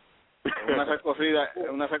 What? Una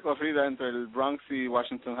recorrida entre el Bronx y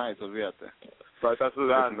Washington Heights, olvídate. But that's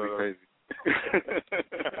crazy.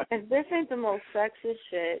 If this ain't the most sexist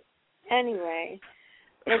shit, anyway.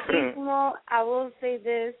 Lokixximo, I will say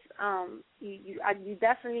this: you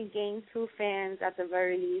definitely gained 2 fans at the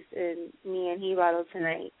very least in me and Hibaro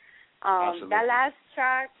tonight. That last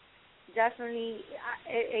track definitely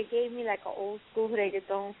it gave me like an old school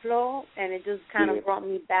reggaeton flow, and it just kind of brought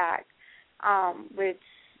me back, which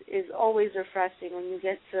is always refreshing when you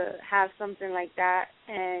get to have something like that,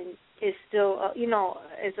 and it's still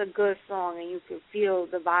it's a good song, and you can feel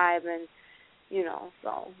the vibe, and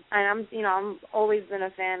so, and I'm always been a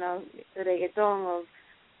fan of the reggaeton,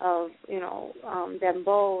 of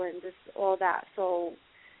dembow and just all that. So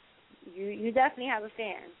you definitely have a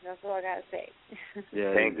fan. That's all I gotta say.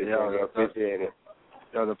 Yeah, thank you. I appreciate it.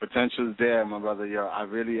 Yo, the potential's there, my brother. Yo, I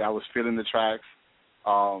was feeling the tracks.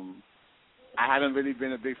 I haven't really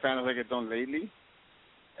been a big fan of reggaeton lately,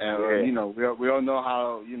 and we all know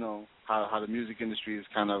how the music industry is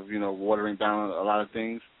kind of watering down a lot of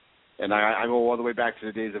things. And I go all the way back to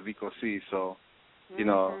the days of Vico C. So,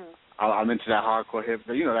 I'm into that hardcore hip.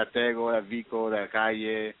 That Tego, that Vico, that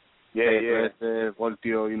Calle,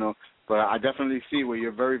 Voltio. But I definitely see where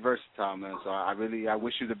you're very versatile, man. So I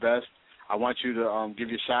wish you the best. I want you to give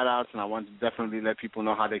your shout outs, and I want to definitely let people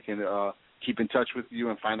know how they can keep in touch with you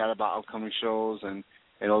and find out about upcoming shows and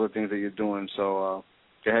all the things that you're doing. So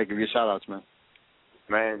go ahead, give your shout outs, man.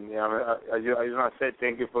 Man, I just want to say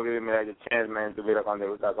thank you for giving me a chance, man, to be on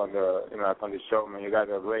the show, man. You guys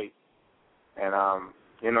are great, and I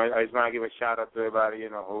just want to give a shout out to everybody,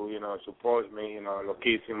 who supports me,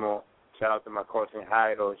 Lokixximo. Shout out to my cousin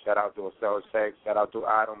Jairo. Shout out to Osel Sex. Shout out to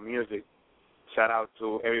Adam Music. Shout out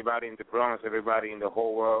to everybody in the Bronx, everybody in the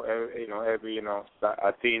whole world, every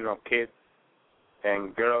Latino kid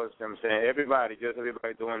and girls. I'm saying everybody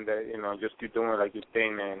doing that. Just keep doing like your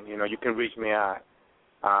thing, man. You can reach me at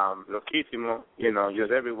Lokixximo,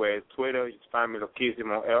 just everywhere. Twitter, you can find me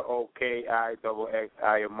Lokixximo,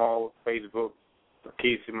 LOKIXXIMO, Facebook,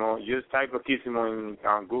 Lokixximo. Just type Lokixximo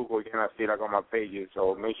on Google, you're going to see like on my pages.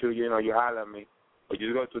 So make sure, you holler at me. Or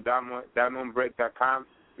just go to diamondbreak.com,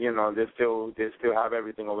 they still have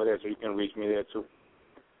everything over there, so you can reach me there too.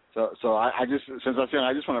 So I just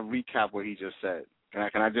want to recap what he just said.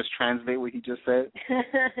 Can I just translate what he just said? Go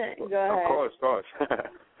ahead. Of course.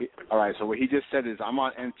 All right, so what he just said is I'm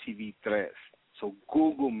on MTV Tr3s. So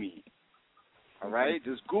Google me. All right?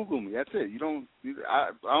 Just Google me. That's it.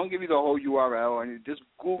 I don't give you the whole URL, and just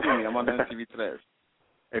Google me. I'm on MTV Tr3s.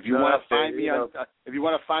 If you want to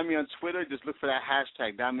find me on Twitter, just look for that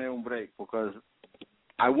hashtag Dame un break, because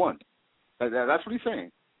I won. That's what he's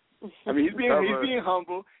saying. I mean, he's being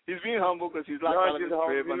humble. He's being humble because he's locked out of his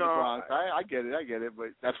crib on the Bronx. I get it,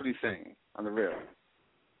 but that's what he's saying on the real.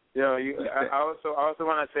 I also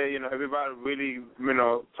want to say, everybody really,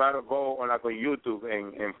 try to go on YouTube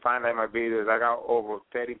and find my videos. I got over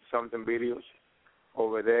 30-something videos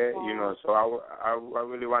over there, So I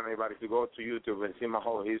really want everybody to go to YouTube and see my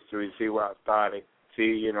whole history, see where I started,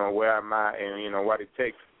 see, where I'm at, and what it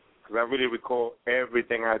takes. Because I really record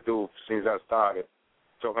everything I do since I started.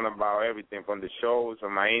 Talking about everything from the shows,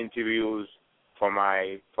 from my interviews, from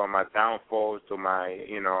my downfalls to my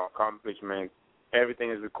accomplishments.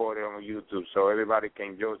 Everything is recorded on YouTube, so everybody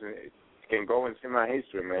can go and see my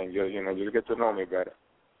history, man. Just get to know me better.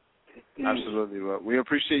 Absolutely. Well, we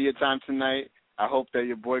appreciate your time tonight. I hope that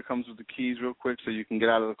your boy comes with the keys real quick so you can get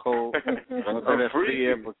out of the cold. Okay.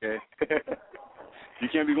 You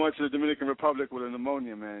can't be going to the Dominican Republic with a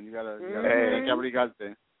pneumonia, man. You gotta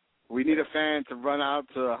We need a fan to run out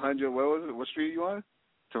to 100. Where was it? What street are you on?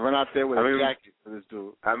 To run out there with a jacket for this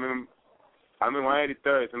dude. I'm in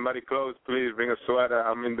 183rd. Somebody close, please. Bring a sweater.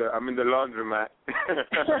 I'm in the laundromat.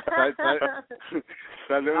 I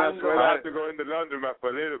have to go in the laundromat for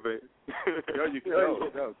a little bit.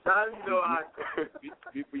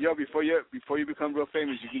 Yo, before you become real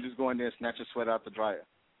famous, you can just go in there and snatch a sweater out the dryer.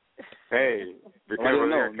 Hey, the camera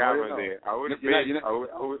there.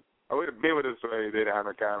 I would have been with us so they didn't have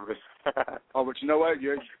no cameras. Oh, but you know what?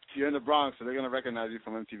 You're in the Bronx, so they're going to recognize you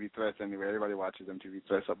from MTV Tr3s anyway. Everybody watches MTV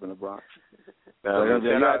Tr3s up in the Bronx. That's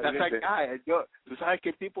that guy. Yo, tú sabes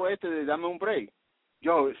que el tipo de Dame un break.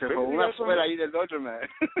 Yo, se fue una suela ahí del otro, man.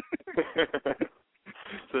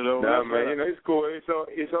 No, man, you know, it's cool. It's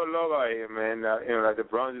all love out here, man. You know, like the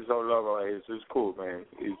Bronx is all love out here, so it's cool, man.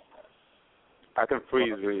 I can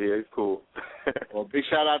freeze right here. It's cool. Well, big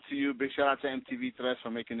shout out to you. Big shout out to MTV Tr3s for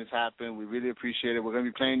making this happen. We really appreciate it. We're going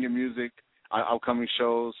to be playing your music on upcoming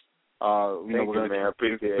shows. We're going to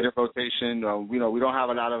put it in rotation. We don't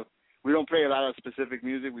have we don't play a lot of specific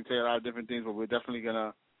music. We play a lot of different things, but we're definitely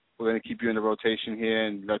we're gonna keep you in the rotation here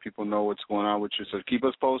and let people know what's going on with you. So keep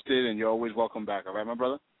us posted, and you're always welcome back. All right, my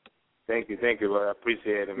brother. Thank you, brother. I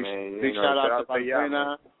appreciate it, man. Big shout out to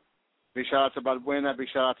Balbuena. Big shout out to Balbuena. Big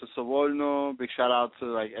shout out to Soborno. Big shout out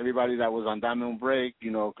to everybody that was on Dame Un Break.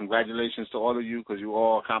 Congratulations to all of you because you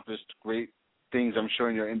all accomplished great things, I'm sure,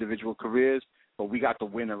 in your individual careers. But we got the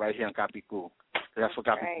winner right here on Capicú. That's what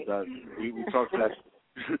Capicú does. We talk to that.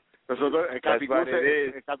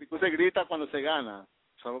 Capicú se grita cuando se gana.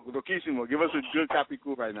 So, Lokixximo, give us a good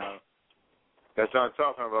Capicú right now. That's what I'm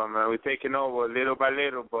talking about, man. We're taking over little by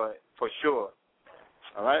little, but for sure.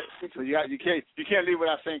 All right. So you can't leave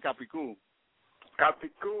without saying Capicú.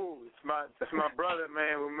 Capicú, that's my brother,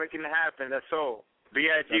 man. We're making it happen. That's all.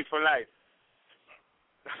 BIG for life.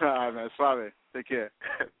 All right, man. Suave. Take care.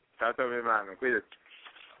 Tato, mi hermano. Cuídate.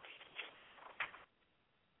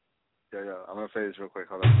 Yeah. I'm gonna play this real quick.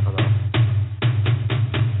 Hold on.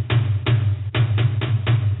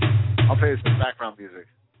 I'll play some background music.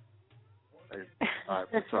 All right,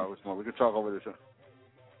 we can talk over this.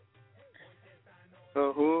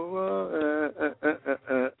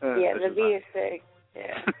 Yeah, the beat is sick.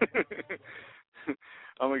 Yeah.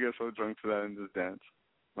 I'm gonna get so drunk to that and just dance.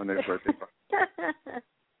 My next birthday party.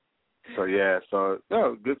 So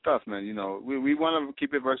good stuff, man. We want to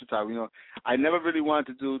keep it versatile. I never really wanted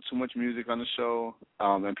to do too much music on the show,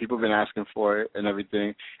 and people have been asking for it and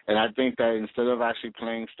everything. And I think that instead of actually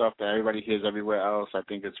playing stuff that everybody hears everywhere else, I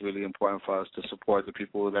think it's really important for us to support the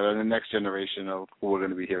people that are the next generation of who we're going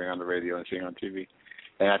to be hearing on the radio and seeing on TV.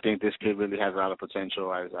 And I think this kid really has a lot of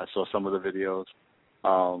potential. I saw some of the videos.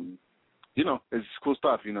 It's cool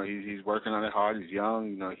stuff. He's working on it hard. He's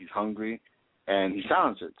young. He's hungry. And he's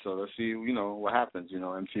talented, so let's see, what happens.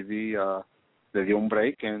 MTV, le dio un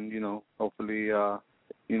break, and, hopefully,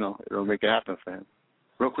 it'll make it happen for him.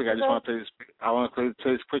 Real quick, I just want to play this. I want to play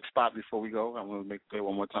this quick spot before we go. I'm going to play it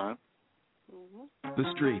one more time. The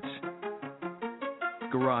streets,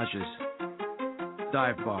 garages,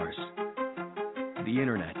 dive bars, the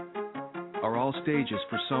internet are all stages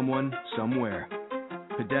for someone, somewhere.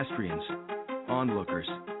 Pedestrians, onlookers,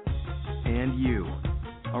 and you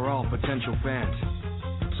are all potential fans.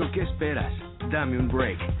 So ¿qué esperas? Dame un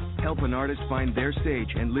break. Help an artist find their stage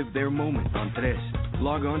and live their moment on Tr3s.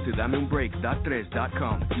 Log on to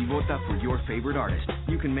dameunbreak.3s.com y vota for your favorite artist.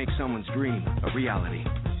 You can make someone's dream a reality.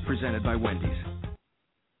 Presented by Wendy's.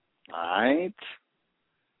 All right.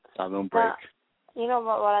 Dame un break.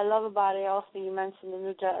 What I love about it also, you mentioned the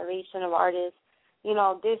new generation of artists.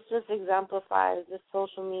 This just exemplifies the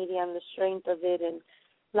social media and the strength of it and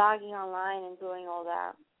logging online and doing all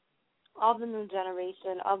that. All the new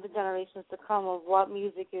generation, all the generations to come of what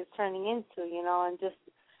music is turning into, and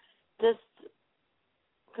just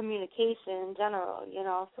communication in general,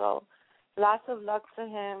 So lots of luck to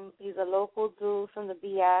him. He's a local dude from the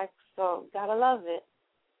BX, so gotta love it.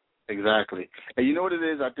 Exactly. And you know what it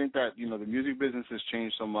is? I think that, the music business has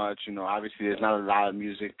changed so much. Obviously there's not a lot of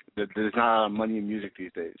music. There's not a lot of money in music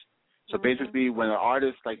these days. So basically when an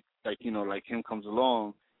artist like him comes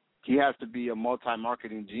along, he has to be a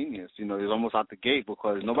multi-marketing genius. He's almost out the gate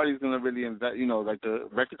because nobody's going to really invest. The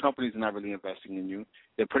record companies are not really investing in you.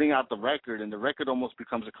 They're putting out the record, and the record almost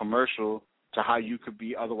becomes a commercial to how you could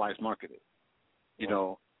be otherwise marketed. You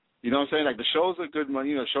know what I'm saying? Like the shows are good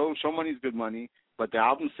money. Show money is good money, but the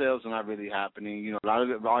album sales are not really happening. A lot of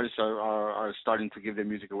the artists are starting to give their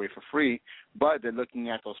music away for free, but they're looking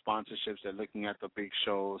at those sponsorships. They're looking at the big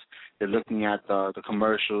shows. They're looking at the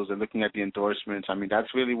commercials. They're looking at the endorsements. I mean,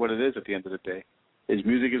 that's really what it is at the end of the day. His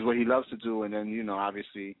music is what he loves to do, and then,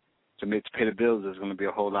 obviously, to pay the bills, there's going to be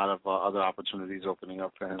a whole lot of other opportunities opening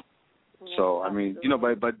up for him. So, I mean,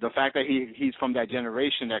 but the fact that he's from that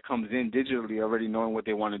generation that comes in digitally already knowing what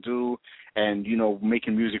they want to do and,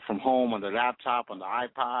 making music from home on the laptop, on the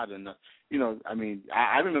iPod, and,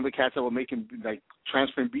 I remember cats that were making,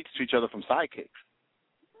 transferring beats to each other from sidekicks.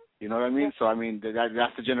 You know what I mean? So, I mean,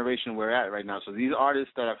 that's the generation we're at right now. So these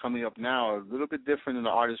artists that are coming up now are a little bit different than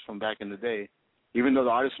the artists from back in the day, even though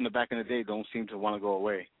the artists from the back in the day don't seem to want to go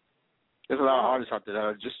away. There's a lot of artists out there that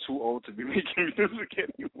are just too old to be making music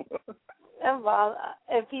anymore. Well,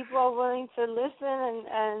 if people are willing to listen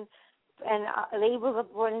and labels are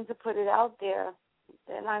willing to put it out there,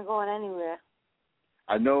 they're not going anywhere.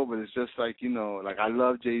 I know, but it's just like, you know, like I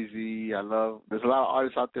love Jay-Z. There's a lot of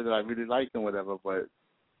artists out there that I really like and whatever, but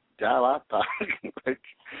ya basta. Like,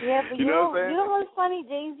 yeah, but you know what I'm saying? You know what's funny?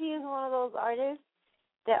 Jay-Z is one of those artists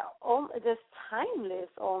that just timeless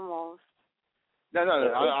almost. No,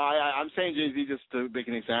 I'm saying Jay-Z just to make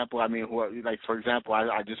an example. I mean, like, for example,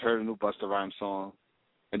 I just heard a new Busta Rhymes song,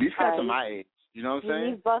 and these guys are my age. You know what I'm saying? You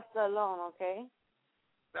leave Busta alone, okay?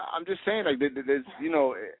 I'm just saying, like, there's, you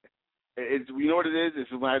know, it's, you know what it is?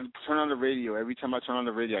 It's when I turn on the radio, every time I turn on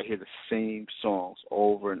the radio, I hear the same songs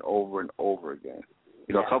over and over and over again.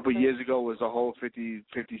 You know, a couple of years ago was the whole 50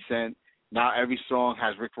 Cent. Now every song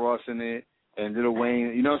has Rick Ross in it and Lil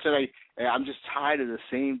Wayne. You know what I'm saying? Like, I'm just tired of the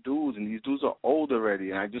same dudes, and these dudes are old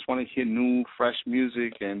already, and I just want to hear new, fresh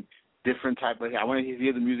music and different type of. I want to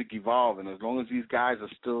hear the music evolve, and as long as these guys are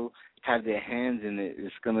still have their hands in it,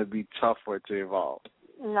 it's going to be tough for it to evolve.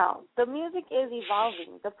 No, the music is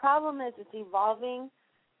evolving. The problem is it's evolving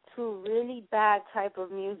to really bad type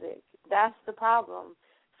of music. That's the problem.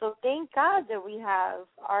 So thank God that we have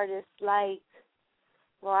artists like,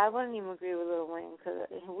 well, I wouldn't even agree with Lil Wayne because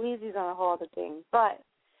Weezy's on a whole other thing. But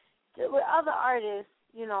with other artists,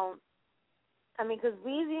 you know, I mean, because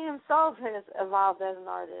Weezy himself has evolved as an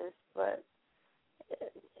artist, but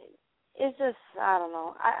it's just, I don't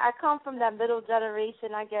know. I come from that middle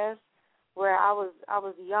generation, I guess, where I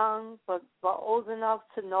was young but old enough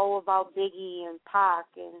to know about Biggie and Pac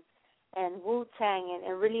and Wu-Tang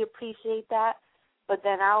and really appreciate that. But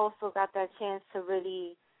then I also got that chance to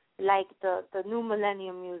really like the new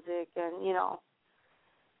millennium music and, you know,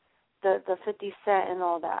 the 50 Cent and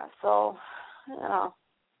all that. So, you know,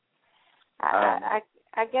 I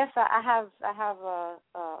guess I have a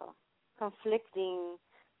conflicting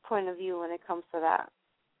point of view when it comes to that.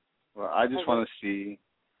 Well, I just want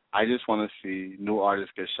to see new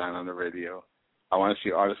artists get shine on the radio. I want to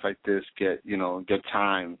see artists like this get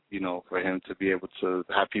time, you know, for him to be able to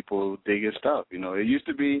have people dig his stuff. You know, it used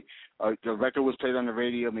to be the record was played on the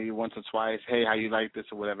radio maybe once or twice. Hey, how you like this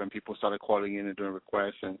or whatever, and people started calling in and doing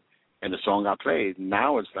requests, and the song got played.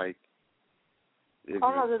 Now it's like if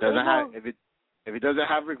it doesn't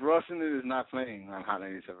have Rick Ross in it, it's not playing on Hot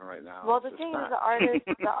 97 right now. Well, the thing is,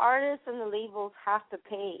 the artists and the labels have to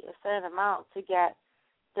pay a certain amount to get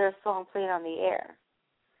their song played on the air.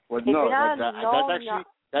 Well, no,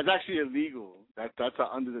 that's actually illegal. That's an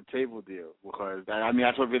under the table deal because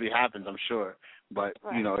that's what really happens, I'm sure. But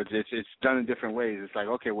you know, it's done in different ways. It's like,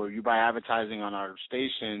 okay, well, you buy advertising on our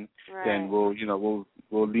station, then we'll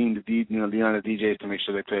lean on the DJs to make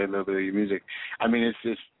sure they play a little bit of your music. I mean,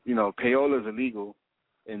 it's you know, payola is illegal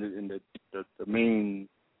in the main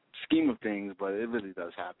scheme of things, but it really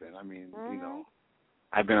does happen. I mean, you know,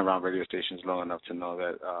 I've been around radio stations long enough to know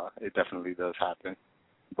that it definitely does happen.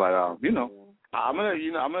 But you know, I'm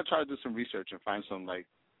gonna try to do some research and find some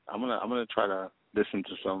I'm gonna try to listen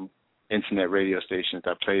to some internet radio stations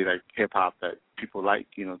that play like hip hop that people like,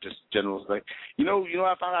 you know, just generals like you know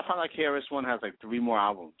I found like KRS-One has like 3 more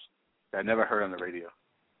albums that I never heard on the radio,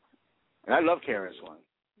 and I love KRS-One.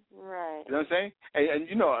 Right. You know what I'm saying? And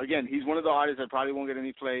you know, again, he's one of the artists that probably won't get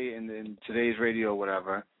any play in today's radio or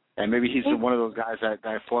whatever. And maybe he's one of those guys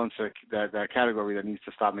that fall into that category that needs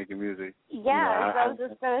to stop making music. Yeah, you know, I was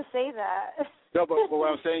just going to say that. No, but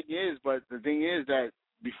what I'm saying is, but the thing is that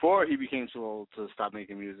before he became too old to stop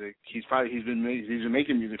making music, he's been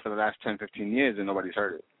making music for the last 10, 15 years and nobody's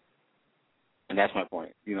heard it. And that's my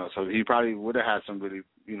point. You know, so he probably would have had some really,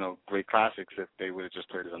 you know, great classics if they would have just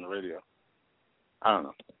played it on the radio. I don't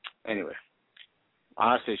know. Anyway, on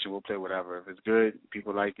our station we'll play whatever. If it's good,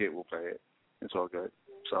 people like it, we'll play it. It's all good.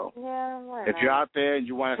 So if you're out there and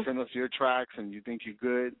you want to send us your tracks and you think you're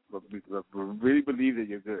good, but we really believe that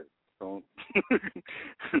you're good. Don't.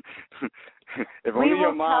 If only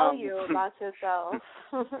your mom. Tell you about yourself.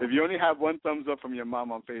 If you only have 1 thumbs up from your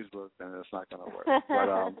mom on Facebook, then it's not gonna work.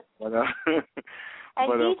 And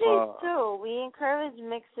DJs too. We encourage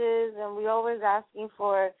mixes, and we always asking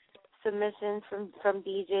for submissions from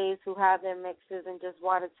DJs who have their mixes and just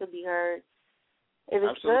want it to be heard. If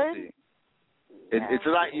it's good. It's a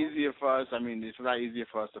lot easier for us. I mean, it's a lot easier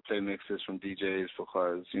for us to play mixes from DJs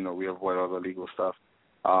because, you know, we avoid all the legal stuff.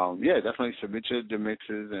 Yeah, definitely submit your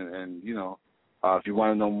mixes and you know, if you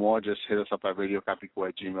want to know more, just hit us up at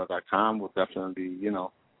radiocapico@gmail.com. We'll definitely, you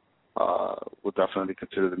know, we'll definitely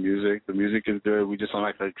consider the music. The music is good. We just don't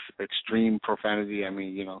like extreme profanity. I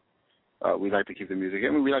mean, you know, we like to keep the music. I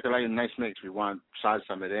mean, we like a nice mix. We want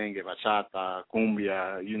salsa, merengue, bachata,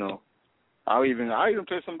 cumbia, you know. I'll even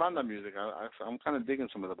play some banda music. I'm kind of digging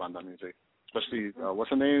some of the banda music, especially what's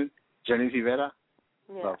her name, Jenny Rivera.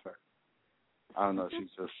 Yeah. Love her. I don't know, she's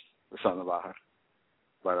just something about her.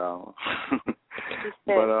 But She's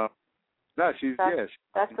thick. But no, that's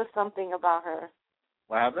the something about her.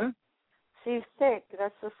 What happened? She's thick.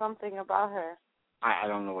 That's the something about her. I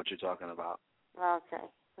don't know what you're talking about. Okay,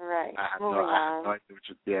 right. I have Moving no on.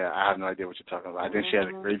 idea I have no idea what you're talking about. I think she has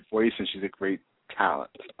a great voice and she's a great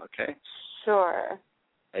talent. Okay. Sure.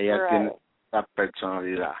 Ella tiene la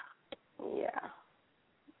personalidad. Yeah.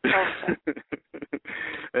 Okay.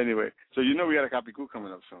 Anyway, so you know we got a Capicu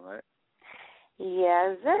coming up soon, right?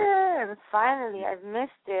 Yes, sir. Finally, I've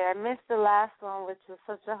missed it. I missed the last one, which was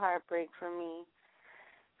such a heartbreak for me.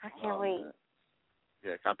 I can't wait. Man.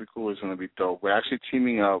 Yeah, Capicu is going to be dope. We're actually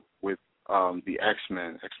teaming up with the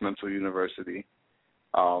X-Men, X-Mental University,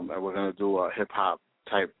 and we're going to do a hip-hop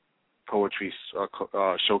type poetry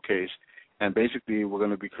showcase. And basically, we're going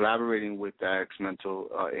to be collaborating with the X-Mental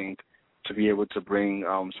Inc. to be able to bring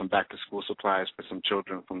some back-to-school supplies for some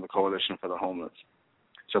children from the Coalition for the Homeless.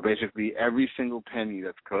 So basically, every single penny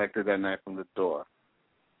that's collected that night from the door,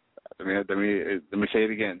 let me say it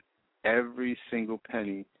again, every single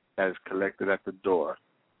penny that is collected at the door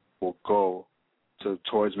will go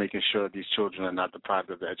towards making sure these children are not deprived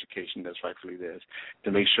of the education that's rightfully theirs,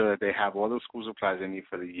 to make sure that they have all the school supplies they need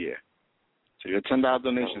for the year. So your $10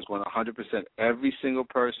 donation is going 100%. Every single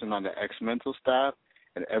person on the X-Mental staff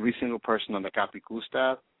and every single person on the Capicu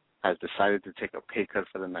staff has decided to take a pay cut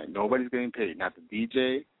for the night. Nobody's getting paid. Not the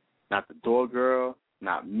DJ, not the door girl,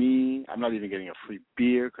 not me. I'm not even getting a free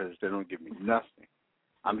beer because they don't give me nothing.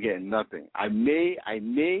 I'm getting nothing. I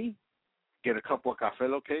may get a couple of Café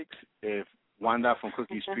Lo cakes if Wanda from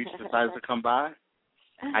Cookie Streets decides to come by.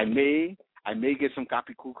 I may get some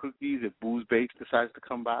Capicu cookies if Booze Bakes decides to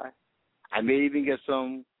come by. I may even get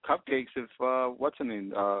some cupcakes if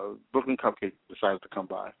Brooklyn Cupcakes decides to come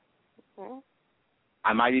by. Mm-hmm.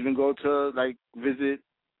 I might even go to visit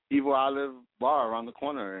Evil Olive Bar around the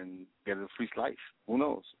corner and get a free slice. Who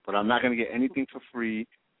knows? But I'm not going to get anything for free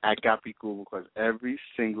at Capicu because every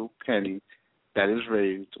single penny that is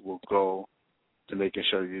raised will go to making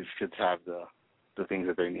sure these kids have the things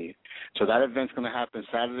that they need. So that event's going to happen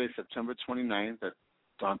Saturday, September 29th,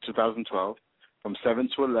 2012, from 7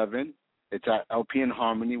 to 11. It's at LP and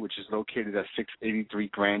Harmony, which is located at 683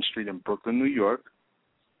 Grand Street in Brooklyn, New York.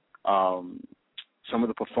 Some of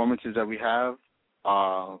the performances that we have,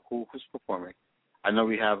 who's performing? I know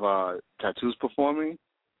we have Tattoos performing.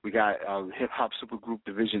 We got hip-hop supergroup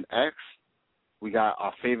Division X. We got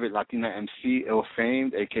our favorite Latina MC, Ill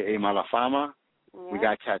Famed, a.k.a. Mala Fama. Yeah. We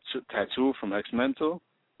got Tattoo from X-Mental.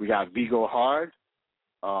 We got Vigo Hard,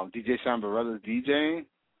 DJ Sambarella's DJing.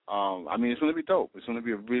 It's going to be dope. It's going to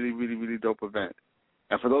be a really, really, really dope event.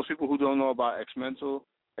 And for those people who don't know about X-Mental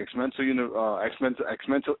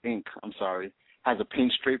Inc., has a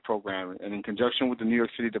Paint Straight program. And in conjunction with the New York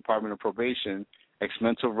City Department of Probation,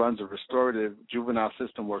 X-Mental runs a restorative juvenile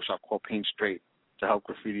system workshop called Paint Straight to help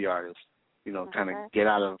graffiti artists, kind of get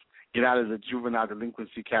out of the juvenile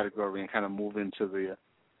delinquency category and kind of move into the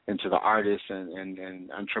artist and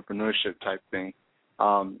entrepreneurship type thing.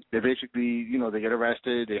 They basically, they get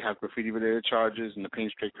arrested, they have graffiti-related charges, and the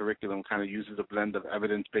Paint Straight curriculum kind of uses a blend of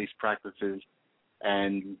evidence-based practices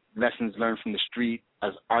and lessons learned from the street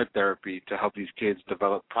as art therapy to help these kids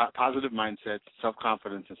develop positive mindsets,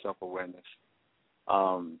 self-confidence, and self-awareness.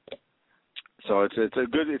 So it's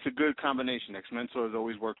a good combination. X-Mental has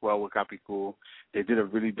always worked well with Capicu. They did a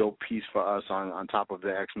really dope piece for us on top of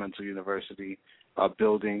the X-Mental University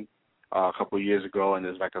building a couple of years ago, and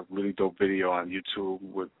there's a really dope video on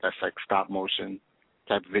YouTube that's stop motion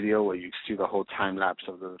type video where you see the whole time lapse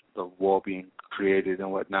of the wall being created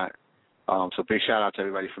and whatnot. So big shout out to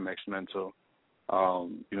everybody from X-Mental.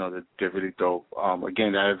 They're really dope.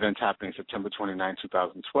 Again, that event's happening September 29,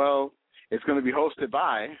 2012. It's going to be hosted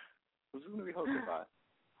by. Who's it going to be hosted by?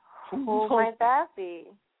 Who might that be?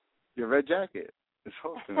 Your Red Jacket is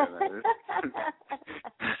hosting that night.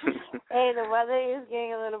 Hey, the weather is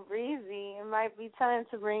getting a little breezy. It might be time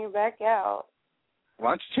to bring it back out.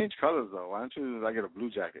 Why don't you change colors, though? Why don't you get a blue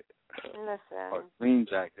jacket? Listen. Or a green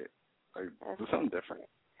jacket. Do something different.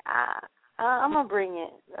 I'm going to bring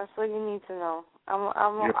it. That's what you need to know.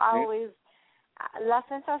 always, La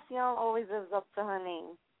Sensación always lives up to her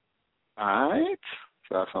name. All right.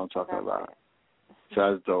 So that's what I'm talking about.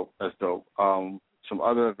 So that's dope. Some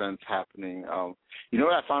other events happening. You know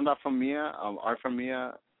what I found out from Mia? Art from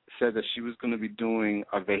Mia said that she was going to be doing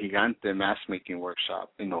a Vejigante mask making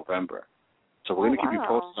workshop in November. So we're going to keep you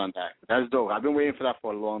posted on that. That's dope. I've been waiting for that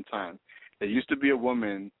for a long time. There used to be a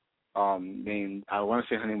woman named, I want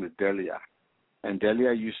to say her name was Delia. And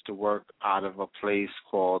Delia used to work out of a place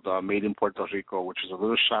called Made in Puerto Rico, which is a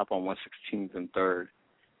little shop on 116th and 3rd.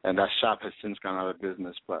 And that shop has since gone out of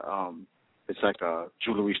business. But It's like a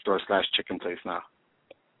jewelry store / chicken place now.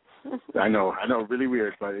 I know, really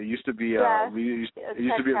weird, but it used to be it used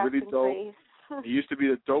to be a really dope. It used to be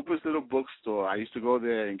the dopest little bookstore. I used to go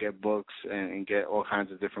there and get books and get all kinds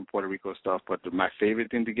of different Puerto Rico stuff. But my favorite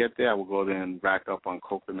thing to get there, I would go there and rack up on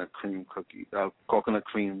coconut cream cookie, coconut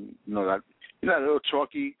cream. That little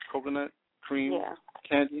chalky coconut cream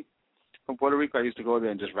candy from Puerto Rico. I used to go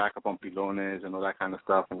there and just rack up on pilones and all that kind of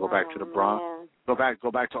stuff, and go back to the Bronx, go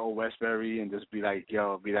back to Old Westbury, and just be like,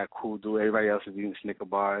 be that cool dude. Everybody else is eating Snicker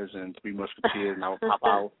bars and Three Musketeers, and I would pop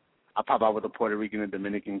out. I pop out with the Puerto Rican and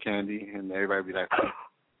Dominican candy, and everybody be like,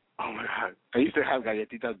 "Oh my God!" I used to have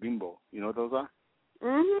galletitas Bimbo. You know what those are?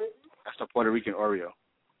 Mhm. That's the Puerto Rican Oreo.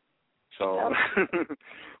 So,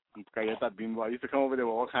 galleta Bimbo. I used to come over there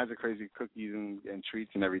with all kinds of crazy cookies and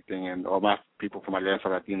treats and everything, and all my people from Alianza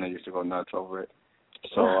Latina used to go nuts over it.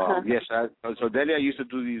 So yes, so Delia used to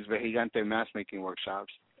do these Vejigante mask making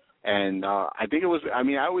workshops, and I think it was. I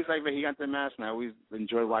mean, I always liked Vejigante masks, and I always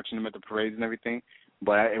enjoyed watching them at the parades and everything.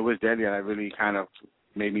 But it was Delia that really kind of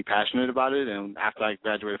made me passionate about it. And after I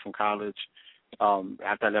graduated from college,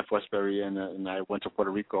 after I left Westbury and I went to Puerto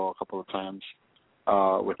Rico a couple of times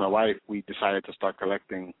with my wife, we decided to start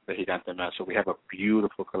collecting the Gigante masks. So we have a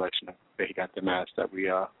beautiful collection of the Gigante masks that we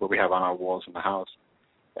have on our walls in the house.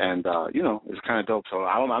 And, it's kind of dope. So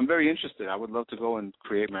I'm very interested. I would love to go and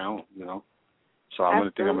create my own, So I'm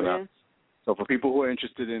going to. So for people who are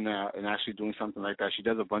interested in actually doing something like that, she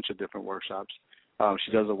does a bunch of different workshops.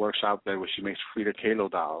 She does a workshop there where she makes Frida Kahlo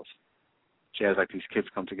dolls. She has these kids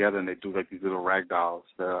come together and they do these little rag dolls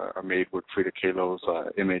that are made with Frida Kahlo's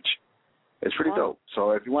image. It's pretty dope.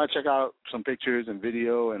 So if you want to check out some pictures and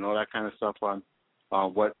video and all that kind of stuff on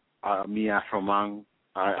what Mia Hernandez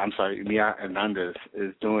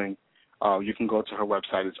is doing, you can go to her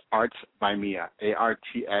website. It's Arts by Mia, ARTS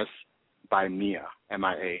by Mia,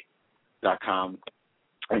 MIA.com,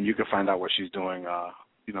 and you can find out what she's doing.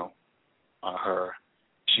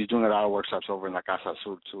 She's doing a lot of workshops over in La Casa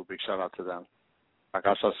Azul too. Big shout out to them. La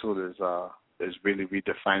Casa Azul is really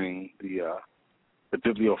redefining the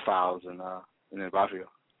bibliophiles in El Barrio.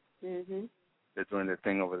 Mhm. They're doing their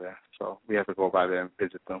thing over there, so we have to go by there and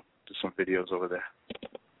visit them, do some videos over there.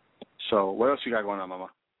 So what else you got going on, Mama?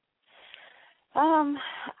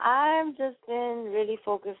 I've just been really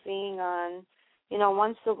focusing on,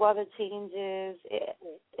 once the weather changes,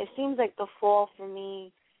 it seems like the fall for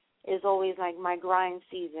me is always like my grind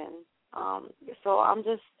season. So I'm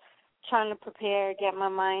just trying to prepare, get my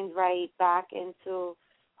mind right back into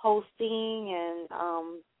hosting and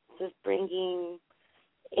just bringing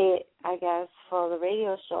it, I guess, for the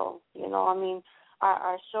radio show.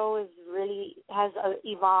 Our show has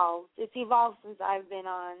evolved. It's evolved since I've been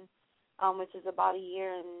on, which is about a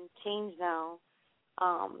year and change now.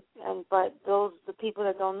 But the people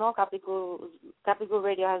that don't know, Capicu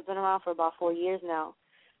Radio has been around for about 4 years now.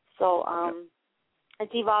 So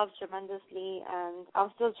it's evolved tremendously, and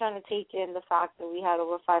I'm still trying to take in the fact that we had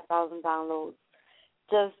over 5,000 downloads,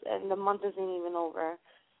 and the month isn't even over.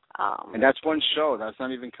 And that's one show. That's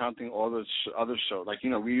not even counting all the other shows.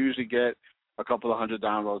 We usually get a couple of hundred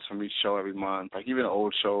downloads from each show every month. Even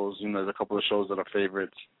old shows, there's a couple of shows that are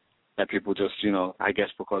favorites that people just, I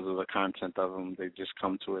guess because of the content of them, they just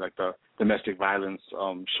come to it. Like the domestic violence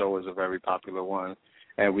show is a very popular one.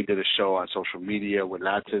 And we did a show on social media with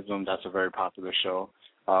Latism. That's a very popular show.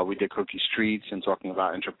 We did Cookie Streets and talking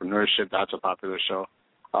about entrepreneurship. That's a popular show.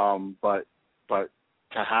 But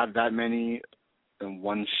to have that many in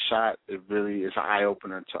one shot, it really is an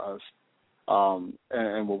eye-opener to us.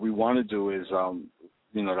 And what we want to do is, La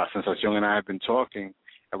Sensación and I have been talking,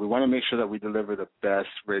 and we want to make sure that we deliver the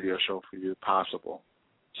best radio show for you possible.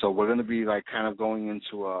 So we're going to be kind of going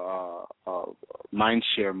into a mind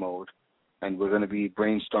share mode. And we're going to be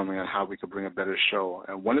brainstorming on how we could bring a better show.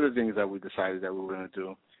 And one of the things that we decided that we were going to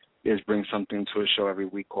do is bring something to a show every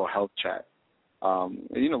week called Health Chat. I'm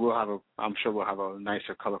sure we'll have a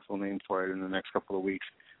nicer, colorful name for it in the next couple of weeks.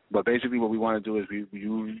 But basically what we want to do is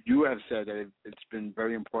you have said that it's been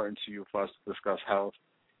very important to you for us to discuss health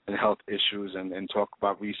and health issues and talk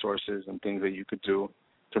about resources and things that you could do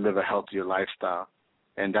to live a healthier lifestyle.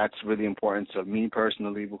 And that's really important to me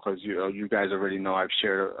personally because you guys already know I've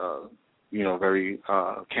shared very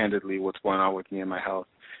candidly what's going on with me and my health.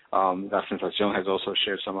 La Sensación has also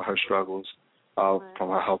shared some of her struggles from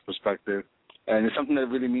her health perspective. And it's something that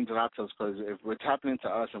really means a lot to us because if it's happening to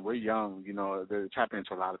us and we're young, it's happening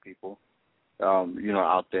to a lot of people,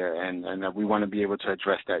 out there. And that we want to be able to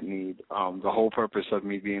address that need. The whole purpose of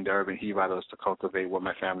me being the urban Jibaro is to cultivate what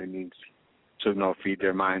my family needs to, feed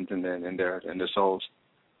their minds and their souls.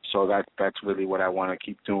 So that's really what I want to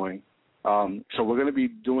keep doing. So we're going to be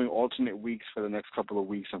doing alternate weeks for the next couple of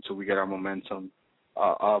weeks until we get our momentum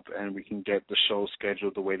up and we can get the show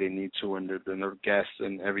scheduled the way they need to and the guests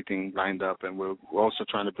and everything lined up. And we're also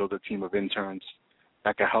trying to build a team of interns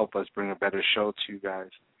that can help us bring a better show to you guys.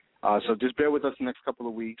 So just bear with us the next couple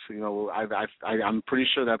of weeks. You know, I'm pretty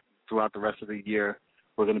sure that throughout the rest of the year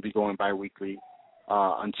we're going to be going bi-weekly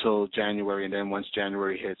until January, and then once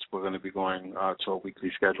January hits, we're going to be going to a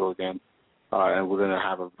weekly schedule again, and we're going to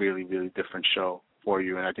have a really, really different show for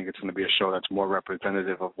you, and I think it's going to be a show that's more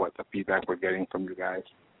representative of what the feedback we're getting from you guys.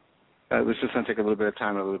 It's just going to take a little bit of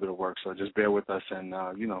time and a little bit of work, so just bear with us and,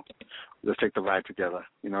 you know, let's take the ride together.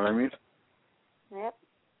 You know what I mean? Yep,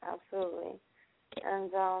 absolutely.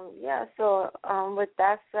 And, so with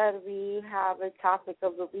that said, we have a topic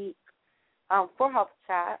of the week for Health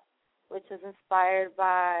Chat, which is inspired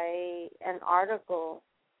by an article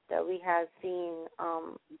that we had seen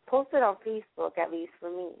posted on Facebook, at least for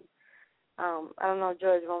me. I don't know,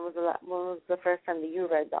 George, when was the first time that you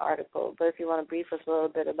read the article? But if you want to brief us a little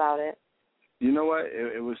bit about it. You know what?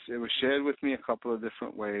 It was shared with me a couple of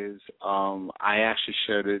different ways. I actually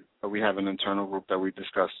shared it. We have an internal group that we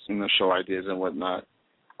discuss, you know, show ideas and whatnot.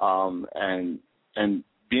 And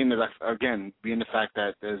being the fact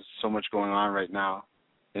that there's so much going on right now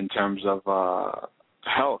in terms of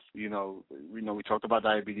health. You know, we talked about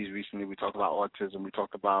diabetes recently. We talked about autism. We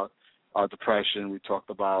talked about depression. We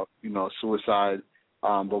talked about, you know, suicide.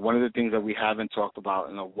 But one of the things that we haven't talked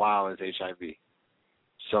about in a while is HIV.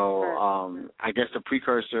 So I guess the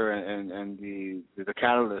precursor and the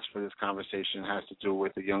catalyst for this conversation has to do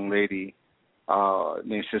with a young lady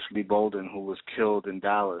named Cicely Bolden who was killed in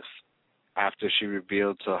Dallas after she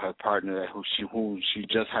revealed to her partner who she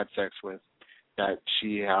just had sex with that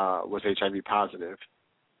she was HIV positive,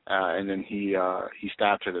 and then he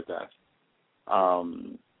stabbed her to death.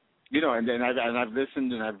 You know, and then I've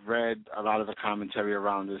listened and I've read a lot of the commentary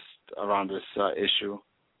around this issue,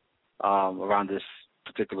 around this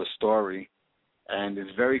particular story, and it's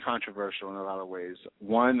very controversial in a lot of ways.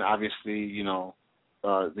 One, obviously, you know,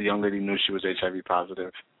 the young lady knew she was HIV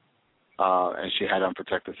positive, and she had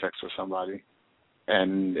unprotected sex with somebody,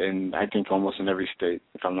 and I think almost in every state,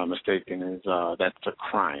 if I'm not mistaken, is that's a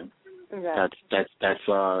crime. Right. That's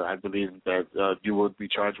I believe that you would be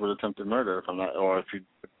charged with attempted murder if I'm not, or if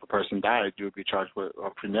a person died, you would be charged with a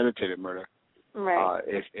premeditated murder. Right.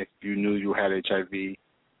 If you knew you had HIV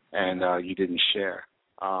and you didn't share.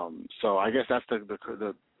 So I guess that's the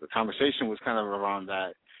conversation was kind of around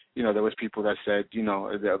that. You know, there was people that said, you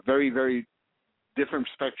know, there are very, very different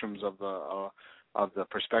spectrums of the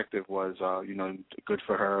perspective was, you know, good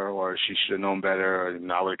for her, or she should have known better,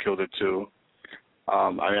 and I would have killed her too.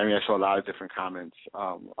 I saw a lot of different comments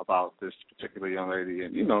about this particular young lady,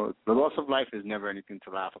 and you know, the loss of life is never anything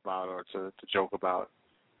to laugh about or to joke about.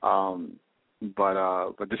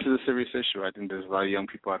 But this is a serious issue. I think there's a lot of young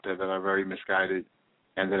people out there that are very misguided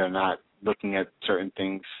and that are not looking at certain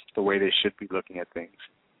things the way they should be looking at things.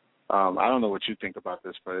 I don't know what you think about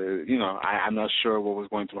this, but, you know, I'm not sure what was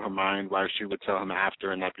going through her mind, why she would tell him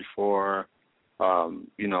after and not before.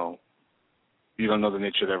 You know, you don't know the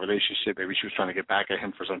nature of their relationship. Maybe she was trying to get back at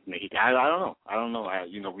him for something that he did. I don't know.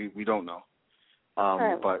 We don't know.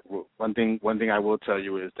 But one thing I will tell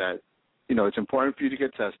you is that, you know, it's important for you to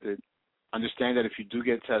get tested. Understand that if you do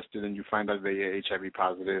get tested and you find out that you're HIV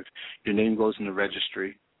positive, your name goes in the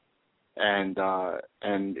registry, and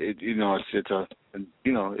it, you know,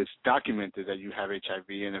 it's documented that you have HIV.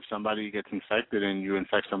 And if somebody gets infected and you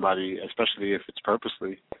infect somebody, especially if it's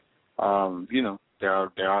purposely, you know, there are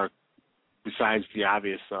besides the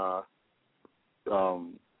obvious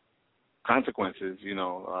consequences, you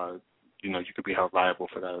could be held liable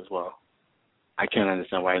for that as well. I can't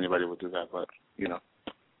understand why anybody would do that, but you know.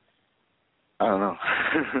 I don't know.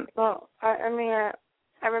 Well, I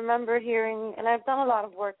remember hearing, and I've done a lot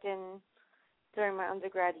of work during my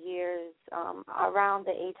undergrad years around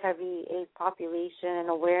the HIV/AIDS population and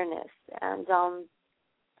awareness, and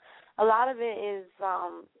a lot of it is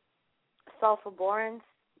self-abhorrence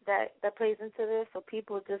that plays into this. So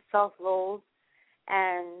people just self-loathe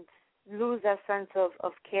and lose that sense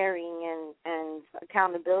of caring and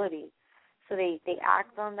accountability. So they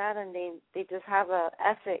act on that, and they just have a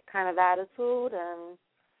ethic kind of attitude and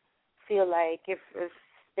feel like if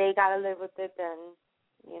they got to live with it, then,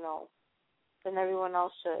 you know, then everyone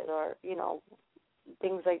else should, or, you know,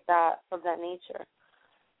 things like that of that nature.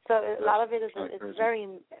 So a lot of it is it's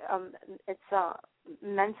very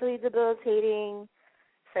mentally debilitating,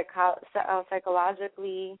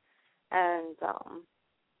 psychologically, and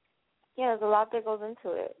there's a lot that goes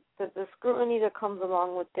into it. The scrutiny that comes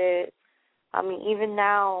along with it. I mean, even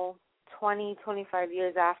now, 20, 25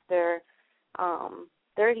 years after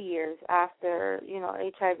 30 years after,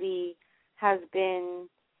 HIV has been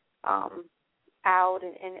out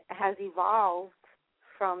and has evolved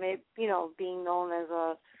from it, being known as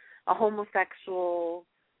a homosexual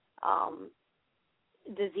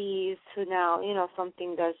disease to now,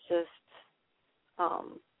 something that's just,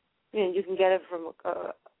 you can get it from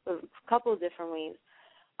a couple of different ways.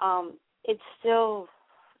 It's still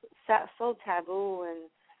so taboo,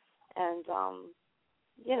 and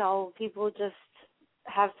people just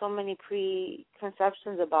have so many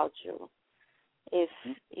preconceptions about you if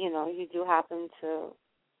you do happen to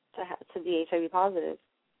be HIV positive.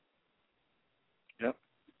 Yep.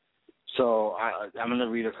 So I'm going to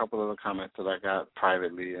read a couple of the comments that I got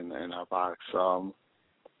privately in our box.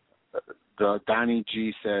 The Donnie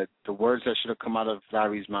G said the words that should have come out of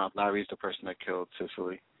Larry's mouth. Larry's the person that killed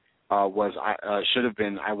Cicely. Should have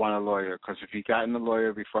been, I want a lawyer, because if he'd gotten a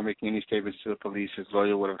lawyer before making any statements to the police, his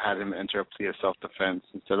lawyer would have had him enter a plea of self-defense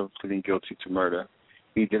instead of pleading guilty to murder.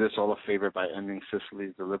 He did us all a favor by ending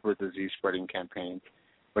Cicely's deliberate disease-spreading campaign,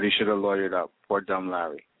 but he should have lawyered up. Poor dumb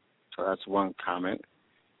Larry. So that's one comment.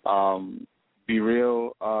 Be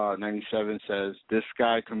Real 97 says, this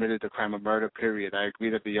guy committed the crime of murder, period. I agree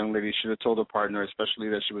that the young lady should have told her partner, especially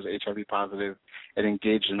that she was HIV positive, and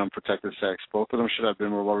engaged in unprotected sex. Both of them should have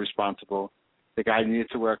been more responsible. The guy needed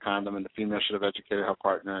to wear a condom, and the female should have educated her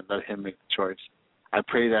partner and let him make the choice. I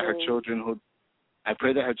pray that her children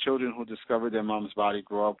who discovered their mom's body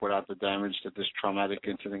grow up without the damage that this traumatic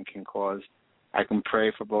incident can cause. I can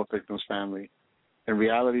pray for both victims' family. In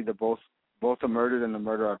reality, both the murdered and the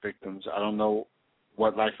murderer are victims. I don't know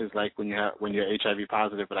what life is like when you're HIV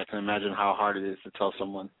positive, but I can imagine how hard it is to tell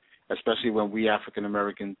someone, especially when we African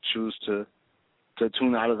Americans choose to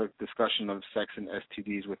tune out of the discussion of sex and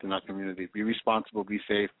STDs within our community. Be responsible, be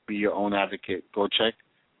safe, be your own advocate. Go check,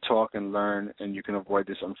 talk, and learn, and you can avoid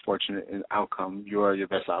this unfortunate outcome. You are your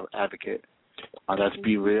best advocate. That's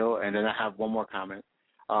Be Real. And then I have one more comment.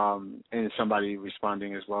 And somebody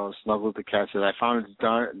responding as well. Snuggle the Cat said, I found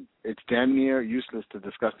it's damn near useless to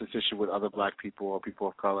discuss this issue with other black people or people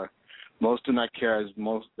of color. Most do not care, as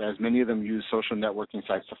many of them use social networking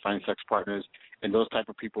sites to find sex partners, and those type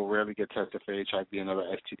of people rarely get tested for HIV and other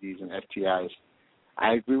STDs and STIs.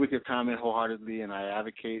 I agree with your comment wholeheartedly, and I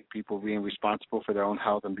advocate people being responsible for their own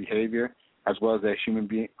health and behavior, as well as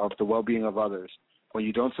the well-being of others. When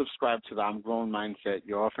you don't subscribe to the I'm grown mindset,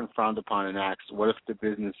 you're often frowned upon and asked, what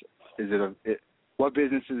business is it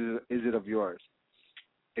of yours?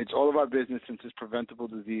 It's all of our business since it's preventable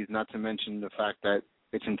disease, not to mention the fact that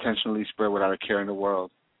it's intentionally spread without a care in the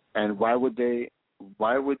world. And why would they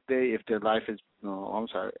if their life has been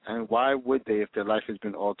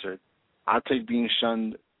altered? I'll take being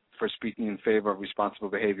shunned for speaking in favor of responsible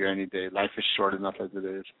behavior any day. Life is short enough as it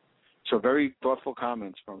is. So very thoughtful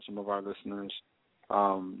comments from some of our listeners.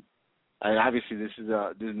 And obviously, this is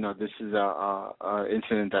a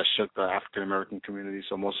incident that shook the African American community.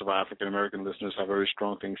 So most of our African American listeners have very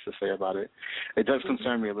strong things to say about it. It does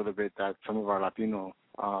concern me a little bit that some of our Latino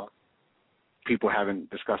people haven't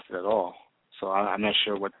discussed it at all. So I'm not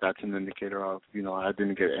sure what that's an indicator of. I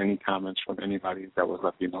didn't get any comments from anybody that was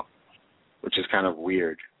Latino, which is kind of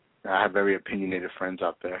weird. I have very opinionated friends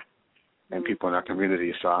out there and people in our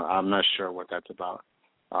community, so I'm not sure what that's about.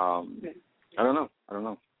 I don't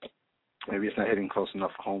know. Maybe it's not hitting close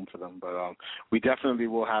enough home for them, but we definitely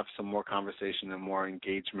will have some more conversation and more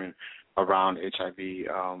engagement around HIV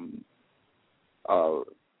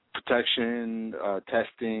protection,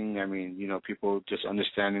 testing. I mean, people just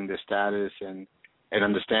understanding their status and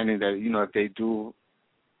understanding that,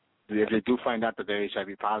 if they do find out that they're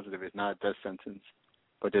HIV positive, it's not a death sentence,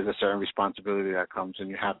 but there's a certain responsibility that comes, and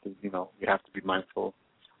you have to be mindful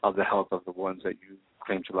of the health of the ones that you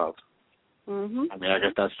claim to love. Mm-hmm. I mean, I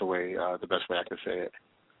guess that's the best way I could say it.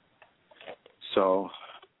 So,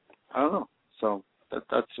 I don't know. So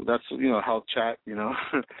that's health chat.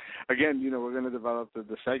 Again, we're going to develop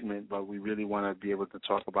the segment, but we really want to be able to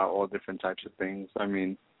talk about all different types of things. I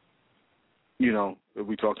mean,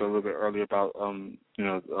 we talked a little bit earlier about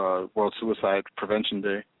World Suicide Prevention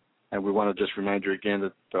Day, and we want to just remind you again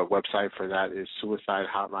that the website for that is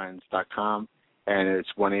suicidehotlines.com. And it's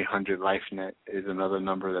 1-800-LIFE-NET is another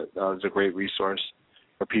number that is a great resource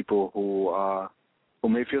for people who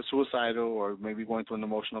may feel suicidal or maybe going through an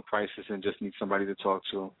emotional crisis and just need somebody to talk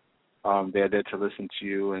to. They're there to listen to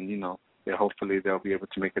you, and hopefully they'll be able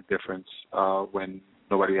to make a difference when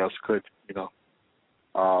nobody else could.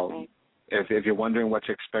 If you're wondering what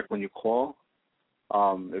to expect when you call,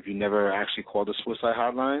 if you never actually called the suicide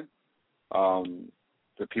hotline,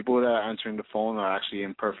 the people that are answering the phone are actually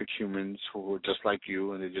imperfect humans who are just like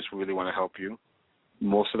you, and they just really want to help you.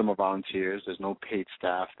 Most of them are volunteers. There's no paid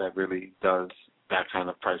staff that really does that kind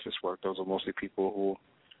of crisis work. Those are mostly people who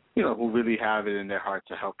really have it in their heart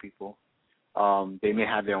to help people. They may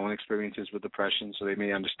have their own experiences with depression, so they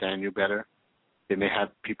may understand you better. They may have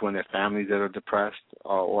people in their families that are depressed,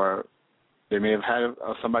 or they may have had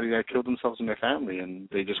somebody that killed themselves in their family, and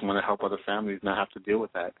they just want to help other families not have to deal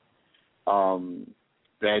with that.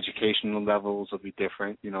 The educational levels will be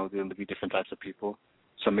different. There'll be different types of people.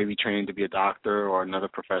 Some may be trained to be a doctor or another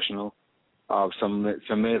professional. Some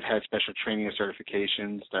may have had special training or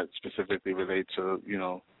certifications that specifically relate to,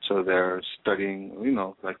 so they're studying,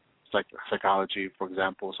 like psychology, for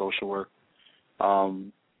example, social work.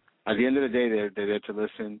 At the end of the day, they're there to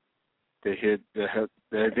listen. They're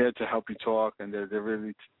there to help you talk, and they're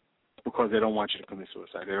really, because they don't want you to commit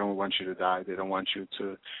suicide. They don't want you to die. They don't want you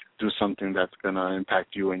to do something that's going to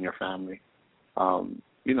impact you and your family.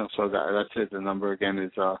 So that's it. The number, again,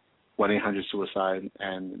 is 1-800-SUICIDE,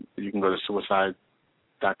 and you can go to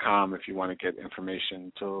suicide.com if you want to get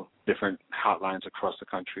information to different hotlines across the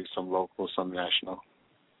country, some local, some national.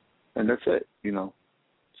 And that's it,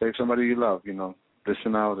 Save somebody you love,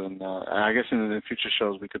 listen out. And I guess in the future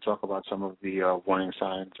shows we could talk about some of the warning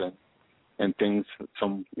signs and things.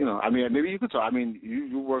 Maybe you could talk.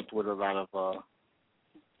 You worked with a lot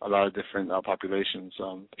of different populations.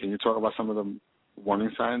 Can you talk about some of the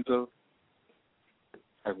warning signs of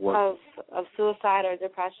suicide or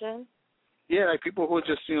depression? Yeah, like people who are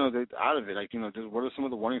just, they're out of it. Like, what are some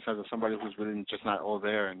of the warning signs of somebody who's really just not all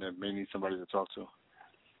there and they may need somebody to talk to?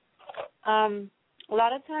 A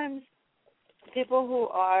lot of times, people who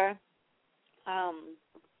are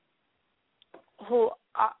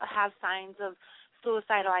have signs of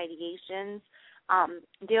suicidal ideations,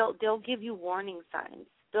 they'll give you warning signs.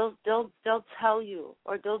 They'll tell you,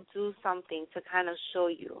 or they'll do something to kind of show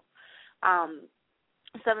you.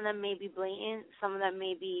 Some of them may be blatant. Some of them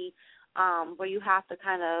may be where you have to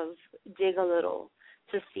kind of dig a little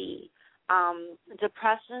to see.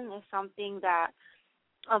 Depression is something that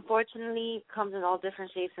unfortunately comes in all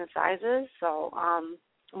different shapes and sizes. So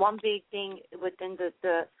one big thing within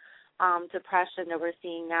the depression that we're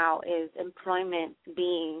seeing now is employment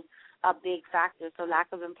being a big factor. So lack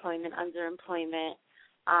of employment, underemployment,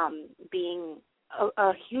 being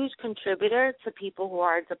a huge contributor to people who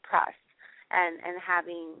are depressed and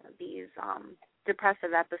having these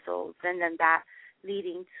depressive episodes, and then that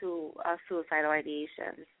leading to suicidal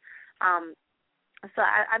ideations. So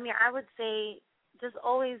I would say just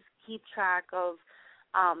always keep track of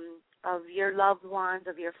your loved ones,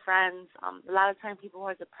 of your friends. A lot of times people who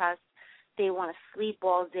are depressed, they want to sleep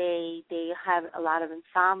all day. They have a lot of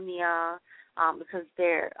insomnia because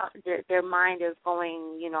their mind is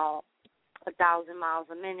going, 1,000 miles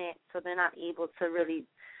a minute, so they're not able to really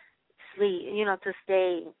sleep, to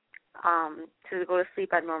stay, to go to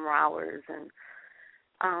sleep at normal hours. And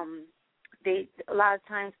a lot of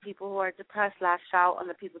times people who are depressed lash out on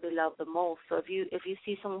the people they love the most. So if you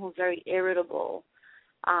see someone who's very irritable,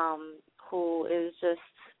 who is just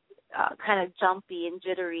kind of jumpy and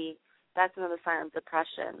jittery, that's another sign of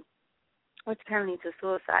depression, which can lead to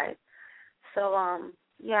suicide. So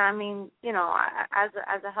as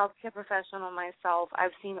a healthcare professional myself,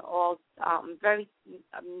 I've seen all very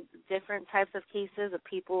different types of cases of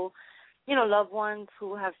people, loved ones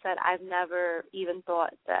who have said, I've never even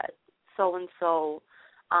thought that so-and-so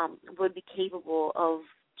would be capable of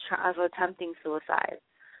attempting suicide.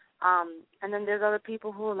 And then there's other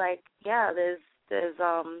people who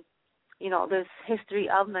there's history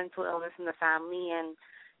of mental illness in the family, and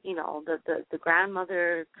the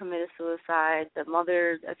grandmother committed suicide, the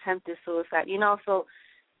mother attempted suicide, so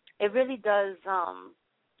it really does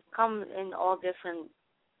come in all different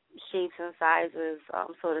shapes and sizes,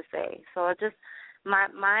 so to say. So I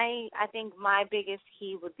think my biggest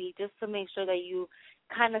key would be just to make sure that you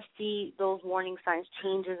kind of see those warning signs,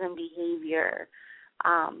 changes in behavior,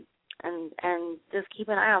 and just keep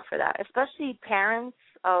an eye out for that, especially parents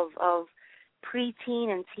of preteen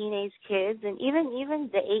and teenage kids, and even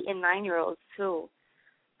the 8 and 9-year-olds too.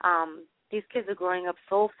 These kids are growing up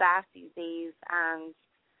so fast these days, and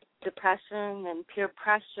depression and peer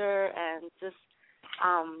pressure and just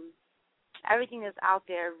everything that's out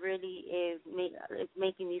there really is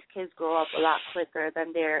making these kids grow up a lot quicker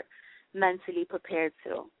than they're mentally prepared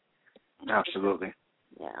to. Absolutely.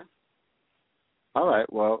 Yeah. All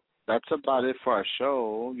right. Well, that's about it for our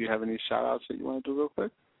show. You have any shout-outs that you want to do real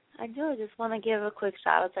quick? I do. I just want to give a quick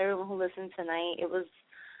shout-out to everyone who listened tonight. It was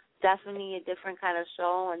definitely a different kind of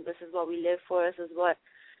show, and this is what we live for. This is what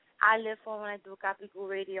I live for when I do Copy Cool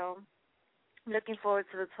Radio. I'm looking forward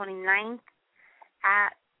to the 29th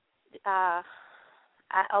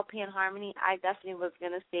at LP and Harmony, I definitely was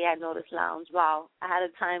going to stay at Notice Lounge. Wow, I had a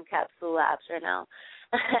time capsule lapse right now.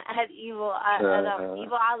 At Evil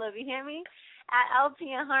Olive, you hear me? At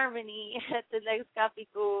LP and Harmony at the next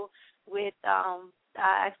Capicu with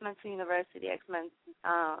X-Men to University, X-Men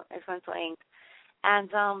to Inc.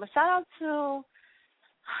 And a shout out to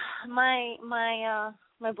my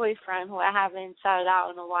boyfriend, who I haven't shouted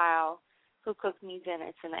out in a while, who cooked me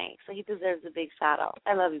dinner tonight. So he deserves a big shout out.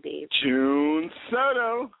 I love you, babe. June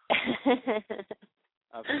Soto.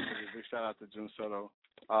 Absolutely. Big shout out to June Soto.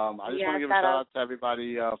 I just want to give a shout out to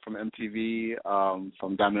everybody from MTV,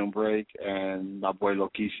 from Damian Break, and my boy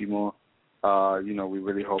Lokixximo. We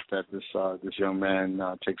really hope that this young man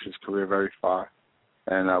takes his career very far.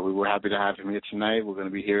 And we were happy to have him here tonight. We're going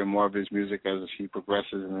to be hearing more of his music as he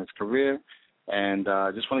progresses in his career. And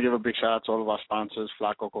I just want to give a big shout out to all of our sponsors,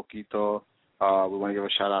 Flaco Coquito. We want to give a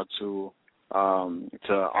shout out to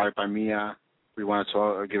Art by Mia. We want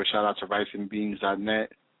to give a shout out to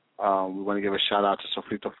riceandbeans.net. We want to give a shout out to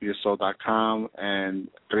sofritoforyoursoul.com and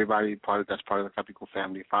everybody that's part of the Capicu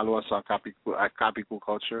family. Follow us on at Capicu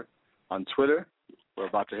Culture on Twitter. We're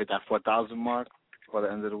about to hit that 4,000 mark before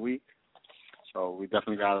the end of the week. So we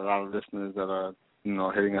definitely got a lot of listeners that are,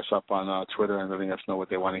 hitting us up on Twitter and letting us know what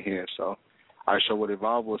they want to hear. So our show will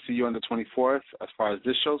evolve. We'll see you on the 24th as far as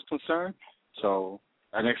this show's concerned. So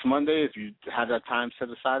next Monday, if you have that time set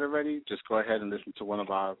aside already, just go ahead and listen to one of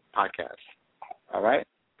our podcasts. All right?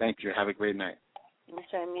 Thank you. Have a great night.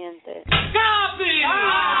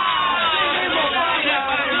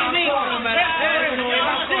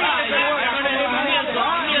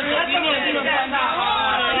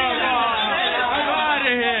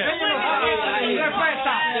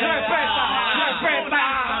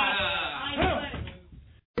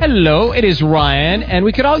 Hello, it is Ryan, and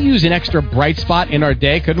we could all use an extra bright spot in our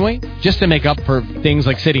day, couldn't we? Just to make up for things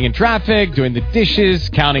like sitting in traffic, doing the dishes,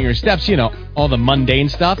 counting your steps, all the mundane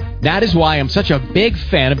stuff. That is why I'm such a big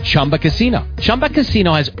fan of Chumba Casino. Chumba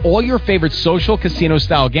Casino has all your favorite social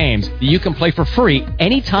casino-style games that you can play for free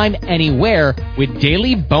anytime, anywhere with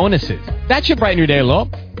daily bonuses. That should brighten your day a little.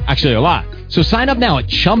 Actually, a lot. So sign up now at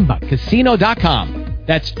ChumbaCasino.com.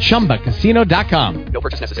 That's ChumbaCasino.com. No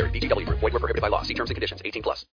purchase necessary. VGW Group. Void where prohibited by law. See terms and conditions. 18+.